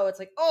now it's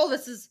like, oh,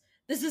 this is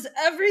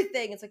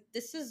everything. It's like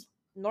this is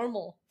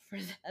normal for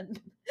them.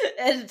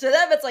 And to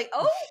them it's like,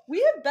 oh,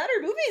 we have better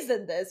movies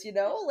than this,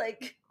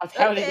 like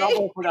apparently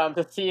normal for them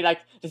to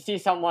see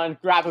someone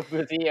grab a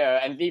brazier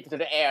and leap into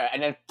the air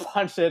and then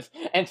punch it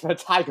into a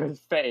tiger's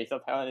face.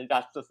 Apparently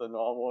that's just a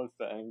normal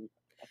thing.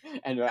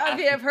 And I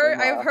mean, I've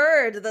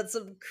heard that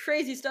some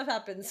crazy stuff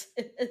happens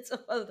in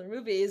some other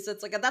movies.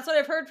 It's like that's what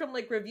I've heard from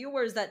like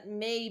reviewers that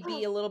may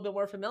be a little bit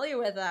more familiar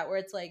with that, where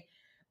it's like,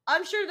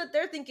 I'm sure that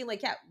they're thinking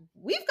like, yeah,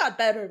 we've got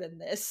better than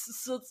this.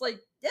 So it's like,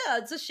 yeah,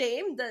 it's a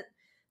shame that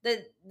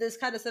this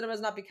kind of cinema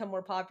has not become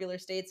more popular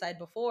stateside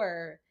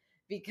before,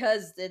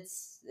 because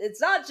it's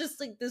not just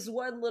like this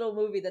one little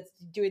movie that's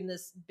doing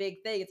this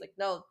big thing. It's like,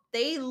 no,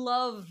 they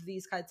love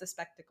these kinds of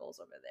spectacles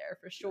over there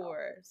for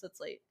sure. Yeah. So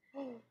it's like,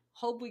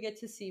 hope we get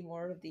to see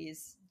more of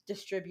these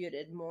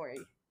distributed more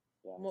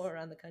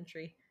around the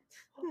country.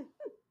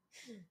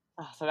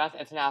 So that's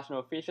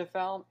international feature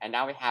film, and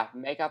now we have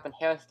makeup and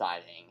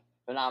hairstyling.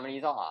 The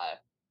nominees are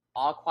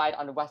All Quiet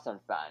on the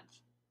Western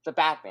Front, The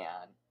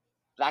Batman,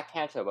 Black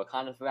Panther: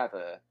 Wakanda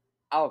Forever,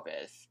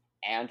 Elvis,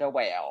 and The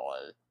Whale.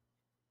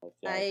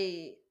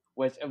 Jared's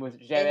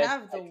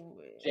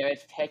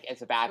pick is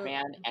The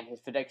Batman, and his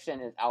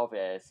prediction is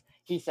Elvis.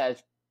 He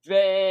says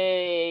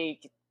big.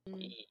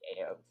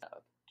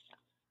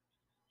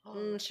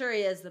 I'm sure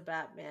he is The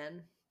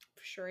Batman.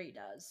 For sure he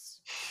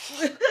does.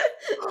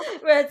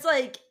 Where it's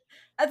like,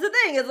 that's the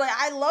thing. It's like,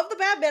 I love the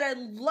Batman. I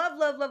love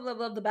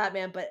the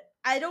Batman, but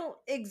I don't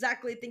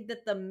exactly think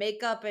that the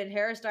makeup and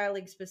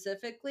hairstyling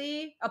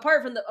specifically,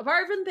 apart from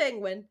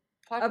Penguin,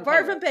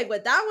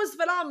 that was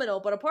phenomenal.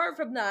 But apart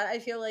from that, I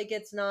feel like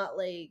it's not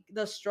like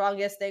the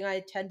strongest thing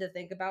I tend to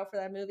think about for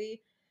that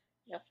movie.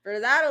 Yeah. For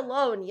that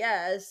alone,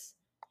 yes.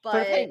 But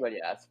for Penguin,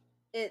 yes.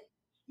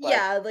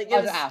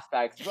 Other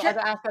aspects,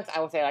 I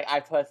would say, like,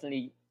 I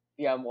personally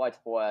feel more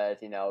towards,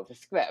 the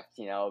script,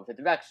 the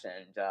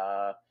direction,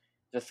 the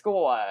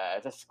score.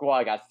 The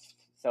score got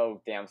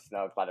so damn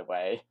snubbed, by the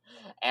way,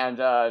 and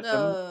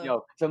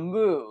the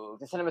mood,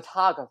 the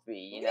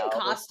cinematography,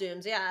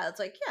 costumes. Yeah, it's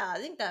like, yeah, I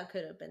think that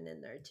could have been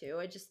in there too.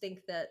 I just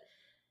think that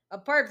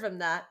apart from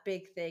that,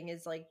 big thing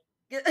is like,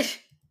 because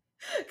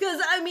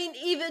I mean,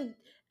 even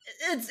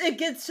it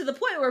gets to the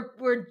point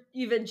where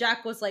even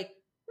Jack was like,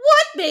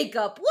 what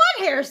makeup? What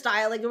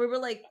hairstyling? And we were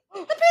like, the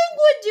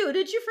Penguin dude,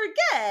 did you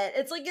forget?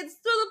 It's like, it's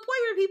to the point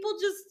where people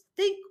just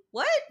think,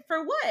 what?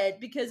 For what?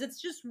 Because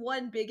it's just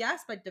one big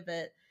aspect of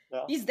it.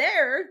 Yeah. He's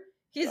there.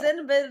 He's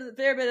in a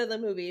fair bit of the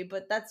movie,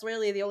 but that's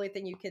really the only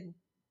thing you can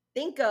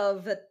think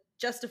of that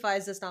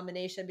justifies this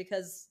nomination,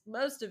 because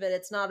most of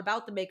it's not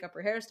about the makeup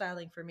or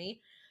hairstyling for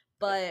me.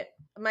 But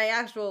my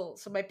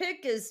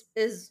pick is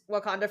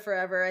Wakanda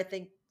Forever. I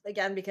think,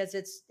 again, because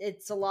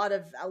it's a lot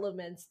of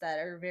elements that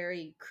are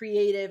very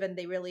creative, and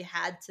they really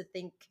had to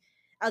think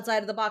outside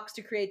of the box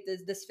to create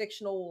this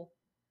fictional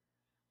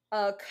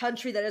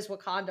country that is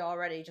Wakanda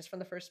already, just from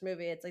the first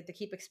movie. It's like they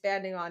keep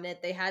expanding on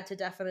it. They had to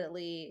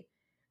definitely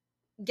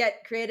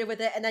get creative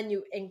with it, and then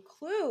you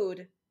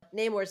include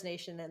Namor's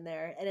nation in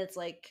there, and it's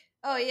like,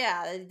 oh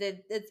yeah,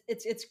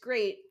 it's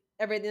great,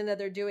 everything that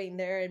they're doing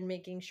there, and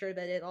making sure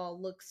that it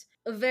all looks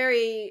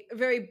very,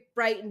 very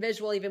bright and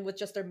visual, even with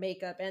just their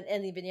makeup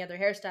and even the other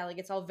hairstyling.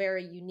 It's all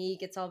very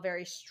unique. It's all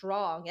very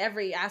strong.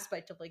 Every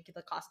aspect of like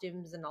the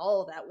costumes and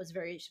all of that was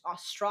very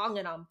strong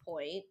and on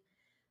point.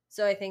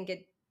 So I think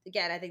I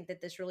think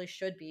that this really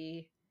should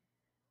be.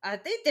 I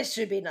think this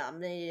should be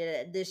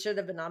nominated. This should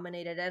have been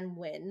nominated and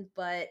win,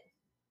 but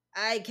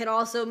I can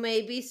also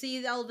maybe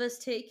see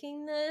Elvis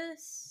taking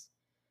this.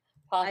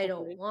 Possibly. I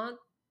don't want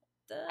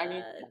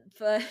that,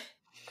 but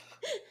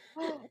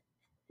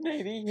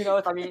maybe,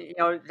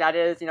 that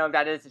is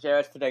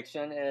Jared's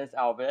prediction is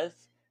Elvis.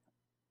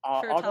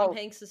 For Tom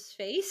Hanks's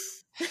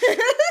face.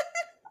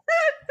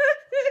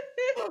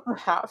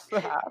 Perhaps,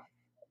 perhaps.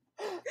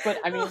 But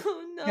I mean,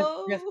 Oh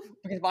because no.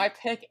 because my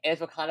pick is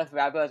Wakanda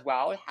Forever as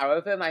well.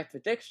 However, my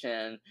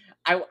prediction,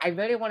 I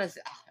really want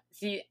to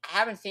see. I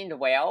haven't seen The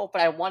Whale,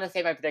 but I want to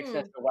say my prediction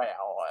is Hmm. The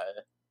Whale.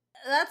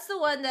 That's the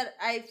one that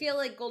I feel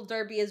like Gold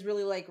Derby is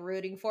really like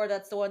rooting for.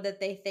 That's the one that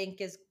they think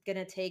is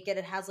gonna take it.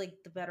 It has like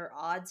the better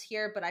odds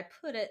here, but I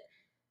put it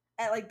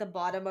at like the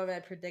bottom of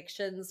my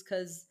predictions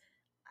because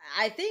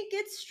I think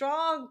it's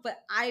strong,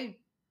 but I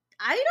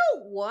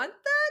don't want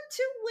that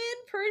to win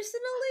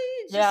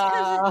personally, just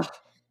because Yeah,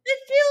 it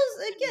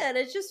feels again,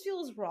 it just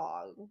feels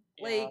wrong.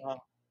 Like yeah,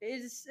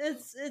 it's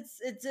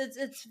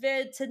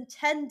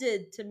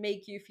intended to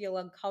make you feel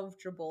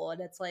uncomfortable,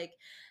 and it's like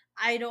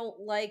I don't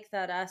like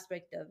that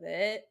aspect of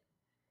it.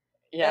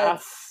 yeah.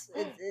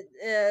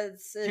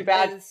 It's Too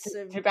bad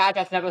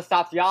that's never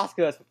stopped the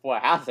Oscars before,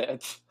 has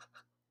it?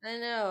 I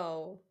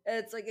know.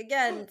 It's like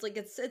again, it's like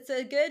it's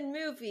a good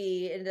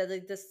movie, and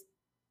like this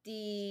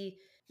the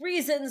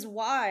reasons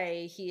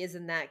why he is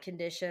in that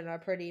condition are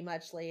pretty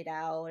much laid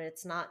out.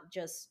 It's not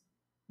just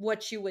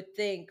what you would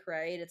think,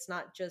 right? It's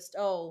not just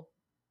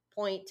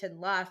point and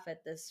laugh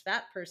at this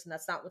fat person.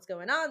 That's not what's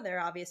going on there,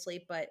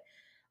 obviously, but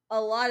a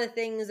lot of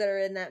things that are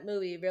in that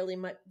movie really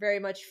very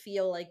much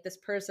feel like this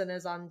person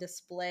is on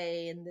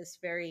display in this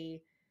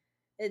very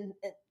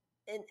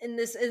in in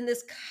this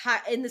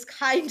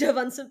kind of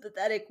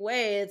unsympathetic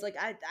way. It's like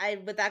I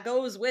but that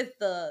goes with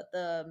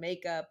the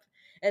makeup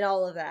and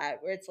all of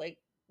that, where it's like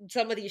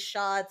some of these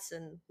shots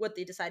and what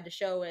they decide to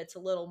show, it's a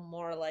little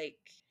more like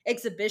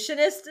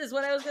exhibitionist is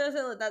what I was gonna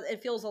say. Like that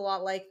it feels a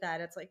lot like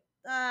that. It's like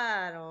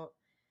I don't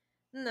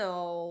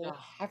Ugh, no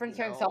I've been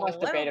hearing so much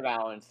no I debate don't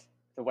around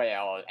The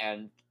Whale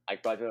and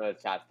like whether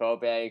it's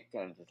transphobic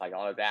and just like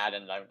all of that,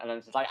 and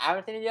I'm just like I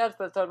haven't seen it yet,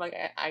 but so I'm like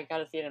I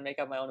gotta see it and make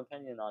up my own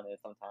opinion on it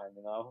sometime,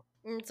 you know?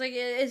 it's like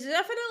it's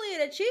definitely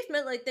an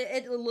achievement. Like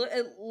it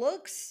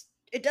looks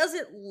it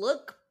doesn't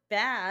look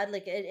bad.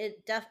 Like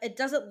it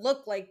doesn't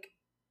look like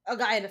a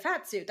guy in a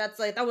fat suit. That's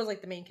like that was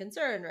like the main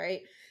concern,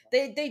 right?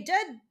 They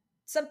did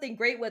something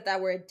great with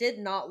that where it did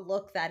not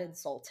look that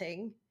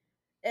insulting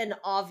and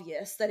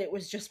obvious that it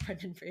was just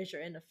Brendan Fraser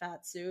in a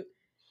fat suit.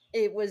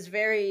 It was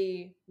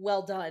very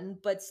well done,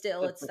 but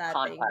still, it's The that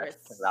thing where context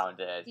it's around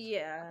it,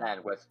 yeah,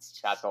 and with it's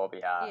just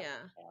transphobia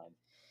yeah. and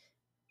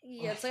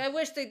Yeah, it's like I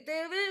wish they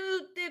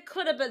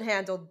could have been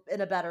handled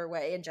in a better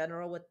way in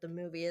general with the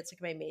movie. It's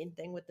like my main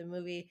thing with the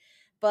movie,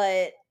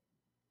 but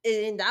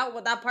in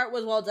that part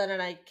was well done,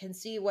 and I can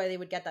see why they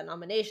would get that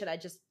nomination. I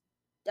just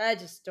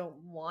don't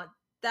want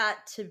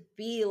that to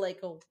be like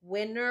a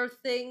winner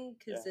thing yeah.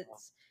 because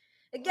it's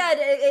again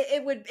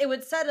it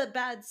would set a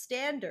bad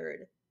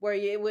standard where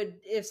you it would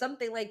if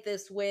something like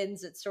this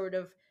wins, it sort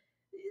of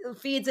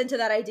feeds into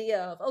that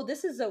idea of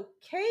this is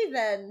okay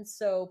then,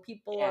 so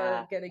people Yeah,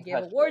 are gonna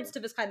give awards especially to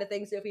this kind of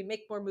thing, so if we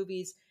make more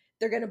movies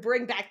they're gonna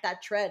bring back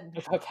that trend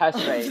to of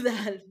perpetuate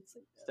that. It's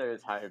like,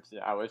 stereotypes.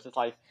 Yeah, I was just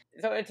like,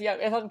 so it's yeah,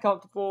 it's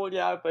uncomfortable.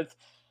 Yeah, but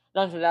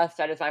nonetheless,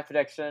 that is my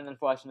prediction.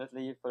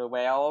 Unfortunately, for The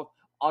Whale.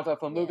 Also,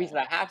 for movies yeah.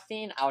 that I have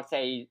seen, I would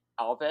say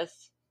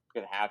Elvis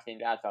because I have seen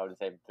that. So I would just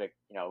say pick,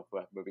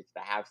 for movies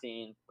that I have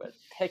seen. But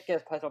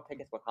personal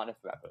pick is Wakanda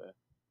Forever.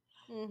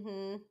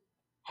 Mm-hmm.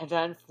 And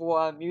then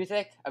for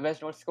music,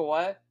 original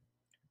score,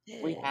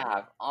 we Yeah.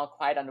 have All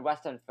Quiet on the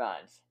Western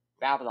Front,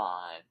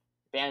 Babylon,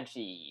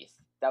 Banshees,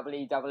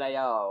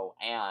 WAAO,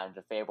 and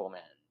The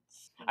Fablemans.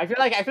 I feel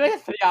like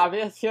it's pretty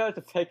obvious here.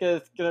 The pick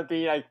is gonna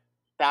be like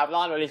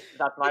Babylon, or at least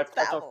that's my It's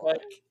personal Babylon.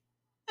 pick.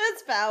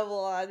 It's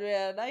Babylon,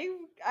 man. I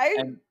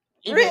And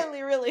even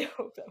really, really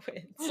hope that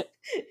wins.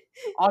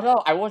 although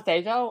I will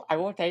say though,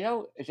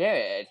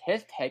 Jared,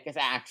 his pick is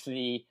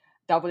actually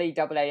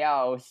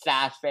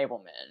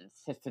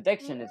WAAO/Fablemans. His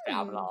prediction is Mm,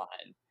 Babylon.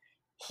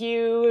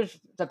 Huge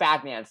the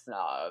Batman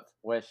snub,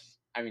 which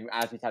I mean,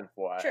 as we said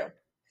before, true.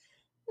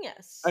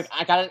 like Yes.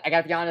 I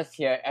gotta be honest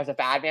here. As a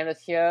Batman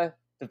is here,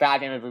 the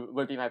Batman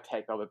would be my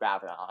pick over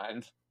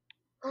Babylon.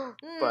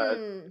 But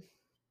Hmm.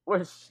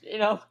 which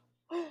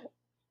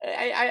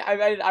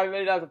I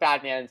really love the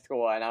Batman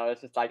score, and I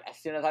was just like, as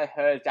soon as I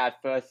heard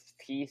that first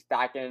piece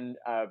back in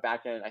I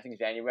think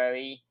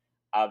January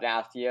of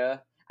last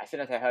year, as soon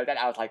as I heard that,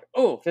 I was like,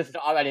 oh, this is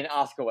already an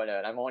Oscar winner,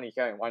 and I'm only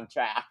hearing one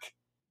track.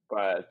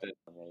 But it's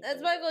That's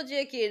amazing. Michael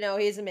Giacchino.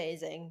 He's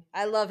amazing.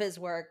 I love his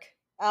work.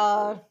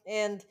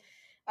 And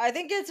I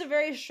think it's a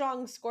very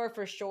strong score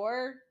for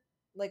sure.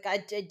 Like I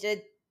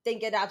did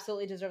think it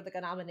absolutely deserved like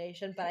a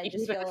nomination, but I You can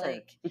just even feel listen.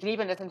 like You can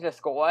even listen to the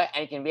score,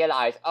 and you can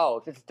realize,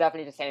 oh, this is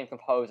definitely the same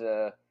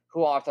composer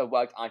who also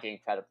worked on The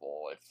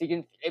Incredibles. So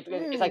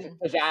it's like mm,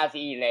 a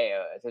jazzy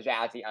layer, it's a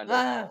jazzy ah,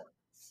 undertone.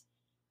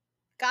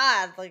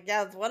 God, like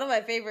yeah, it's one of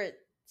my favorite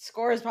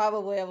scores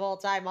probably of all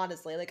time,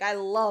 honestly. Like I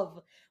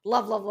love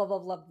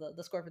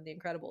the score from The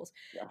Incredibles.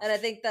 And I Yes.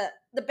 think that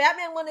the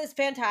Batman one is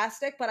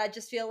fantastic, but I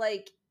just feel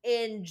like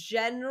in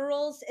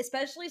general,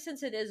 especially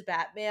since it is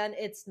Batman,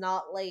 it's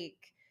not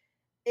like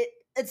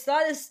it's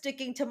not as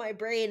sticking to my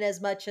brain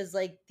as much as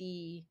like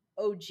the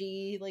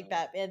OG like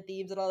Batman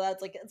themes and all that.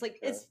 It's like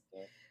Sure,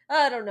 sure.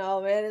 I don't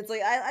know, man. It's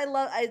like I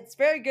love. It's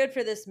very good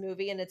for this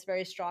movie, and it's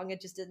very strong. It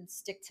just didn't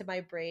stick to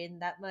my brain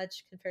that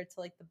much compared to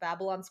like the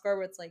Babylon score,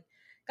 where it's like,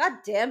 God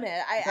damn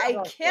it, I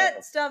Babylon's good.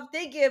 can't stop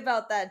thinking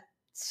about that.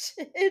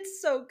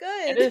 It's so It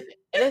good. is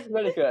it is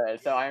really good.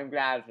 So I'm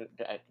glad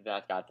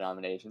that got the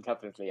nomination.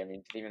 Definitely, I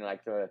mean, even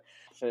like the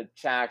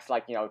tracks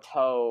like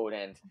Toad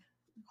and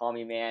Call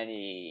Me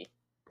Manny.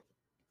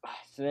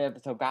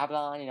 So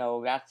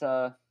Babylon, that's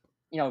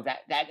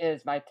that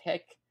is my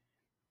pick.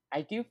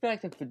 I do feel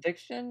like the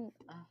prediction.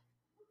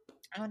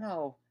 I don't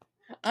know.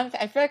 Honestly,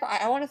 I feel like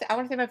I want to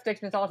say my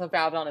prediction is also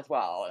Babylon as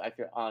well. I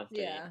feel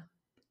honestly Yeah,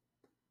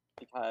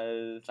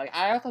 because like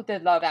I also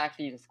did love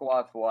actually the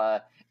score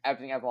for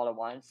Everything Ever All at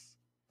Once.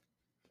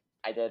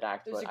 I did it was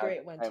actually a I was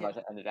great one very too. much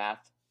into that.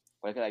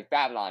 But I feel like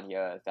Babylon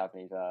here is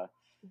definitely the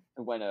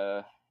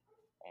winner.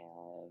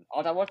 And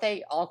although I would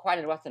say All Quiet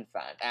on the Western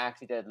Front, I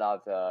actually did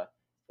love the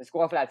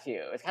score for that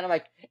too. It's kind of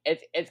like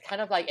it's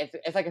kind of like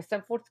it's like a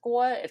simple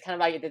score. It's kind of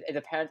like it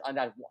depends on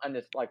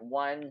this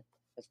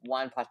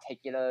one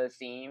particular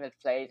theme that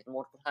plays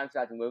multiple times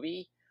throughout the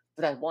movie.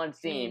 But that one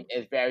theme Mm.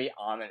 is very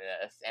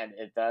ominous, and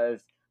it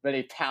does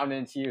really pound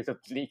into you the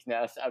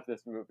bleakness of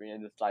this movie,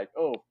 and it's like,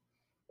 oh,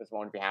 just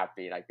won't be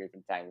happy, like we've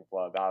been saying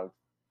before about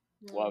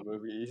war Mm.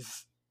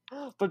 movies.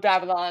 But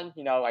Babylon,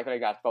 I feel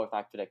like that's both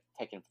my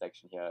taken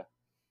prediction here.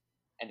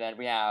 And then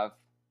we have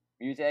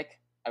music,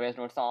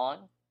 original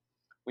song.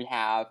 We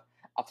have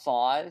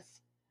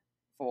applause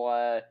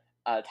for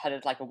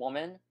Tethered Like a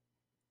Woman,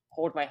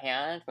 Hold My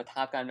Hand for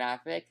Top Gun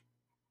Maverick,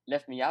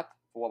 Lift Me Up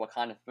for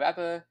Wakanda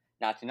Forever,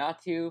 Natu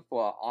Natu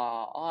for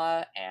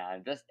RRR,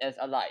 and This Is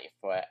a Life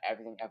for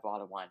Everything Ever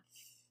All at Once.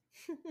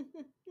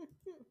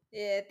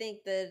 Yeah, I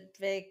think the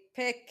big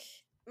pick.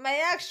 My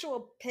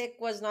actual pick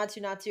was Not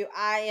to.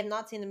 I have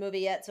not seen the movie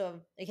yet, so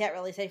I can't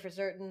really say for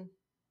certain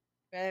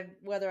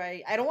whether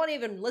I don't want to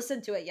even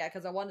listen to it yet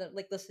because I want to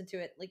like listen to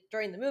it like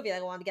during the movie.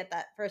 I want to get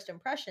that first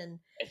impression.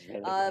 It's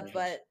really good.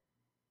 But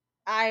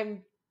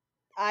I'm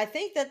I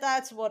think that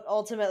that's what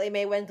ultimately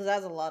may win because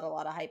there's a lot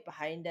of hype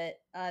behind it.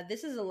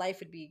 This Is a Life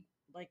would be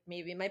like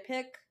maybe my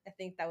pick. I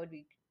think that would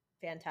be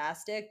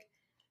fantastic.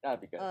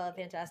 That'd be good.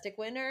 Fantastic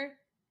winner.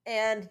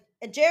 And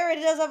Jared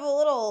does have a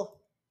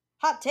little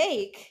hot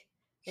take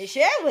he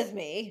shared with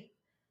me.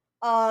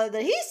 That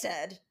he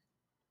said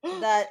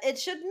that it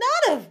should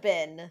not have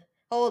been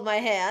Hold My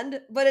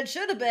Hand, but it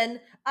should have been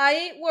I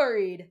Ain't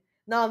Worried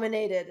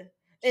nominated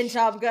in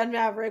Top Gun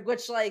Maverick,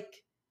 which,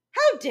 like,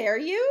 how dare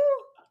you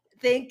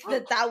think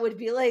that that would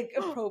be, like,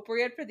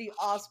 appropriate for the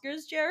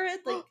Oscars,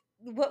 Jared? Like,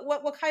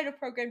 what kind of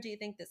program do you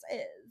think this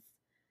is?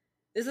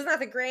 This is not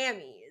the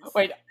Grammys.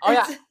 Wait, oh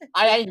yeah, It's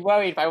I ain't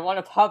worried if I want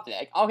a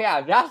public. Oh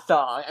yeah, that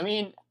song. I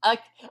mean, I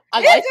like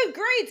it's a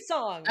great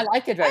song. I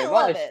like it very I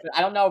love much, it. but I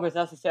don't know if it's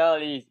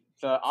necessarily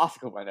the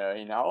Oscar winner,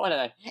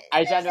 And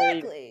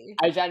Exactly.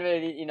 I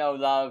generally,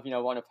 love,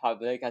 One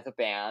Republic as a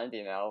band,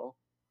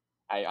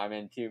 I'm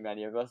into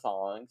many of the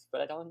songs,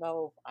 but I don't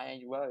know if I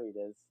Ain't Worried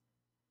is.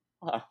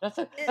 Huh, that's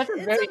a It's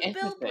very a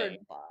interesting. Billboard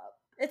bop.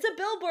 It's a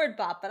Billboard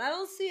bop, but I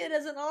don't see it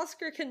as an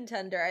Oscar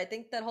contender. I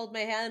think that Hold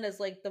My Hand is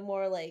like the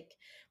more like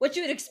what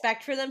you would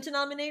expect for them to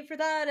nominate for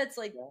that. It's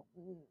like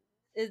Yeah,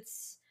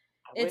 it's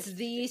I it's wish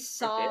the it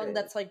song did.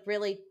 that's like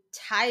really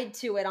tied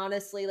to it.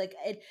 Honestly, like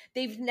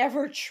they've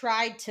never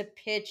tried to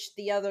pitch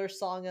the other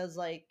song as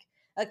like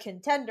a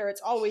contender.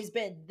 It's always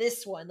been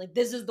this one. Like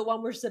this is the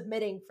one we're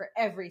submitting for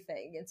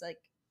everything. It's like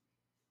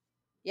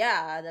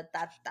yeah,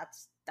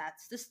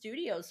 that's the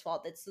studio's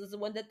fault. This is the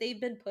one that they've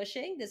been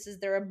pushing. This is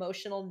their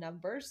emotional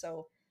number,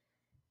 so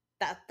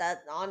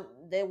that on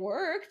they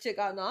worked. It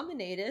got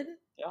nominated.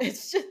 Yeah.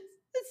 It's just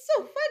it's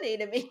so funny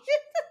to me.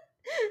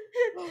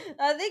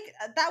 I think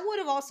that would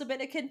have also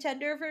been a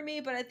contender for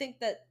me, but I think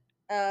that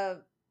uh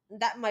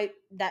that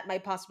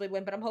might possibly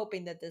win. But I'm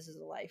hoping that This Is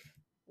a Life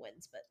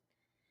wins. But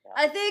Yeah.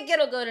 I think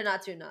it'll go to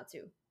Not to,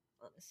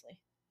 honestly.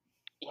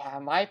 Yeah,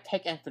 my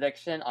pick and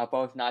prediction are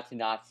both Natu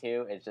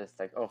Natu. It's just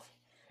like, oh,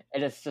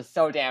 it is just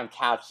so damn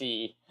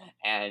catchy,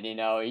 and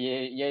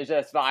you're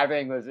just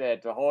vibing with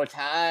it the whole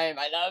time.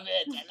 I love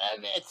it, I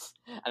love it,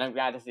 and I'm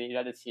glad to see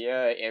that it's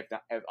here. If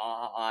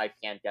I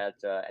can't get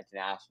the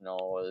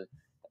international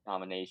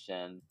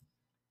nomination,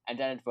 and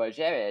then for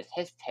Jared,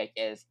 his pick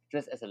is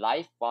Just As a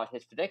Life, while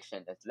his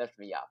prediction is Lift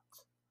Me Up.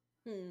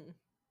 Hmm.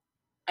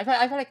 I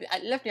feel like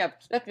Lift Me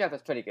Up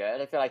is pretty good.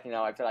 I feel like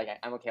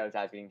I'm okay with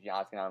that being the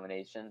Oscar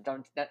nomination.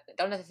 Don't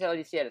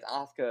necessarily see it as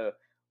Oscar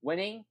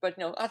winning, but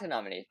Oscar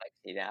nomination, I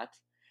can see that.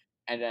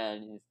 And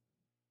then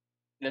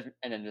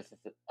This Is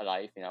a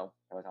Life, that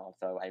was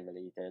also I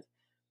really did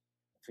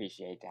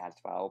appreciate that as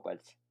well. But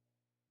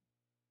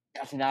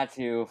that's not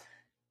to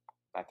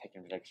my pick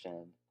and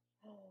prediction.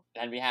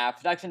 Then we have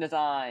production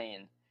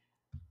design.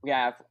 We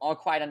have All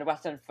Quiet on the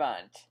Western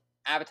Front,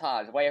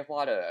 Avatar: The Way of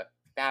Water,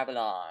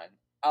 Babylon,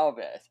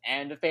 Elvis,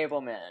 and The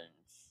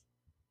Fablemans.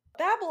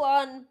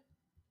 Babylon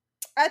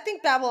I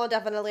think Babylon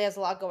definitely has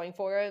a lot going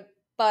for it,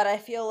 but I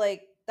feel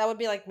like that would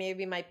be like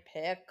maybe my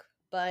pick.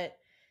 But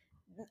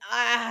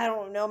I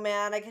don't know,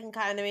 man. I can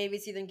kind of maybe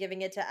see them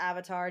giving it to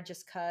Avatar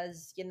just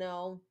because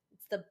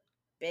it's the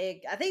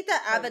big. I think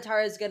that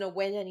Avatar is gonna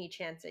win any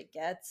chance it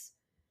gets.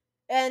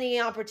 Any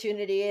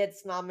opportunity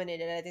it's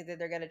nominated, I think that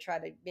they're gonna try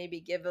to maybe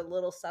give a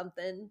little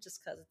something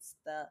just because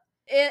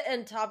it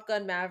and Top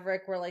Gun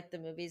Maverick were like the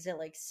movies that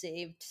like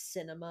saved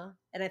cinema,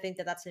 and I think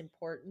that that's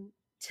important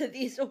to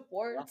these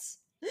awards.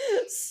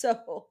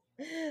 So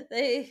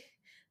they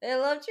they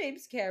love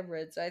James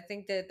Cameron, so I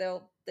think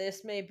that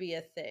this may be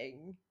a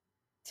thing.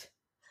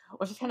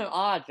 Which is kind of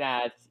odd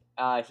that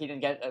he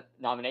didn't get a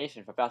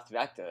nomination for Best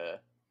Director.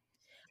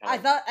 I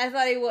thought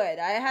he would.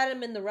 I had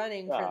him in the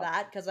running for Yeah.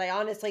 that because I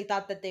honestly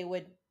thought that they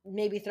would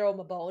maybe throw him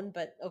a bone,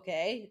 but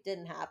okay, it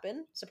didn't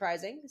happen.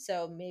 Surprising.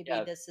 So maybe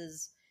this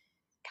is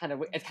it's kind of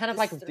this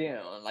like is with the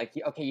Dune. Like,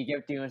 okay, you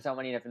give Dune so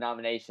many different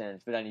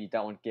nominations, but then you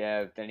don't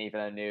give Denis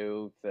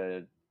Villeneuve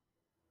the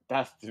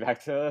Best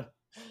Director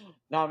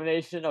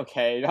nomination.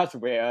 Okay, that's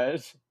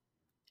weird.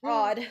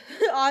 odd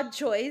odd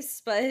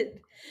choice, but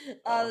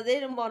they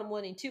didn't want him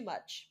winning too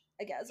much.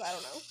 I guess I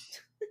don't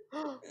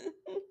know.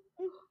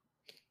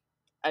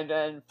 And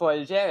then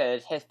for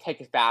Jared, his pick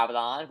is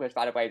Babylon, which,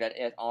 by the way, that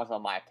is also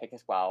my pick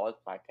as well.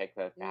 It's my pick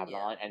with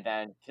Babylon. And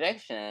then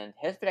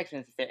his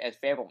prediction is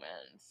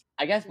Fablemans.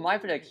 I guess my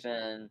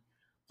prediction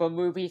for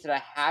movies that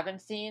I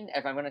haven't seen,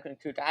 if I'm going to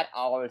conclude that,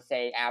 I would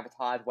say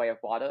Avatar's Way of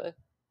Water.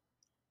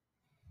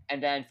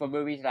 And then for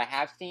movies that I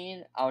have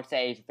seen, I would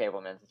say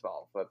Fablemans as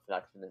well for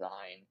production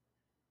design.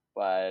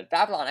 But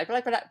Babylon, I feel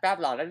like for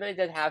Babylon, it really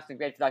did have some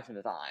great production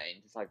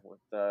design, just like with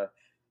the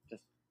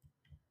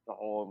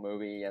whole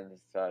movie and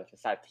the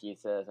set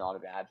pieces and all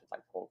of that, just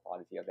like the whole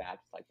quality of that.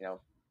 Just like,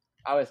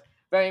 I was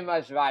very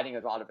much riding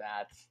with all of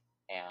that.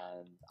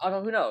 And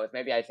although who knows,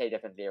 maybe I'd say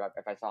differently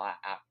if I saw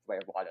Way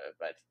of Water,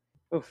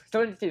 but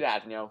still didn't see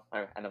that, and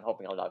I'm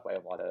hoping I'll love Way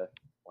of Water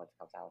once it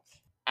comes out.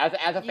 As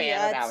a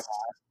fan of Avatar.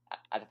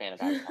 As a fan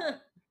of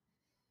Avatar.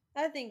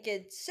 I think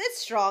it's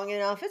strong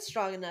enough. It's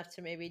strong enough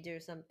to maybe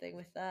do something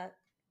with that.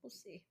 We'll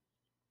see.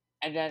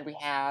 And then we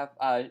have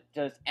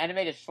just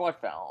animated short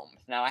films.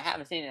 Now, I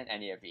haven't seen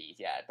any of these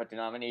yet, but the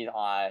nominees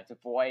are The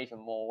Boy, the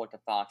Mole, the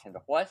Fox, and the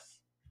Horse,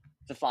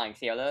 The Flying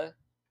Sailor,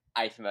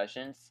 Ice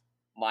Merchants,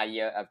 My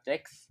Year of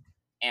Dicks,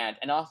 and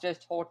An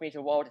Ostrich Told Me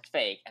the World is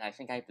Fake, and I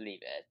think I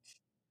believe it.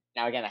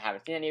 Now, again, I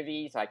haven't seen any of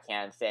these, so I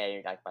can't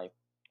say like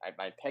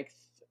my picks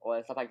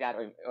or stuff like that,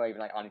 or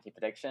even like honestly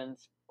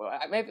predictions. Well,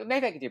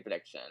 maybe I could do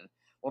prediction.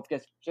 Well,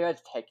 because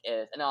Jared's pick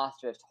is An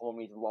Ostrich Told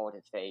Me the World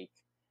is Fake,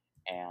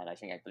 and I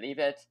think I believe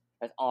it.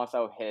 That's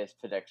also his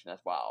prediction as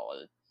well.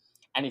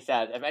 And he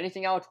said, if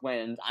anything else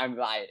wins, I'm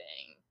riding.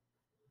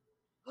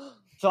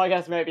 So I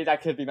guess maybe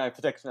that could be my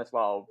prediction as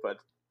well, but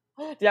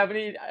do you have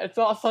any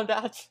thoughts on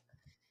that?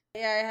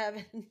 Yeah, I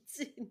haven't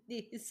seen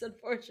these,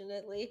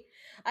 unfortunately.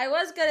 I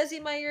was gonna see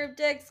My Year of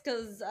Dicks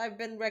because I've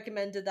been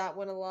recommended that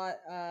one a lot.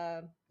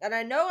 And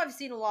I know I've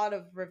seen a lot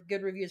of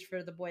good reviews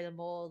for The Boy, the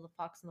Mole, the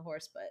Fox, and the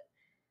Horse, but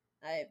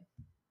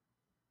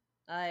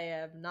I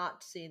have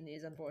not seen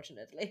these,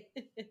 unfortunately.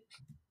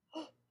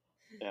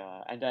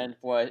 Yeah, and then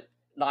for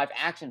live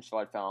action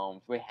short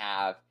films, we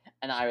have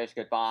An Irish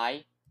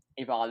Goodbye,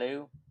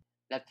 Ivalu,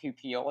 Let Two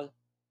Peel,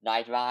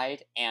 Night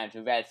Ride, and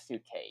Red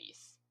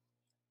Suitcase.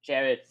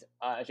 Jared's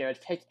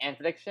pick and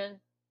prediction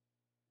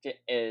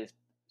is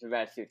The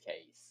Red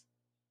Suitcase.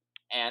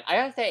 And I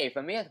gotta say,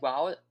 for me as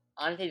well,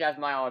 honestly, that's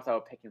my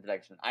also pick and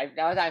prediction.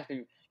 That was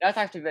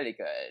actually really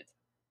good.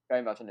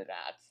 Very much into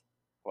that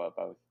for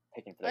both.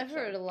 I've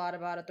heard a lot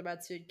about it, The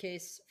Red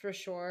Suitcase, for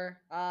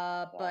sure.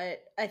 But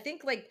I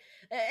think, like,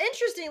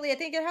 interestingly, I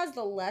think it has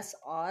the less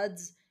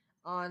odds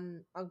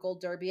on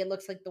Gold Derby. It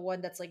looks like the one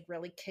that's like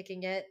really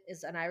kicking it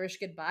is An Irish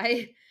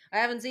Goodbye. I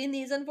haven't seen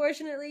these,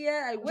 unfortunately,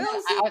 yet. I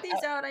will seek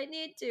these out. I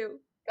need to.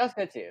 That's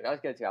good too. I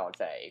would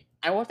say.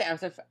 I want to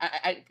answer.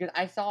 Because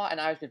I saw An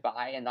Irish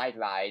Goodbye and Night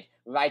Ride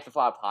right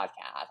before our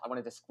podcast. I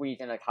wanted to squeeze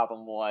in a couple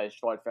more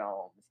short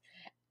films,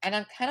 and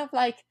I'm kind of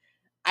like,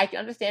 I can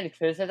understand the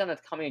criticism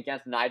that's coming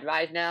against Night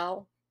Ride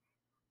now,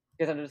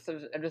 because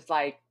I'm just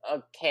like,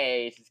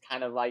 okay, it's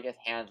kind of like it's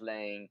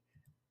handling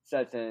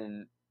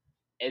certain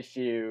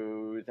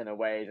issues in a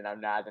way that I'm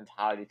not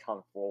entirely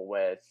comfortable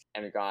with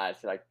in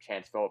regards to like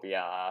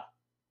transphobia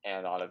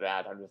and all of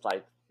that. I'm just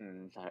like,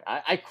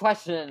 I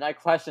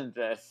question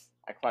this.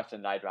 I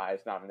question Night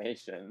Ride's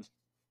nomination.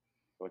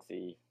 We'll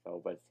see.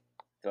 So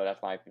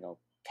that's my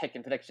pick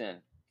and prediction.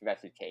 The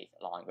rest of the case,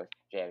 along with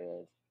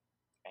Jared.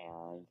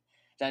 And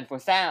then for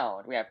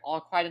sound, we have All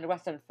Quiet on the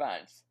Western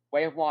Front,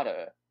 Way of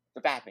Water,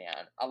 The Batman,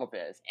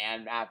 Elvis,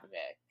 and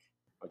Maverick.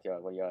 What's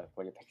your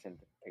pick and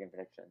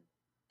prediction?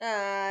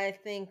 I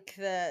think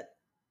that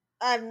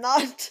I'm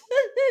not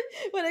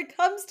when it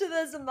comes to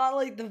this, I'm not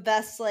like the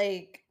best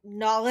like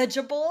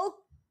knowledgeable.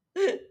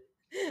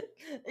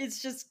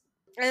 It's just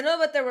I know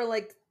that there were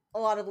like a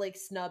lot of like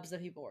snubs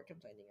that people were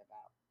complaining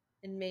about.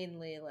 And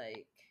mainly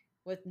like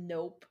with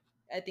Nope.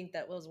 I think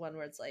that was one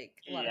where it's like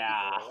a lot of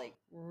people were like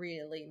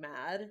really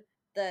mad.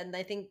 Then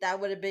I think that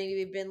would have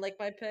maybe been like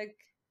my pick.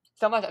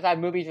 So much of that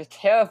movie just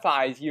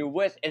terrifies you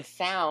with its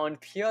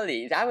sound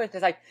purely. That was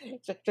just like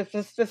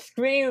just the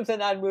screams in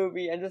that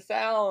movie and the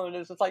sound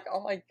is just like,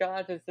 oh my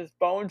god, it's just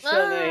bone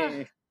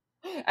chilling.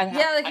 and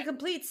Yeah, like a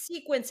complete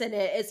sequence in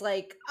it is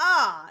like,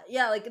 ah,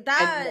 yeah, like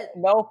that.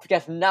 Nope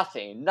gets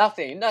nothing,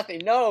 nothing, nothing,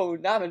 no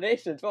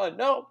nominations for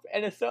Nope,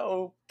 and it's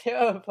so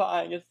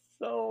terrifying. It's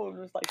so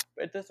just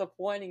like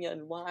disappointing,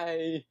 and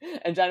why?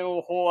 And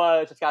General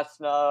Horror just got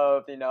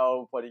snubbed,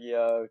 for the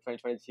year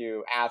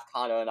 2022, as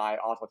Connor and I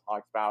also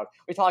talked about.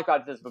 We talked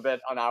about this a bit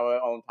on our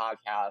own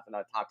podcast, on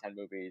our top 10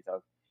 movies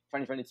of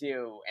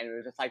 2022, and it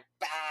was just like,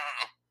 bah!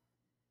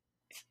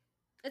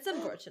 It's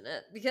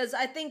unfortunate because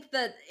I think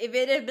that if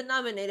it had been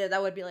nominated,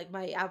 that would be like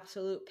my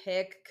absolute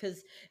pick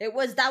because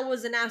that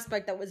was an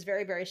aspect that was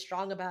very very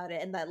strong about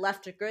it and that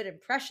left a good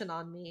impression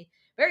on me,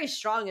 very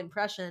strong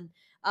impression.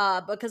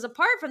 Because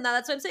apart from that,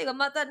 that's what I'm saying. I'm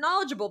not that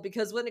knowledgeable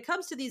because when it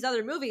comes to these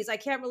other movies, I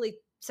can't really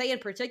say in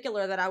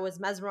particular that I was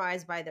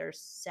mesmerized by their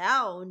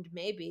sound.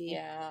 Maybe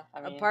Yeah, I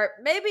mean,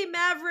 maybe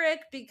Maverick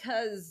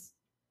because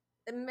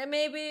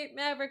maybe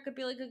Maverick could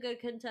be like a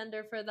good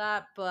contender for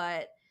that,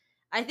 but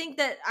I think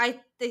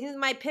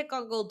my pick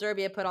on Gold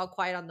Derby I put All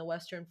Quiet on the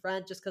Western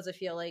Front just because I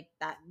feel like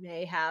that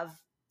may have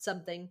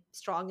something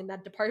strong in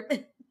that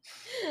department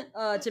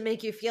to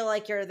make you feel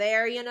like you're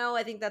there.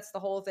 I think that's the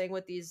whole thing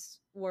with these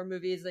war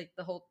movies. Like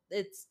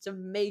it's to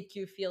make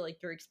you feel like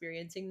you're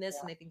experiencing this,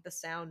 and yeah. I think the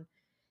sound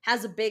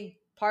has a big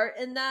part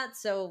in that.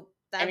 So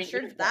I I'm mean,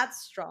 sure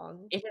that's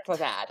strong. even for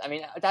that, I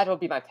mean, that would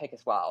be my pick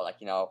as well. Like,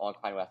 on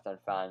Quine Western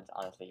Front,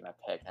 honestly, my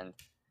pick.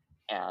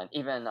 And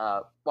even,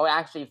 well,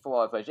 actually,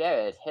 for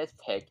Jared, his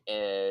pick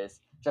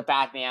is the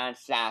Batman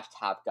slash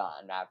Top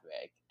Gun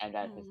Maverick. And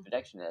then his Mm.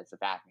 prediction is the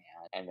Batman.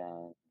 And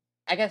then,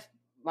 I guess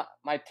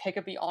my pick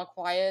would be All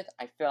Quiet.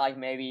 I feel like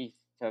maybe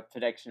the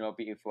prediction will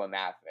be for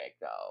Maverick,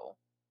 though.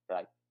 But,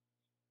 like,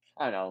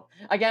 I don't know.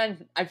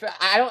 Again, I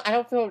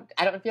don't feel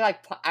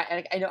like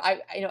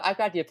I've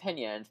got the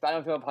opinions, but I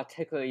don't feel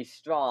particularly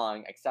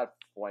strong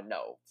except for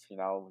notes,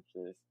 which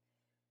is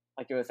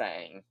like you were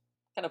saying,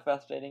 kind of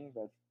frustrating,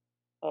 but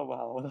oh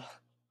well.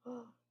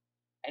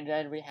 And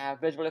then we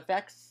have visual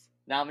effects.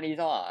 Nominees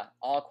are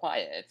All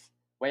Quiet,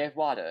 Way of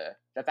Water,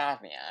 The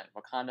Batman,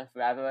 Wakanda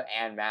Forever,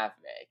 and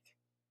Maverick,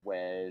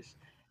 with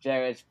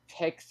Jared's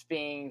picks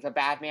being The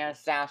Batman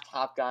slash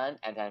Top Gun,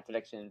 and then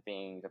predictions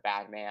being The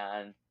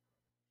Batman,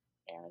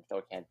 and I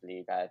still can't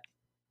believe that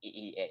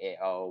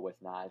EEAAO was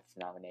not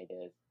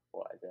nominated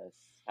for this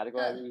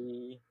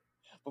category.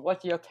 But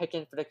what's your pick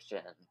and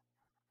prediction?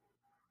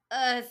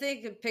 I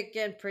think a pick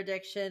and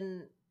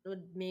prediction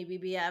would maybe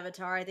be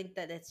Avatar. I think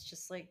that it's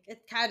just like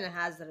it kind of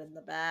has it in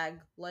the bag.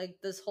 Like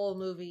this whole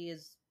movie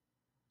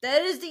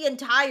that is the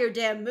entire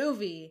damn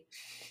movie.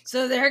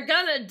 So they're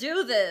gonna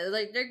do this.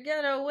 Like they're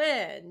gonna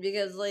win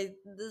because like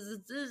this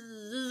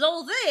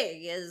whole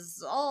thing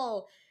is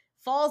all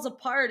falls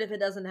apart if it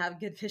doesn't have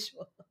good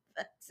visual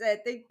effects. I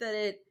think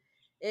that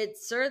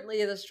it's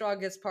certainly the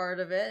strongest part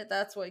of it.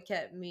 That's what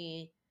kept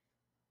me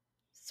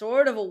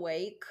sort of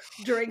awake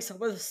during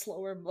some of the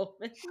slower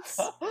moments.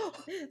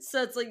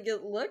 So it's like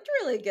it looked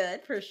really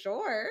good for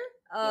sure.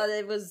 Yeah.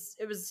 It was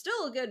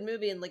still a good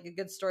movie and like a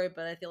good story,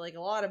 but I feel like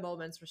a lot of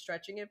moments were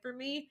stretching it for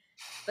me.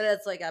 But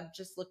it's like I'm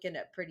just looking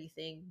at pretty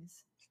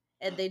things,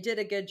 and they did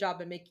a good job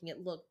of making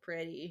it look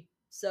pretty.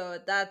 So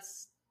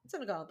it's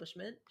an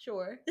accomplishment,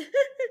 sure.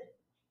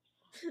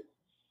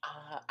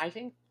 I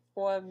think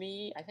for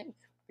me,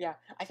 yeah,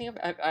 I think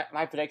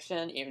my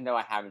prediction, even though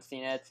I haven't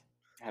seen it,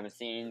 I haven't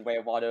seen Way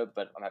of Water,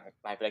 but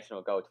my prediction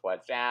will go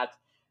towards that.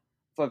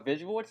 For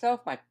visual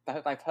itself, my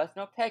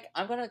personal pick,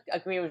 I'm gonna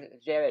agree with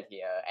Jared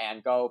here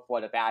and go for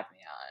the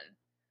Batman,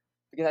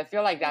 because I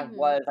feel like that Hmm.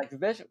 was like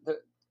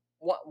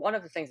one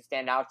of the things that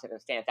stands out to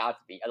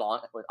me,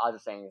 along with other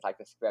things like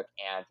the script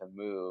and the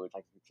mood,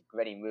 like the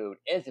gritty mood,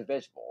 is the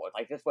visual.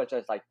 Like this was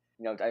just like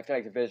I feel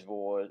like the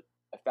visual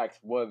effects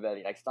were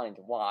really like stunning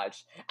to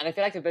watch, and I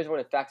feel like the visual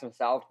effects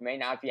themselves may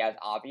not be as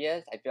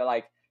obvious. I feel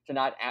like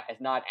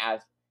it's not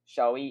as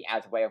showy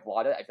as Way of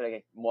Water. I feel like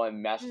it's more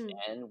meshed Mm.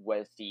 in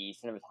with the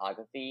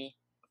cinematography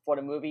for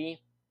the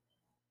movie,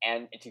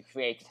 and to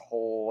create this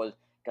whole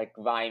like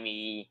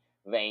grimy,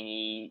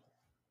 rainy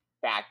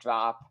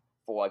backdrop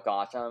for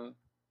Gotham.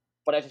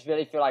 But I just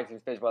really feel like the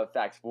visual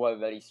effects were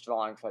really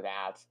strong for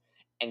that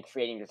and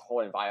creating this whole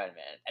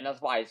environment. And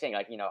that's why I think,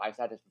 like, I've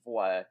said this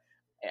before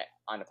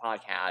on the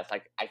podcast,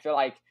 like, I feel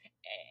like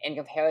in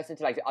comparison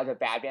to, like, the other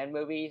Batman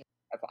movies,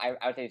 I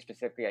would say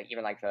specifically, like,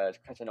 even, like, the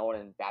Christopher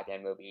Nolan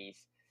Batman movies,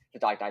 the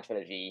Dark Knight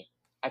trilogy,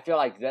 I feel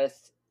like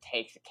this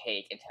takes the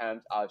cake in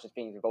terms of just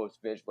being the most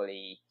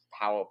visually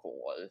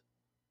powerful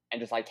and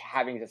just like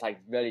having this like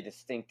really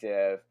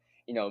distinctive,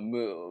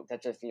 mood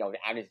that just the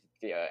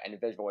atmosphere and the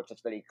visual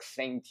just really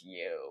cling to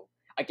you.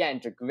 Again,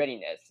 the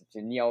grittiness,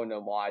 the neo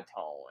noir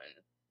tone,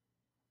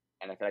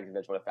 and I feel like the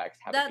visual effects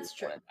have a huge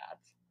That's role true. in that.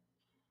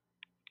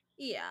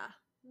 Yeah.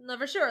 No,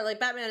 for sure. Like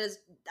Batman is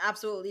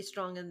absolutely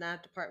strong in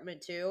that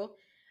department too.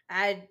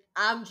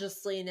 I'm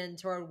just leaning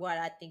toward what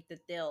I think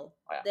that Oh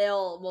yeah,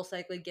 they'll most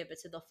likely give it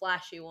to the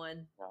flashy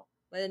one no.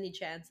 with any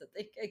chance that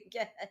they could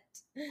get.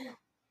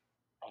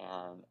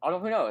 And although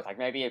who knows, like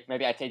maybe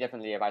I'd say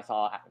differently if I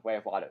saw Way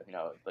of Water, who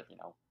knows? But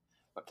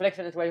my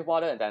prediction is Way of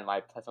Water, and then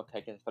my personal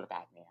pick is for the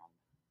Batman.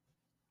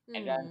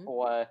 And then Hmm.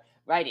 for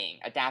writing,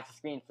 adapted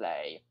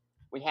screenplay,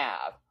 we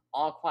have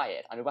All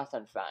Quiet on the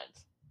Western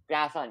Front,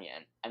 Glass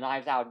Onion, A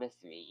Knives Out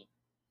Mystery,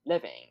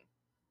 Living,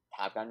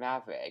 Top Gun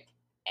Maverick,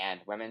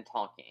 and Women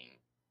Talking.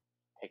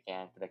 Pick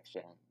and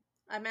prediction.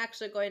 I'm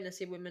actually going to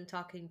see Women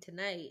Talking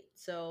tonight,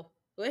 so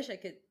I wish I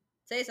could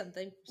say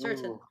something for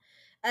certain. Ooh,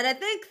 And I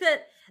think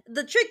that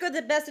the trick with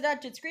the best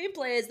adapted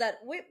screenplay is that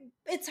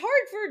it's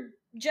hard for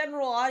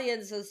general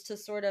audiences to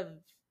sort of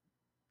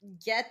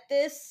get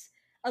this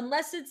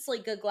unless it's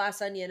like a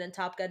Glass Onion and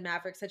Top Gun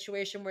Maverick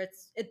situation where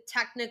it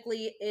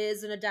technically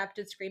is an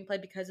adapted screenplay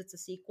because it's a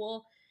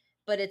sequel,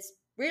 but it's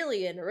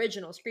really an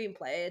original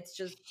screenplay. It's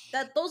just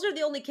that those are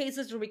the only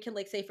cases where we can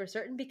like say for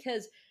certain,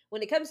 because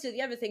when it comes to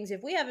the other things,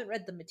 if we haven't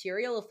read the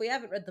material, if we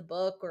haven't read the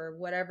book or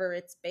whatever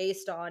it's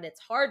based on,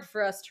 it's hard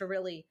for us to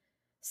really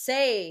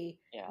say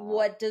yeah.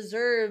 what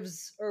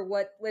deserves or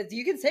what with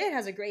you can say it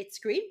has a great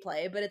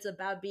screenplay, but it's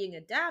about being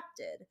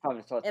adapted. From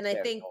the source And I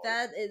think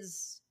territory.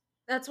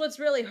 that's what's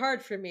really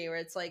hard for me, where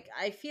it's like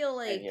I feel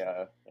And like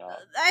here, you know,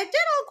 I did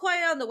All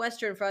Quiet on the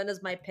Western Front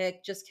as my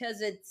pick just because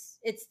it's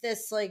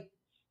this like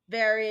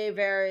very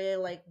very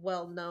like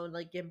well known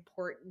like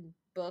important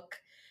book,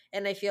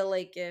 and I feel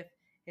like if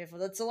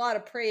that's a lot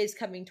of praise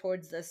coming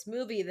towards this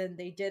movie, then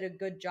they did a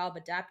good job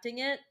adapting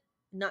it,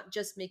 not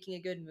just making a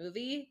good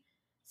movie.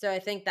 So I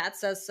think that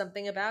says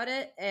something about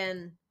it.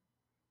 And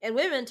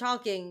Women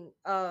Talking,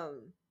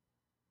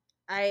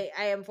 I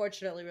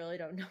unfortunately really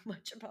don't know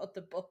much about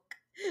the book,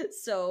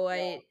 so yeah,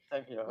 I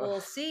same here. we'll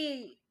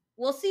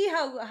see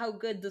how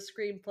good the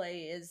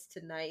screenplay is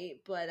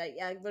tonight. But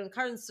when it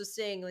comes to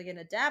saying like an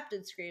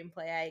adapted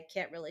screenplay, I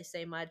can't really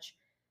say much.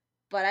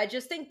 But I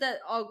just think that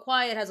All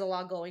Quiet has a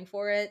lot going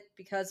for it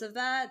because of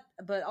that.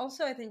 But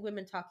also, I think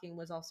Women Talking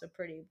was also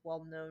pretty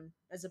well known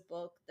as a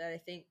book that I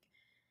think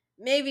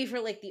maybe for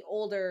like the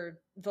older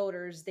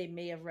voters, they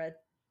may have read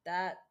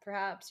that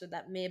perhaps, or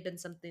that may have been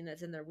something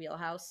that's in their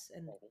wheelhouse,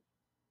 and Maybe,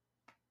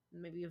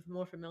 maybe you're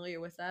more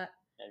familiar with that.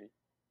 maybe.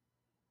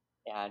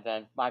 And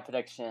then my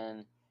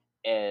prediction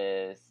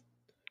is,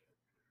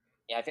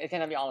 yeah, it's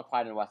gonna be All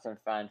Quiet on the Western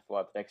Front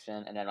for a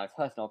prediction, and then my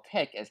personal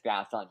pick is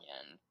Glass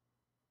Onion.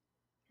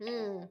 Hmm.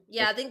 And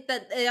Yeah, this, I think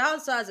that it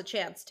also has a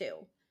chance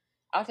too.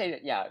 I'll say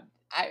that, yeah,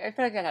 I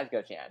feel like that has a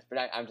good chance, but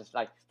I'm just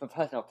like, for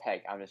personal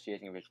pick, I'm just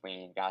choosing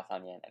between Glass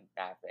Onion and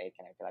Maverick,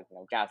 and I feel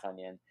like, Glass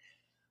Onion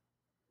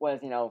was,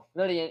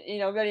 really,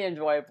 really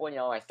enjoyable.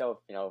 I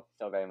still,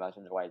 still very much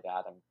enjoy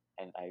that,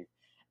 and I,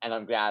 and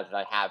I'm glad that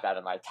I have that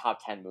in my top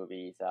 10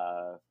 movies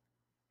of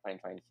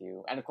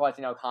 2022. And of course,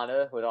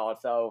 Connor was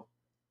also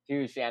a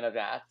huge fan of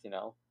that,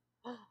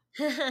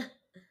 It's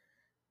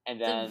and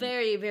a then,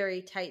 very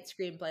very tight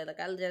screenplay. Like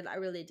I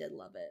really did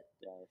love it.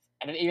 yes.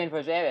 And then even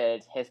for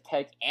Jared, his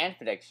pick and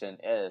prediction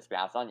is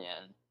Glass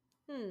Onion.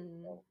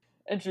 Hmm. So,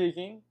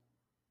 intriguing.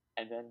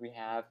 And then we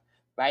have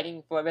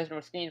writing for original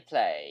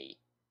screenplay.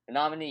 The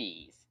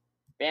nominees: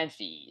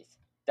 Banshees,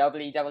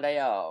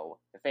 WEAAO,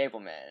 The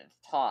Fablemans,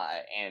 Tar,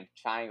 and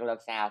Triangle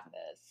of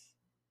Sadness.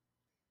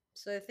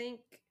 So I think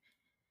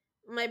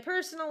my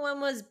personal one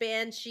was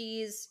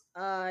Banshees.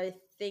 I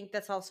think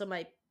that's also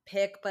my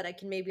pick, but I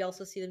can maybe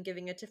also see them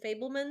giving it to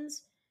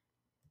Fablemans.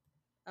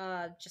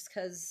 Just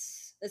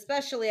because,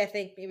 especially I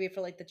think maybe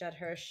for like the Judd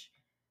Hirsch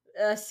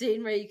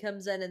scene where he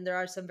comes in, and there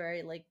are some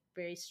very like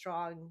very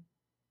strong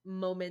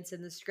moments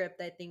in the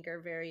script I think are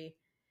very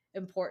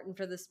important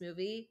for this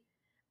movie.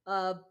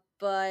 Uh,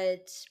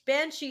 but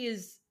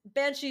Banshees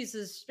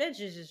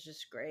is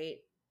just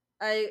great.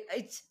 I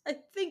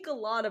think a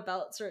lot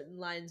about certain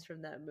lines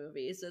from that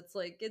movie, so it's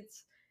like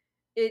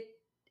it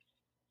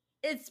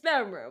it's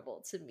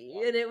memorable to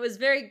me, and it was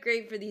very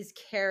great for these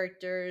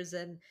characters,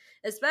 and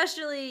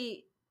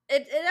especially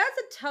it has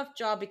a tough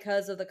job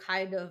because of the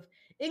kind of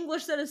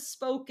English that is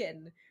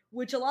spoken,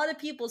 which a lot of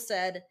people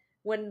said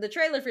when the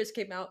trailer first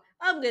came out,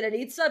 I'm gonna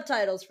need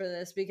subtitles for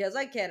this because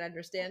I can't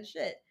understand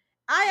shit.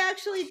 I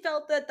actually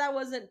felt that that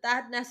wasn't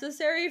that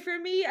necessary for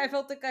me. I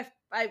felt like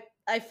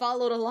I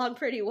followed along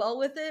pretty well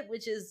with it,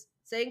 which is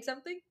saying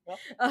something.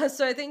 Yeah.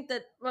 So I think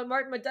that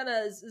Martin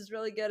McDonough is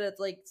really good at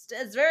like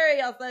it's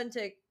very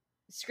authentic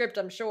script,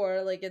 I'm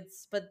sure, like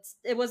but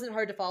it wasn't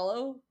hard to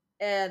follow,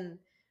 and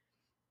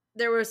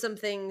there were some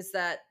things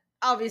that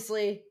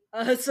obviously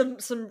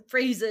some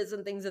phrases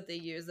and things that they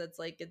use that's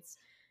like it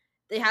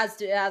has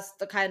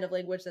the kind of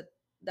language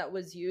that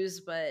was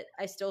used, but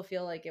I still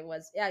feel like it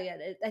was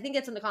I think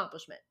it's an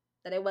accomplishment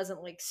that it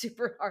wasn't like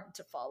super hard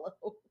to follow.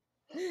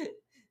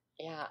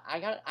 Yeah, I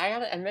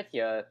gotta admit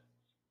here,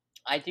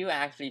 I do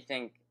actually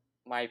think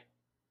my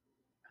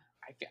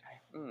I, fe-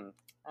 I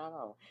don't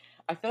know.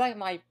 I feel like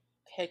my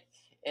pick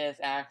is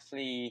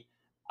actually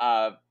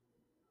uh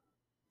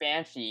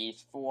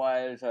Banshees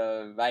for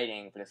the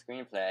writing for the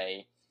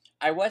screenplay.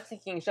 I was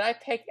thinking, should I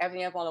pick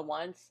Everything Up All at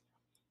Once?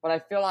 But I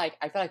feel like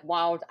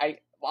while I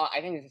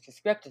think the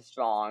script is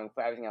strong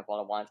for Everything Up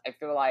All at Once, I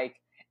feel like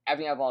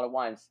Everything Up All at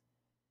Once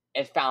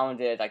is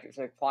founded, like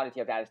the quality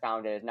of that is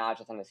founded not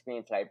just on the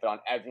screenplay but on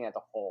everything as a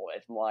whole.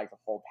 It's more like the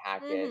whole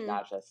package, Hmm.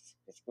 not just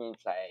the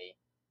screenplay.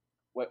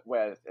 with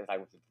it's like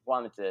with the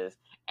performances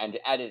and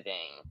the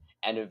editing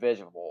and the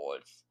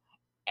visuals,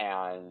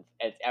 and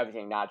it's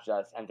everything, not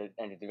just and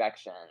the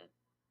direction,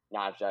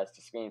 not just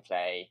the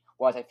screenplay.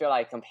 Whereas I feel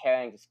like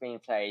comparing the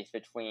screenplays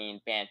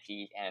between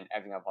Banshees and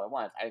Everything All at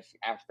Once, I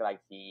actually feel like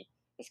the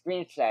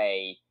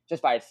screenplay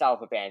just by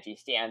itself of Banshee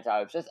stands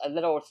out just a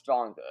little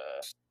stronger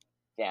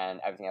than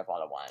Everything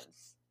All at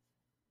Once.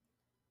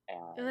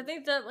 And I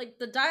think that like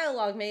the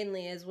dialogue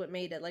mainly is what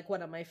made it like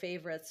one of my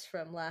favorites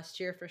from last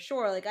year for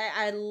sure. Like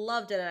I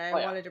loved it and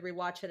I wanted to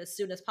rewatch it as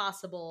soon as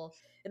possible.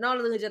 And not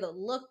only did it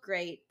look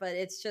great, but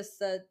it's just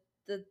that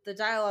the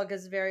dialogue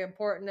is very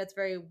important. It's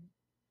very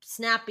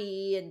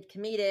snappy and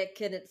comedic,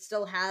 and it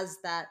still has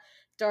that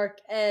dark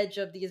edge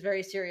of these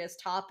very serious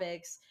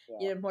topics.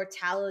 You know,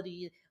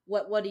 mortality.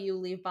 What do you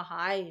leave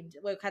behind?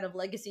 What kind of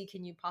legacy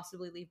can you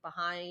possibly leave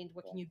behind?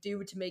 What can you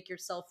do to make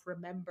yourself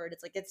remembered?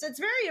 It's like it's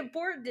very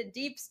important and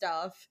deep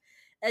stuff,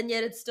 and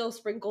yet it's still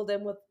sprinkled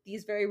in with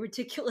these very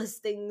ridiculous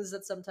things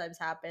that sometimes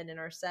happen and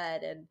are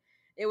said. And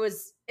it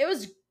was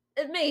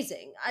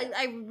amazing.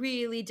 I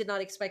really did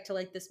not expect to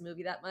like this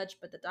movie that much,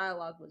 but the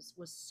dialogue was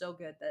so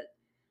good that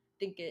I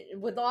think it,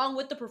 with along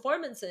with the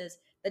performances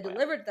that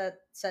delivered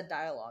that said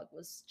dialogue,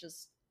 was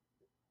just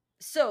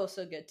so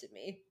good to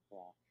me.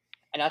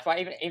 And that's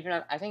why even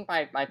I think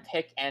my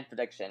pick and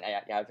prediction,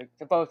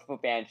 for both for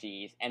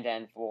Banshees and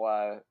then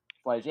for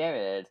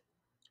Jared,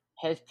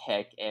 his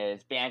pick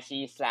is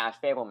Banshees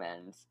 /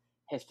 Fabelmans.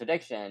 His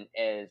prediction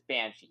is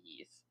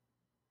Banshees,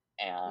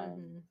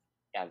 and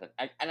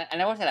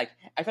I will say, like,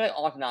 I feel like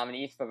all the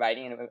nominees for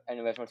writing an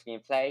original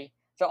screenplay,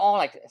 they're all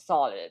like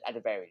solid at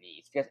the very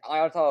least, because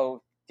I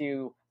also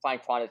do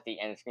find quality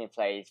in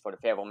screenplays for the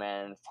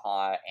Fabelmans,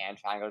 Tar, and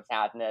Triangle of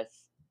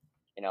Sadness.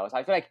 You know, so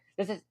I feel like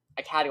this is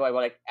a category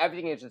where like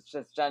everything is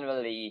just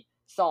generally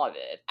solid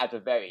at the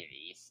very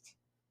least,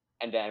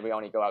 and then we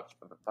only go up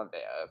from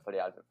there for the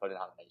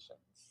nominations.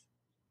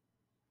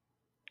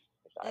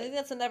 I think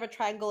that's another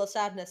Triangle of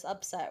Sadness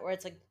upset where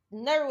it's like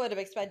never would have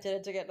expected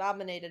it to get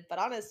nominated, but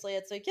honestly,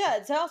 it's like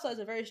it also has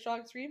a very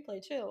strong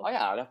screenplay too. Oh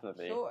yeah,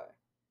 definitely. Sure.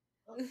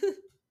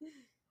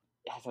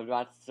 Yeah, so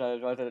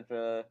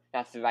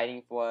that's the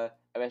writing for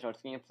original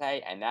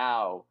screenplay, and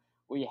now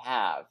we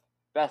have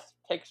Best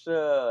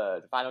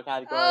Picture, the final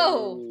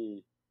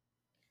category.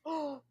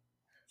 Oh.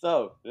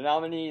 So the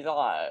nominees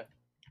are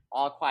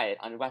All Quiet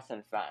on the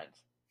Western Front,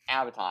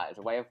 Avatar: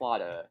 The Way of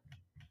Water,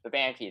 The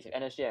Banshees of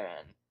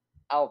Inisherin,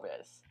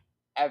 Elvis,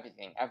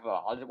 Everything Everywhere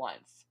All at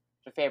Once,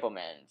 The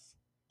Fabelmans,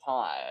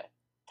 Tar,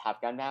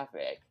 Top Gun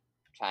Maverick,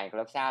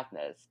 Triangle of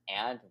Sadness,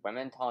 and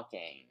Women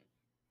Talking.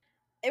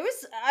 I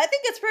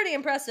think it's pretty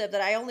impressive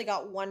that I only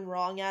got one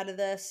wrong out of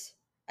this.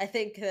 I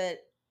think that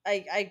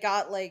I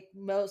got like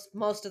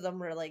most of them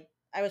were like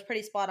I was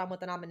pretty spot on with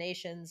the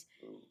nominations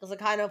because I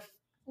kind of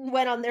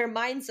went on their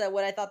mindset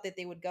what I thought that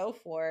they would go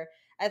for.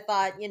 I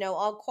thought,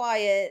 All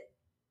Quiet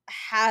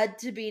had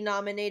to be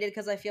nominated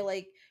because I feel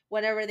like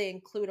whenever they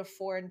include a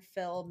foreign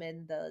film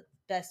in the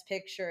best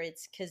picture,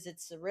 it's because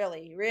it's a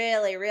really,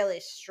 really, really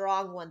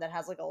strong one that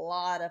has like a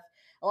lot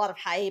of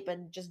hype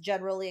and just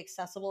generally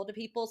accessible to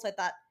people. So I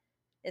thought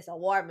it's a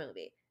war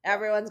movie.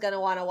 Everyone's going to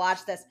want to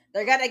watch this.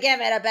 They're going to give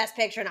it a Best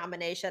Picture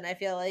nomination. I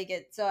feel like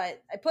it. So I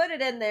put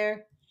it in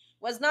there.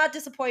 Was not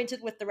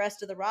disappointed with the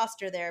rest of the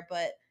roster there,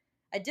 but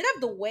I did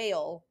have The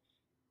Whale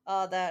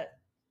that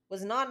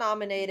was not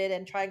nominated,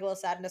 and Triangle of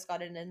Sadness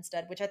got it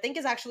instead, which I think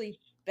is actually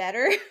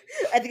better.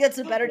 I think that's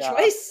a better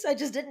choice. I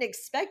just didn't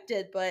expect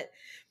it, but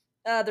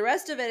the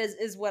rest of it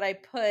is what I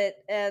put.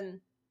 And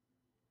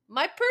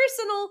my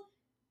personal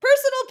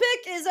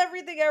pick is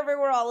Everything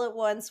Everywhere All at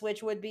Once,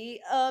 which would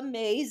be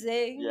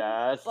amazing.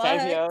 Yeah, same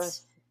here.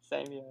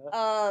 Same here.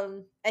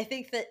 I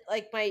think that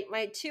like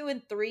my 2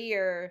 and 3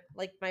 are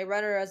like my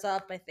runners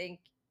up. I think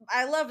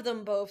I love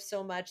them both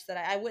so much that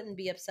I wouldn't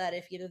be upset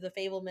if either The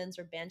Fabelmans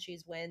or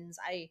Banshees wins.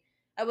 I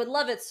would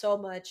love it so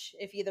much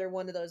if either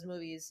one of those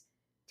movies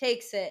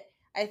takes it.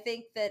 I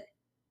think that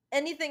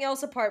anything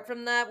else apart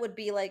from that would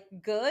be like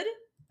good.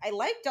 I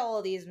liked all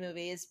of these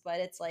movies,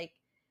 but it's like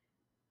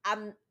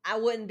I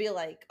wouldn't be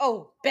like,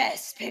 oh,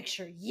 Best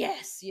Picture,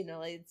 yes.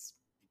 It's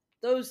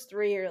those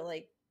three are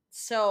like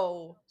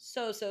so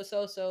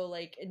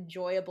like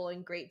enjoyable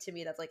and great to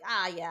me. That's like,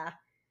 yeah,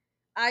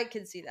 I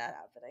can see that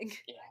happening.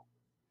 Yeah.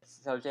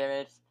 So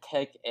Jared's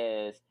pick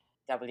is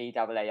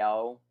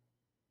WWAO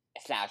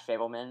 /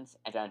 Fabelmans,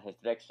 and then his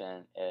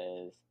prediction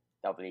is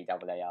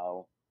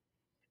WWAO.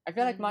 I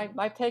feel like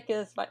my pick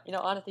is,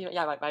 honestly,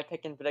 my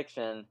pick and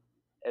prediction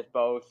is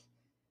both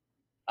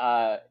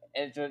to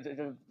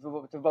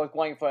both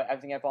going for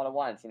Everything All at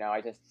Once.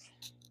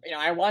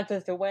 I want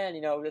this to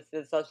win. This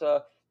is such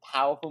a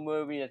powerful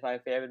movie. It's my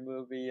favorite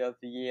movie of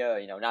the year.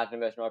 Not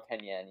an original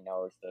opinion.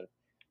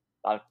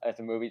 It's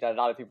a movie that a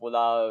lot of people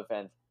love,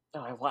 and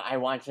I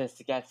want this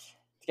to get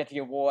the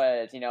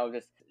awards.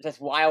 This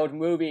wild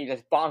movie,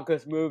 this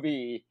bonkers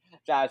movie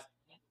that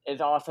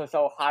is also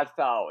so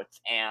heartfelt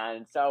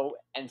and so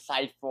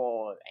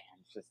insightful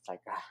and just like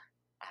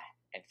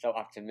and so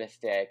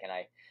optimistic. And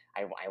I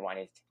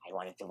wanted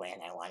to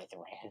win. I wanted to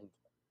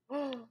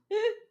win.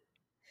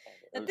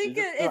 I You think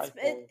just feel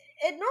like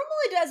it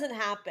normally doesn't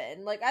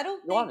happen. Like I don't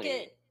think normally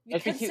it,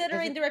 it's been too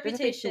considering the this has been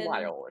too reputation.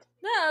 wild.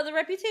 No, the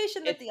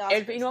reputation that the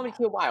It's been Oscars normally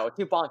too have. wild,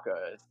 too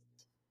bonkers,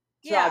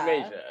 too Yeah,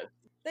 outrageous.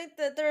 think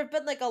that there have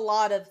been like a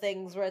lot of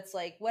things where it's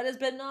like what has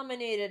been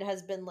nominated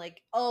has been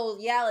like, oh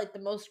yeah, like the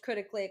most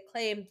critically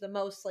acclaimed, the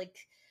most like,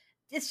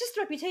 it's just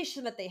the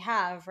reputation that they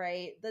have,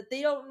 right? That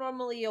they don't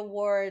normally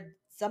award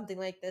something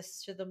like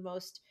this to the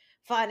most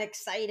fun,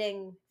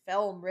 exciting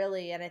film,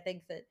 really. And I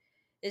think that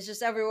it's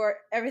just everywhere,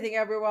 everything,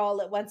 everywhere,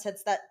 all at once.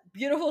 It's that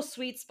beautiful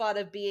sweet spot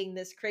of being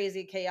this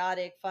crazy,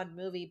 chaotic, fun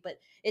movie, but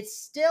it's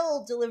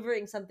still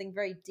delivering something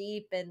very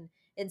deep and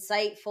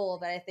insightful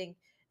that I think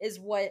is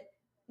what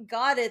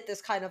got it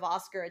this kind of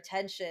Oscar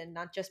attention,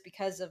 not just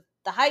because of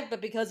the hype, but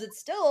because it's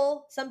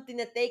still something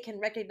that they can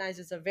recognize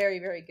as a very,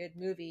 very good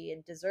movie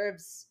and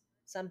deserves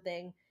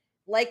something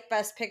like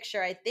Best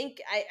Picture. I think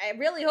I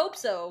really hope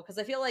so, because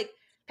I feel like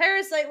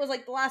Parasite was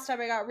like the last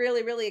time I got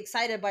really, really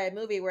excited by a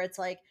movie where it's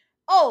like,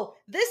 oh,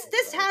 this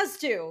has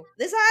to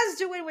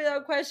win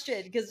without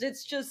question, because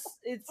it's just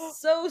it's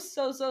so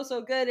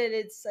so good, and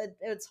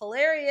it's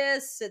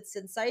hilarious, it's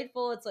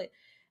insightful, it's like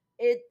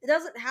it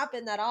doesn't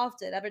happen that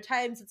often. Other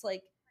times it's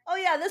like, oh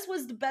yeah, this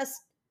was the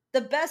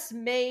best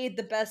made,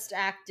 the best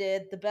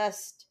acted, the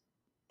best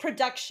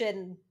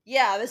production.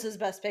 Yeah, this is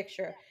best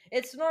picture.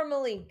 It's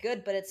normally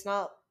good, but it's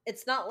not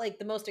like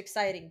the most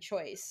exciting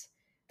choice.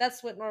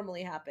 That's what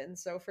normally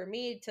happens. So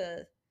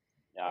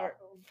Yeah, or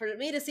for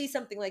me to see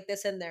something like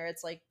this in there,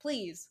 it's like,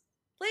 please,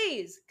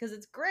 please, because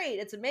it's great,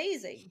 it's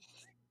amazing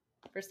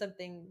for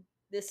something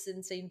this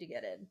insane to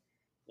get in.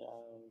 yes.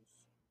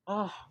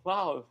 Ah,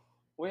 wow.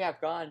 We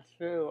have gone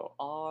through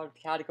all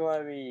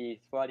categories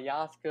for the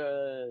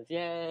Oscars.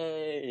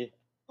 Yay!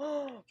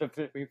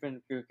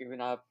 We've given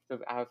up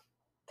our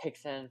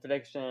picks and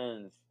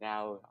predictions.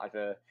 Now, are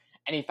there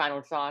any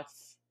final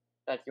thoughts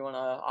that you want to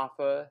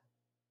offer?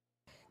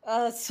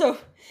 So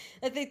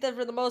I think that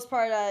for the most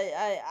part,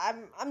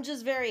 I'm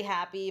just very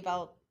happy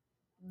about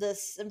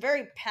this. I'm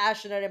very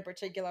passionate in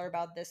particular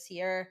about this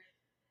year.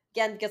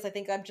 Again, because I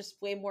think I'm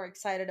just way more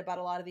excited about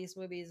a lot of these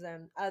movies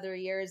than other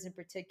years in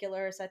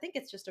particular. So I think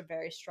it's just a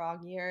very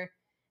strong year,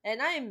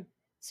 and I'm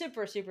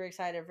super super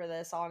excited for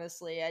this.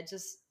 Honestly,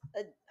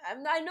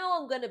 I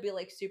know I'm gonna be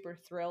like super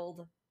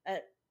thrilled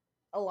at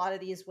a lot of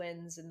these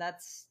wins, and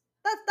that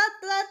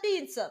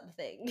means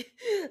something.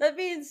 That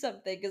means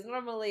something, because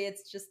normally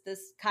it's just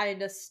this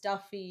kind of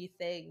stuffy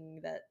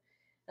thing that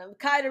I'm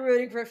kind of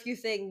rooting for a few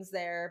things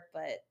there,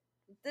 but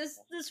this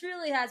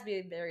really has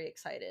me very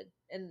excited,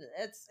 and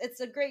it's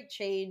a great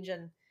change,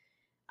 and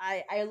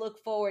I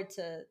look forward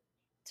to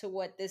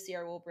what this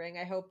year will bring.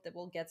 I hope that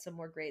we'll get some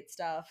more great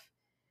stuff.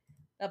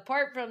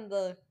 Apart from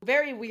the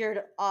very weird,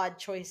 odd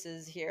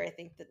choices here, I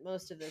think that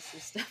most of this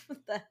is stuff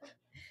that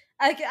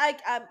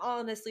I'm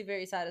honestly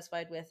very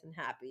satisfied with and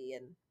happy,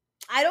 and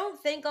I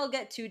don't think I'll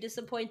get too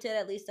disappointed.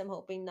 At least I'm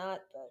hoping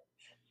not. But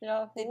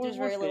Yeah, I think there's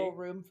we'll very little see.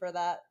 room for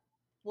that.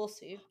 We'll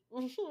see.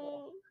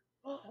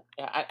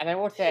 Yeah, and I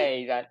will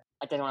say that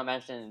I just want to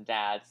mention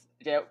that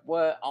there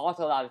were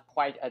also a lot of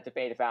quite a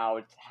debate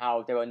about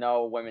how there were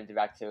no women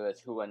directors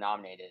who were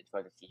nominated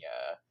for this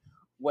year,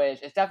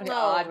 which is definitely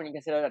odd No. when you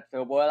consider that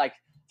there were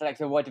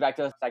there were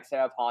directors like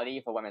Sarah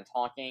Polley for Women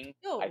Talking.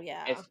 Oh Like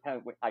yeah. it's kind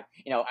of like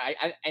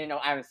I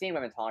haven't seen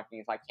Women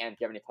Talking, so I can't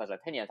give any personal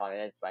opinions on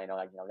it. But I know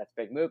that's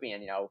a big movie,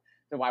 and so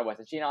why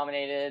wasn't she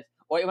nominated?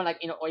 Or even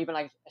or even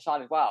like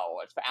Charlotte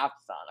Wells for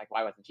Aftersun. Like,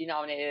 why wasn't she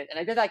nominated? And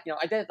I did I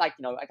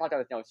thought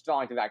that was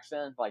strong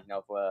direction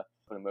for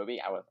for the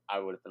movie. I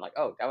would have been like,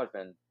 oh, that would have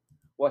been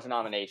worth a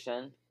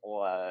nomination,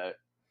 or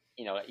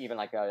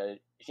even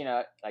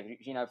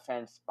Gina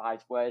Prince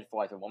Bythewood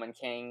for The Woman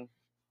King,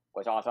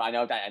 which also I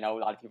know a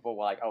lot of people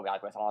were like, oh,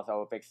 that was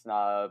also a big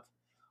snub,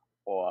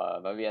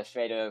 or Maria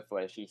Schrader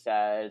for She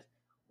Says,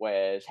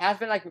 which has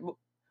been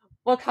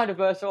more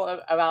controversial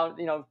around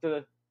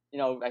the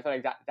I feel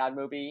like that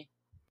movie.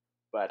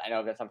 But I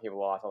know that some people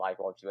will also like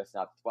World War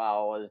Stuff as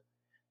well.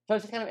 So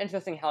it's just kind of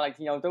interesting how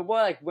there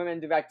were women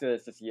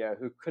directors this year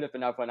who could have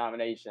been up for a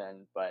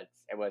nomination, but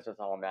it was just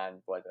all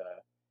men for the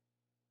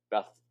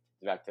best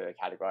director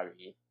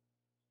category.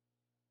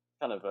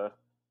 Kind of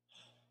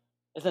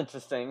it's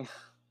interesting.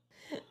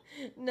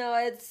 No,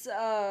 it's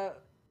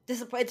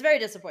very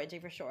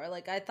disappointing for sure.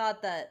 Like I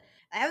thought that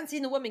I haven't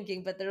seen The Woman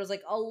King, but there was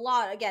like a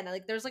lot again,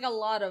 like there's like a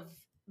lot of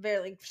very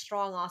like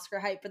strong Oscar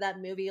hype for that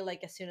movie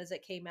like as soon as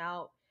it came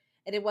out.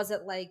 And it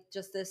wasn't like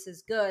just this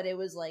is good. It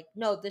was like,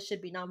 no, this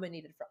should be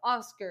nominated for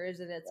Oscars.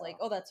 And it's like,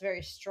 Yeah. oh, that's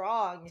very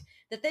strong.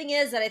 The thing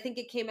is that I think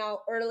it came out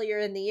earlier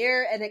in the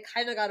year and it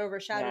kind of got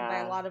overshadowed by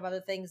a Yeah. lot of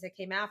other things that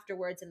came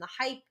afterwards. And the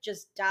hype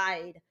just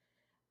died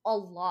a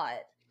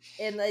lot.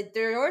 And like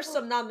there were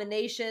some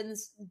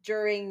nominations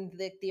during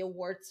the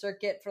award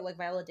circuit for like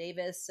Viola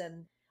Davis,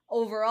 and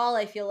overall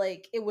I feel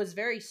like it was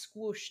very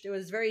squooshed. It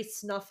was very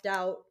snuffed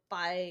out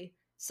by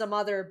some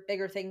other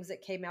bigger things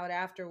that came out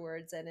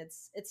afterwards, and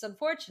it's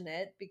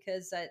unfortunate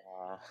because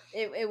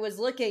it was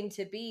looking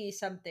to be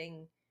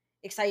something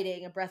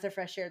exciting, a breath of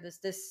fresh air.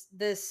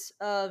 This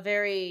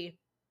very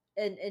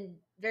and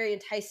very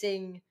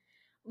enticing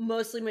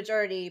mostly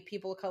majority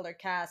people of color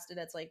cast, and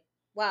it's like,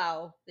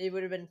 wow, they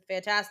would have been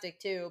fantastic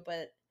too.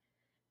 But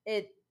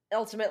it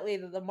ultimately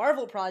the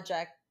Marvel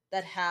project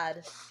that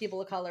had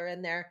people of color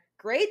in there.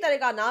 Great that it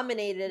got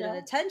nominated and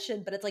Yeah.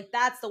 attention, but it's like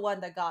that's the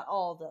one that got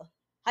all the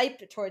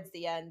hype towards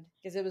the end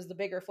because it was the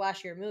bigger,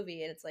 flashier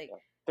movie, and it's like,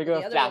 well, Bigger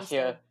the other one Flash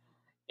here still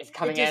is it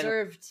coming in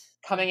deserved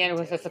coming something in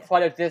with too. the Yeah,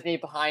 support of Disney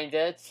behind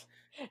it.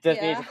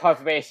 Disney's a yeah.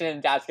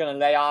 corporation that's gonna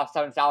lay off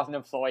 7,000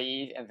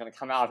 employees and is gonna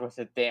come out with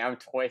a damn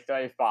Toy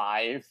Story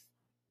 5.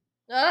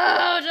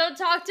 Oh, don't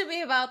talk to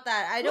me about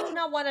that. I do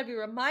not want to be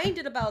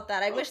reminded about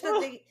that. I wish that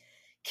they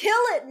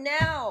kill it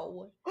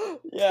now.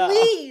 Yeah.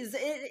 Please,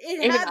 it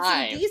Even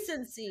had some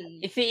decency.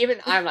 you see, even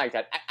I'm like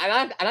that,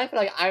 and I feel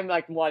like I'm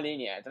like more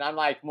lenient and I'm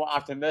like more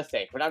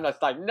optimistic, but I'm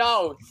just like,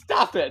 no,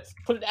 stop it,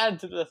 put an end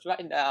to this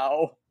right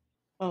now.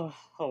 Oh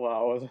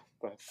well,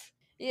 but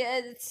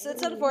Yeah, it's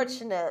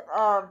unfortunate.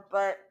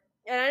 But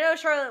and I know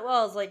Charlotte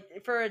Wells,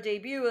 like for a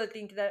debut, I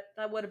think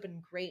that would have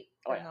been great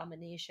oh for a yeah,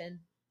 nomination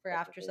for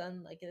After definitely.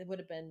 Sun. Like it would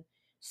have been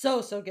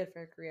so good for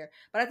her career.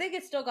 But I think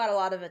it still got a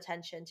lot of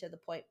attention to the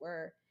point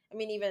where I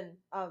mean, even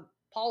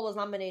Paul was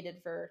nominated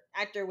for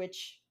actor,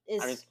 which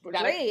I mean, is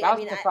that, great. that I was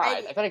mean, a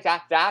surprise. I feel like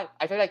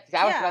I feel like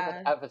that was as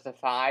much yeah, of a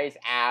surprise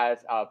as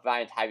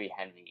Brian Tyree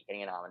Henry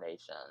getting a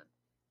nomination.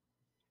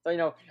 So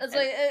it's and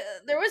like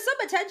there was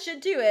some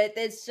attention to it.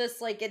 It's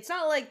just like it's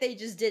not like they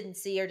just didn't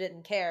see or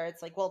didn't care.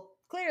 It's like, well,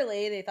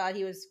 clearly they thought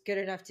he was good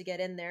enough to get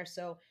in there.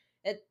 So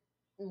it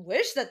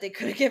wish that they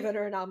could have given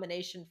her a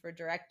nomination for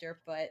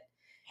director. But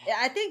yeah,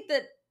 I think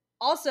that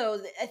also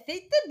I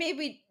think that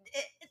maybe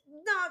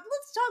no.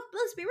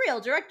 Let's be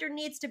real. Director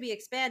needs to be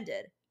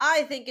expanded.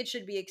 I think it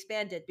should be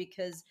expanded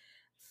because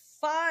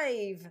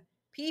 5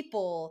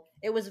 people.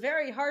 It was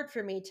very hard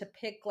for me to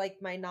pick like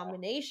my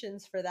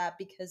nominations for that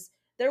because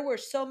there were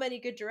so many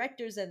good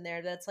directors in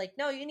there that's like,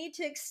 no, you need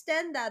to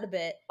extend that a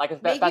bit. like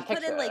it's Maybe best put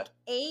in picture, like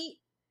 8. best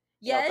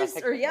Yes, or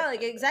picture can yeah, like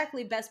extend it.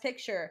 exactly best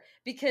picture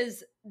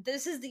because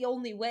this is the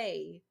only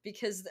way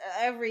because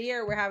every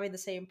year we're having the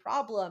same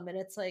problem and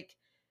it's like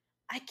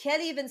I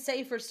can't even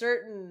say for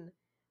certain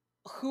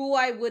who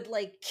I would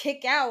like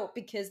kick out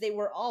because they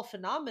were all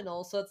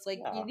phenomenal. So it's like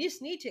Yeah, you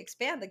just need to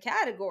expand the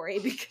category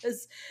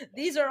because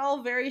these are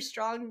all very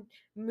strong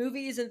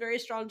movies and very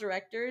strong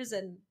directors.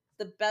 And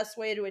the best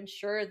way to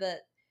ensure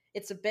that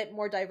it's a bit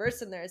more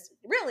diverse in there is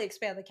really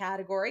expand the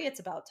category. It's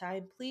about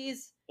time,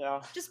 please.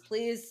 yeah, Just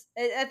please.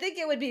 I think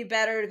it would be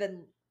better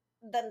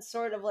than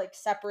sort of like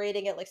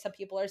separating it like some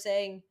people are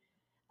saying.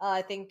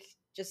 I think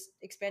just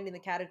expanding the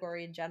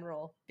category in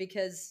general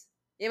because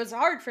it was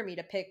hard for me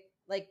to pick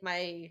like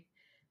my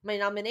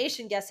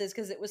nomination guesses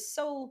because it was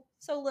so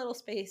little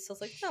space. I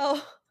was like,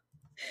 no,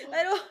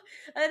 I don't,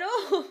 I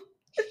don't.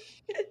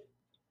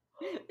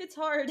 It's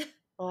hard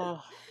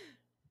oh,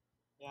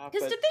 yeah,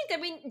 because but to think.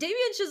 I mean, Damien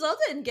Chazelle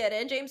didn't get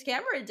in, James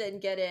Cameron didn't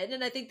get in,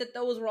 and I think that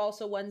those were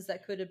also ones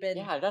that could have been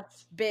yeah,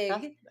 that's big.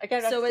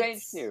 again that's So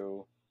strange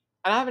too.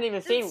 And I haven't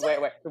even seen it's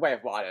The Way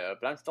of Water,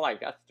 but I'm still like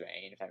that's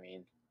strange. I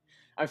mean,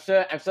 I'm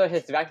sure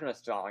his direction was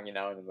strong, in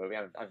the movie.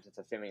 I'm just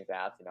assuming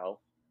that,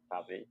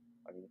 probably.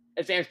 I mean,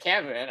 it's James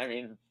Cameron. I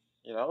mean,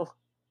 you know,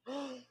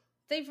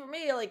 thing for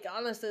me, like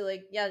honestly,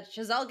 like yeah,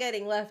 Chazelle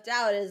getting left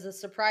out is a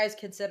surprise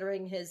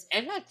considering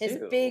and that his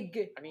too.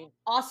 big I mean,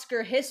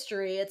 Oscar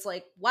history. It's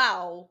like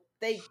wow,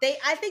 they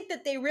I think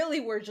that they really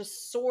were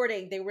just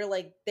sorting. They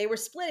were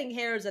splitting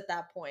hairs at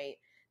that point.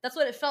 That's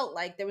what it felt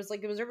like. There was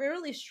like it was a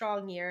really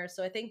strong year,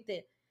 so I think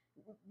that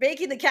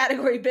making the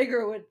category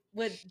bigger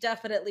would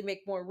definitely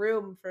make more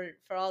room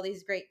for all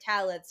these great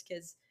talents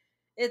because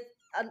it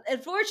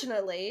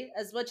unfortunately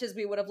as much as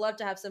we would have loved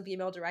to have some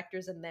female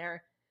directors in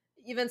there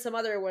even some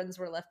other ones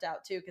were left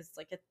out too because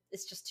like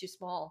it's just too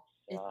small.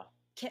 It uh,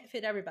 can't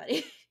fit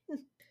everybody.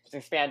 just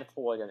expand the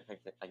pool again, like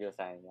you were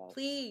saying.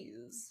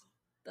 Please,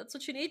 that's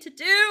what you need to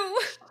do.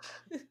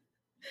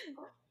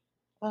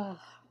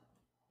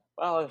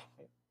 Well,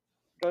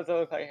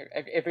 so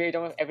if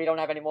we don't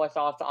have any more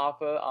thoughts to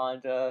offer on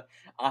the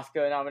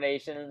Oscar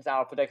nominations,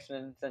 our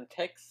predictions and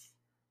picks,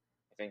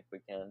 I think we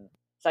can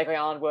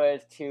segue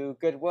onwards to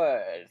good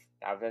words.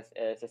 Now this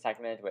is a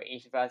segment where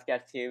each of us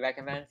gets to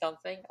recommend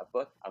something: a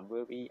book, a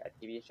movie, a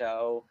TV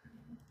show,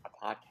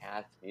 a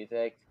podcast,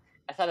 music,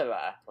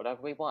 etc.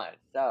 Whatever we want.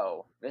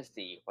 So,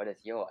 Misty, what is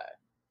your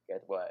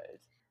good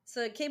words?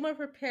 So I came more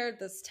prepared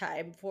this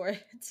time for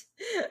it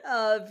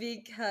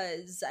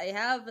because I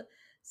have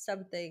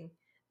something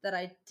that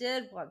I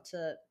did want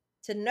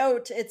to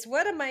note. It's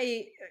one of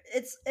my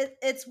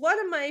it's one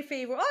of my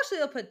favorite. Actually,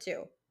 I'll put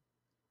two.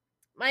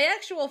 My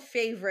actual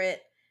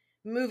favorite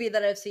movie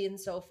that I've seen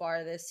so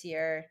far this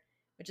year,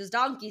 which is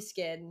Donkey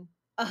Skin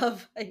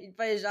of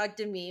by Jacques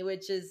Demy,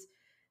 which is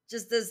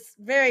just this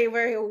very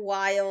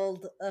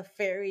wild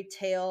fairy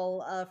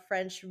tale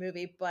French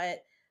movie.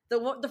 But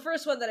the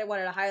first one that I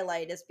wanted to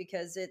highlight is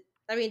because it.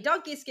 I mean,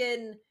 Donkey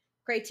Skin,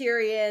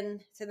 Criterion.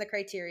 It's in the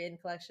Criterion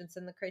collection. It's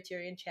in the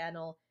Criterion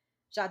channel.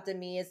 Jacques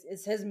Demy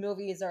is his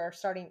movies are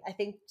starting, I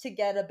think, to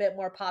get a bit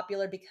more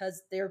popular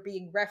because they're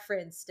being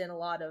referenced in a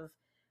lot of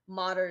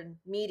modern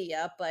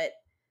media, but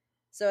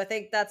So I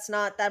think that's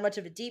not that much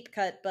of a deep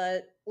cut,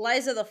 but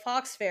Liza the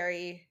Fox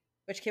Fairy,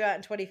 which came out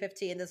in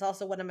 2015, is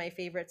also one of my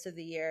favorites of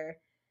the year.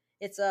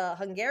 It's a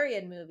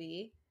Hungarian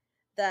movie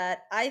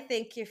that I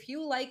think if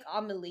you like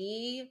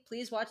Amelie,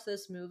 please watch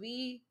this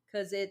movie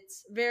because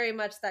it's very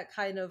much that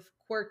kind of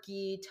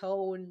quirky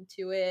tone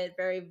to it,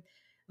 very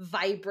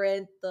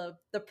vibrant. The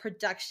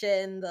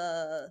production,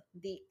 the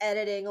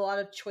editing, a lot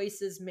of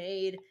choices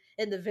made,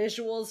 and the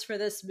visuals for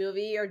this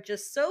movie are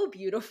just so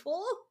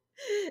beautiful.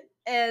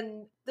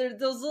 And they're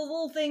those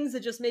little things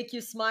that just make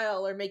you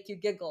smile or make you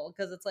giggle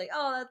because it's like,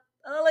 oh,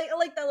 I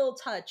like that little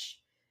touch.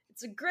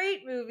 It's a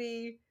great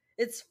movie.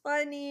 It's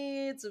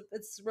funny.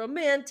 It's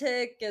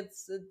romantic.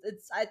 It's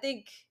I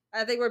think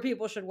where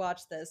people should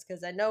watch this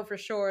because I know for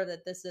sure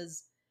that this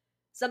is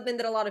something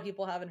that a lot of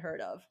people haven't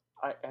heard of.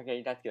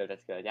 Okay, that's good.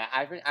 That's good. Yeah,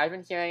 I've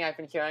been hearing,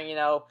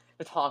 to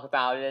talk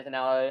about it in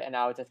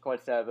our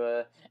Discord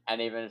server, and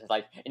even just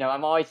like,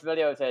 I'm always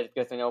really excited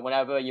because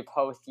whenever you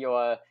post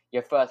your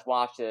first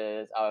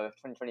watches of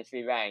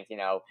 2023 ranked,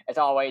 it's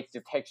always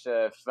the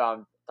picture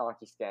from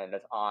Donkey Skin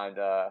it's on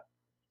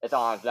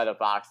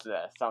Letterboxd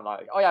list. So I'm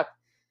like, oh yeah,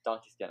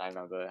 Donkey Skin. I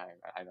remember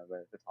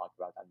to talk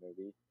about that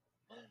movie.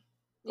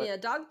 But Yeah,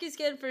 Donkey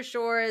Skin for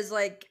sure is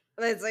like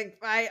it's like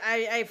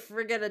I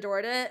freaking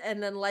adored it,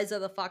 and then Liza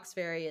the Fox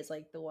Fairy is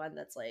like the one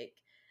that's like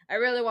I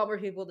really want more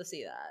people to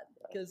see that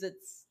because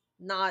it's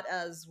not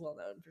as well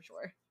known for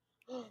sure.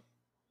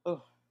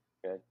 oh,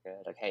 good,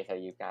 good. Okay, so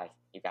you got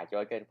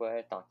your good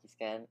word, Donkey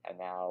Skin, and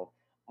now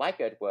my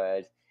good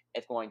word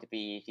is going to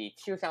be the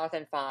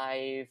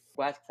 2005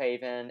 Wes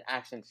Craven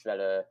action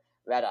thriller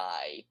Red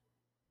Eye,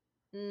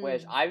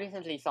 which Mm. I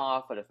recently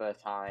saw for the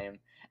first time,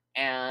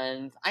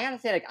 and I gotta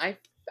say, like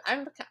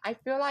I'm I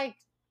feel like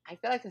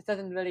this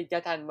doesn't really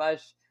get that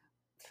much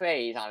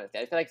praise. Honestly,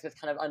 I feel like it's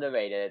kind of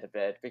underrated a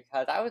bit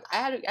because I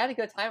had a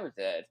good time with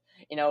it.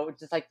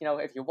 Just like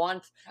if you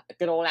want a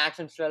good old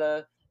action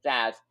thriller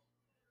that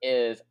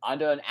is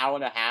under an hour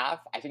and a half,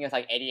 I think it's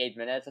like 88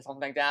 minutes or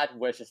something like that,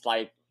 which is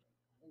like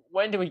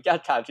when do we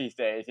get that these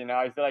days?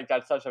 I feel like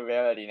that's such a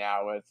rarity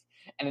now. It's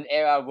in an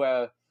era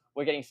where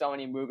we're getting so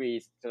many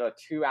movies that are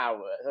 2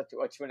 hours, or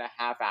 2.5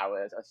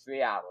 hours, or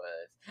 3 hours.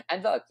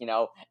 And look,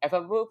 if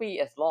a movie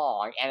is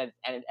long and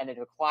it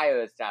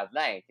requires that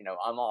length,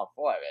 I'm all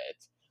for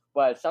it.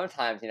 But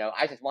sometimes,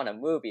 I just want a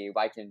movie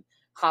where I can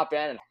hop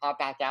in and hop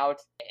back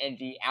out in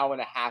the hour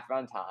and a half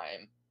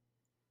runtime.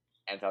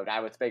 And so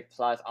that was big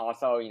plus.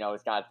 Also, Rachel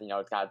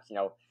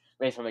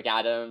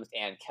McAdams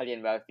and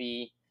Cillian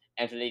Murphy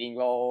as the leading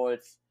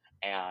roles,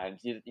 and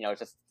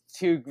just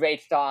two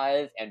great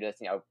stars, and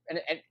just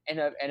in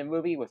a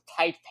movie with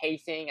tight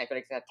pacing. I feel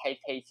like it's got tight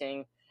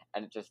pacing,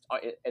 and just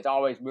it's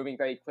always moving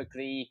very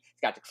quickly.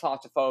 It's got the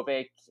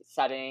claustrophobic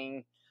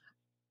setting,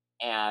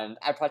 and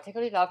I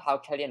particularly love how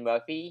Cillian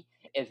Murphy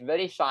is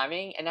really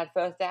charming in that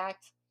first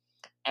act,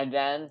 and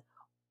then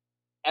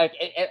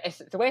it's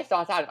the way it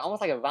starts out. It's almost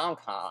like a rom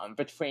com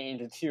between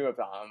the two of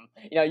them.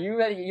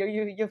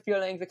 You're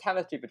feeling the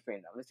chemistry between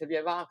them. This should be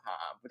a rom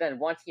com, but then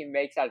once he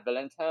makes that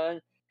villain turn,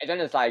 and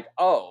then it's like,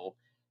 oh,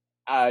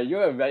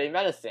 you're really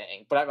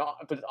menacing, but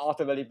it's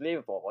also really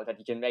believable that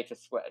you can make the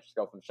switch,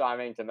 go from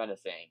charming to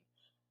menacing,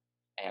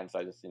 and so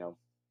I just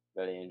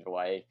really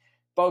enjoy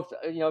both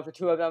the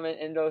two of them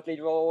in those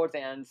lead roles,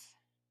 and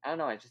I don't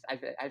know, I just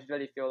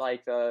really feel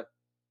like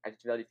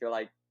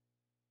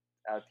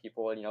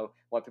people,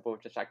 want people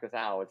to check this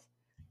out.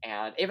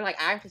 And even like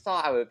I actually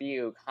saw a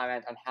review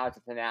comment on how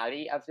the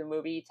finale of the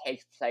movie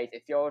takes place.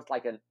 It feels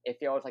like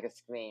a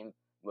Scream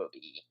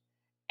movie.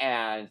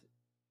 And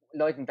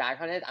looking back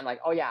on it, I'm like,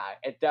 oh yeah,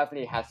 it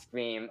definitely has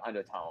Scream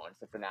undertones.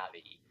 The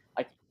finale,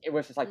 like it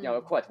was just like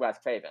of Mm. course Wes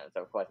Craven,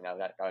 so of course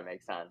that would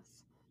make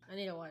sense. I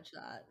need to watch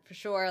that for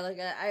sure. Like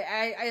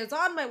I was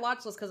on my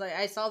watch list because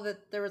I saw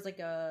that there was like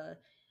a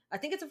I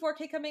think it's a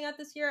 4K coming out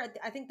this year.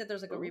 I think that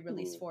there's like a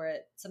re-release Ooh, for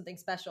it, something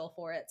special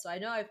for it. So I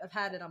know I've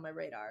had it on my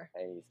radar.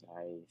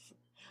 nice.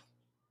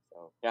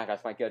 So yeah,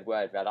 that's my good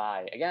word, Red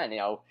Eye. Again,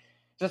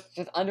 just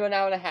under an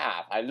hour and a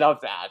half. I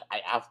love that.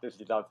 I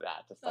absolutely love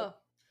that. Just like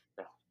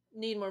Oh,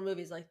 need more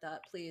movies like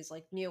that, please,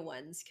 like new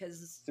ones,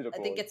 because I think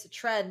suitable. it's a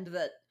trend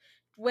that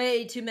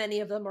way too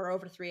many of them are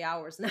over 3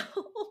 hours now.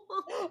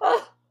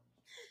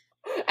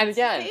 And It's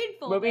again,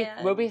 painful,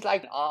 man. movies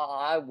like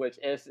R, which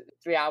is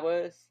 3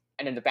 hours,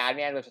 and then the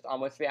Batman, which is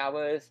almost 3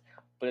 hours,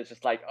 but it's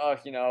just like, oh,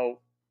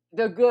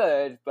 they're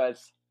good, but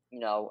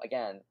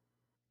again,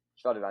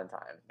 shorter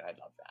runtime. I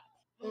love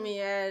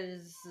Yeah,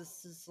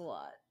 it's a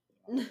lot.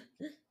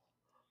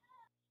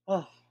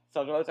 that.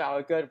 So those are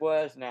our good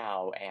words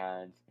now,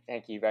 and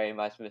thank you very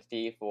much,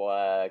 Misty,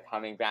 for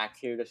coming back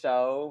to the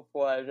show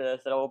for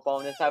this little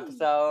bonus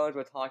episode.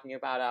 We're talking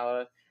about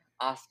our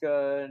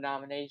Oscar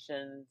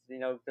nominations,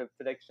 the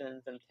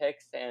predictions and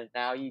picks, and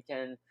now you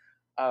can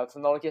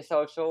promote your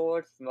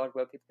socials, promote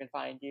where people can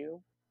find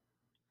you.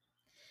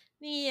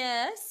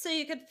 Yes, so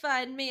you can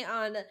find me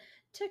on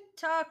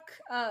TikTok,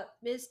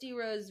 Misty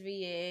Rose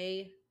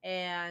VA,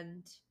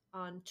 and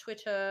on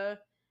Twitter,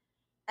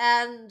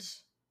 and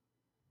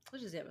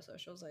Which is the other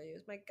socials I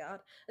use? My God,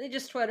 I think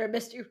just Twitter,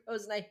 Misty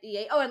Rose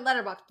 98. Oh, and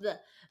Letterboxd. The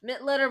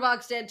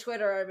Letterboxd and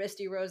Twitter are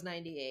Misty Rose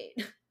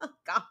 98. Oh,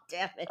 God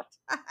damn it!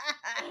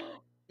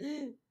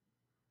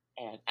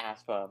 And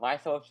as for my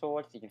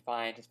socials, you can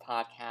find this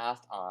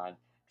podcast on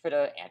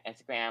Twitter and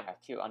Instagram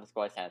at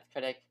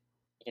 2_SenseCritic.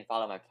 You can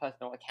follow my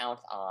personal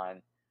accounts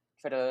on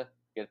Twitter,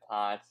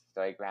 GoodPods,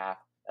 Storygraph,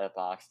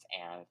 Letterboxd,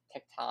 and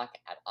TikTok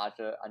at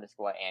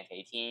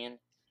Audra_Ant18.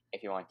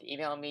 If you want to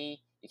email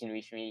me, you can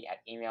reach me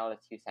at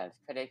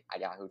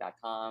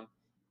email@2centscritic@yahoo.com.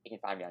 You can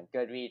find me on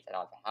Goodreads at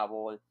Arthur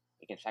Howell.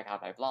 You can check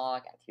out my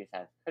blog at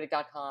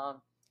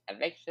 2centscritic.com. And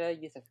make sure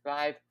you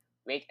subscribe,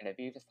 rate, and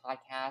review this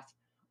podcast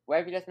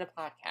wherever you listen to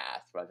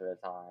podcasts, whether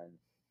it's on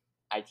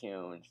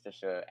iTunes,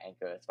 Stitcher,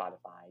 Anchor,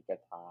 Spotify,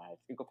 GoodPods,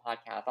 Google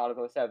Podcasts, all of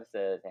those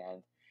services,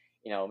 and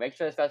make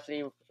sure,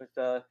 especially with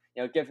the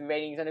give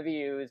ratings and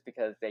reviews,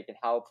 because they can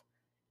help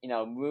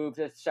move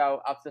this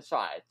show up the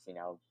charts.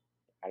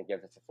 I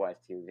give the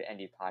support to the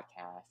indie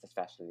podcast,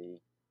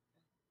 especially.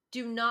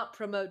 Do not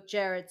promote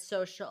Jared's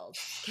socials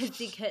because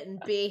he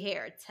couldn't be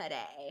here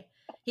today.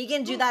 He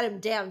can do that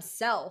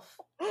himself.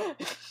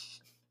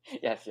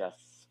 Yes.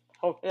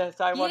 He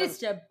needs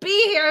to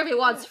be here if he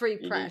wants free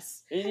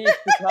press. He needs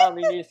to come.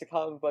 He needs to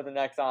come for the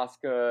next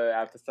Oscar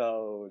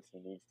episode. He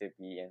needs to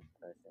be in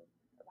person.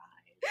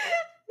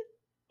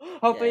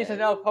 Hopefully,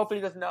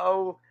 there's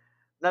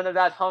none of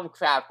that home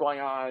crap going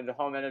on. The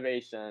home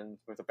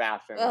renovations with the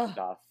bathroom and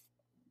stuff.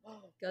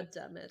 God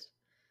damn it.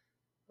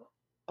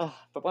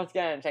 But once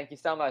again, thank you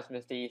so much,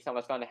 Misty. So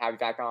much fun to have you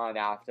back on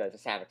after the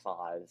Santa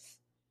Claus.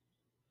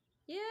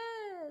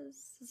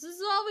 Yes, this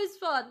is always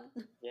fun.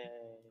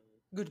 Yay.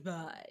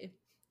 Goodbye.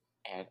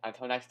 And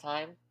until next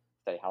time,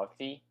 stay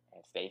healthy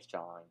and stay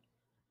strong.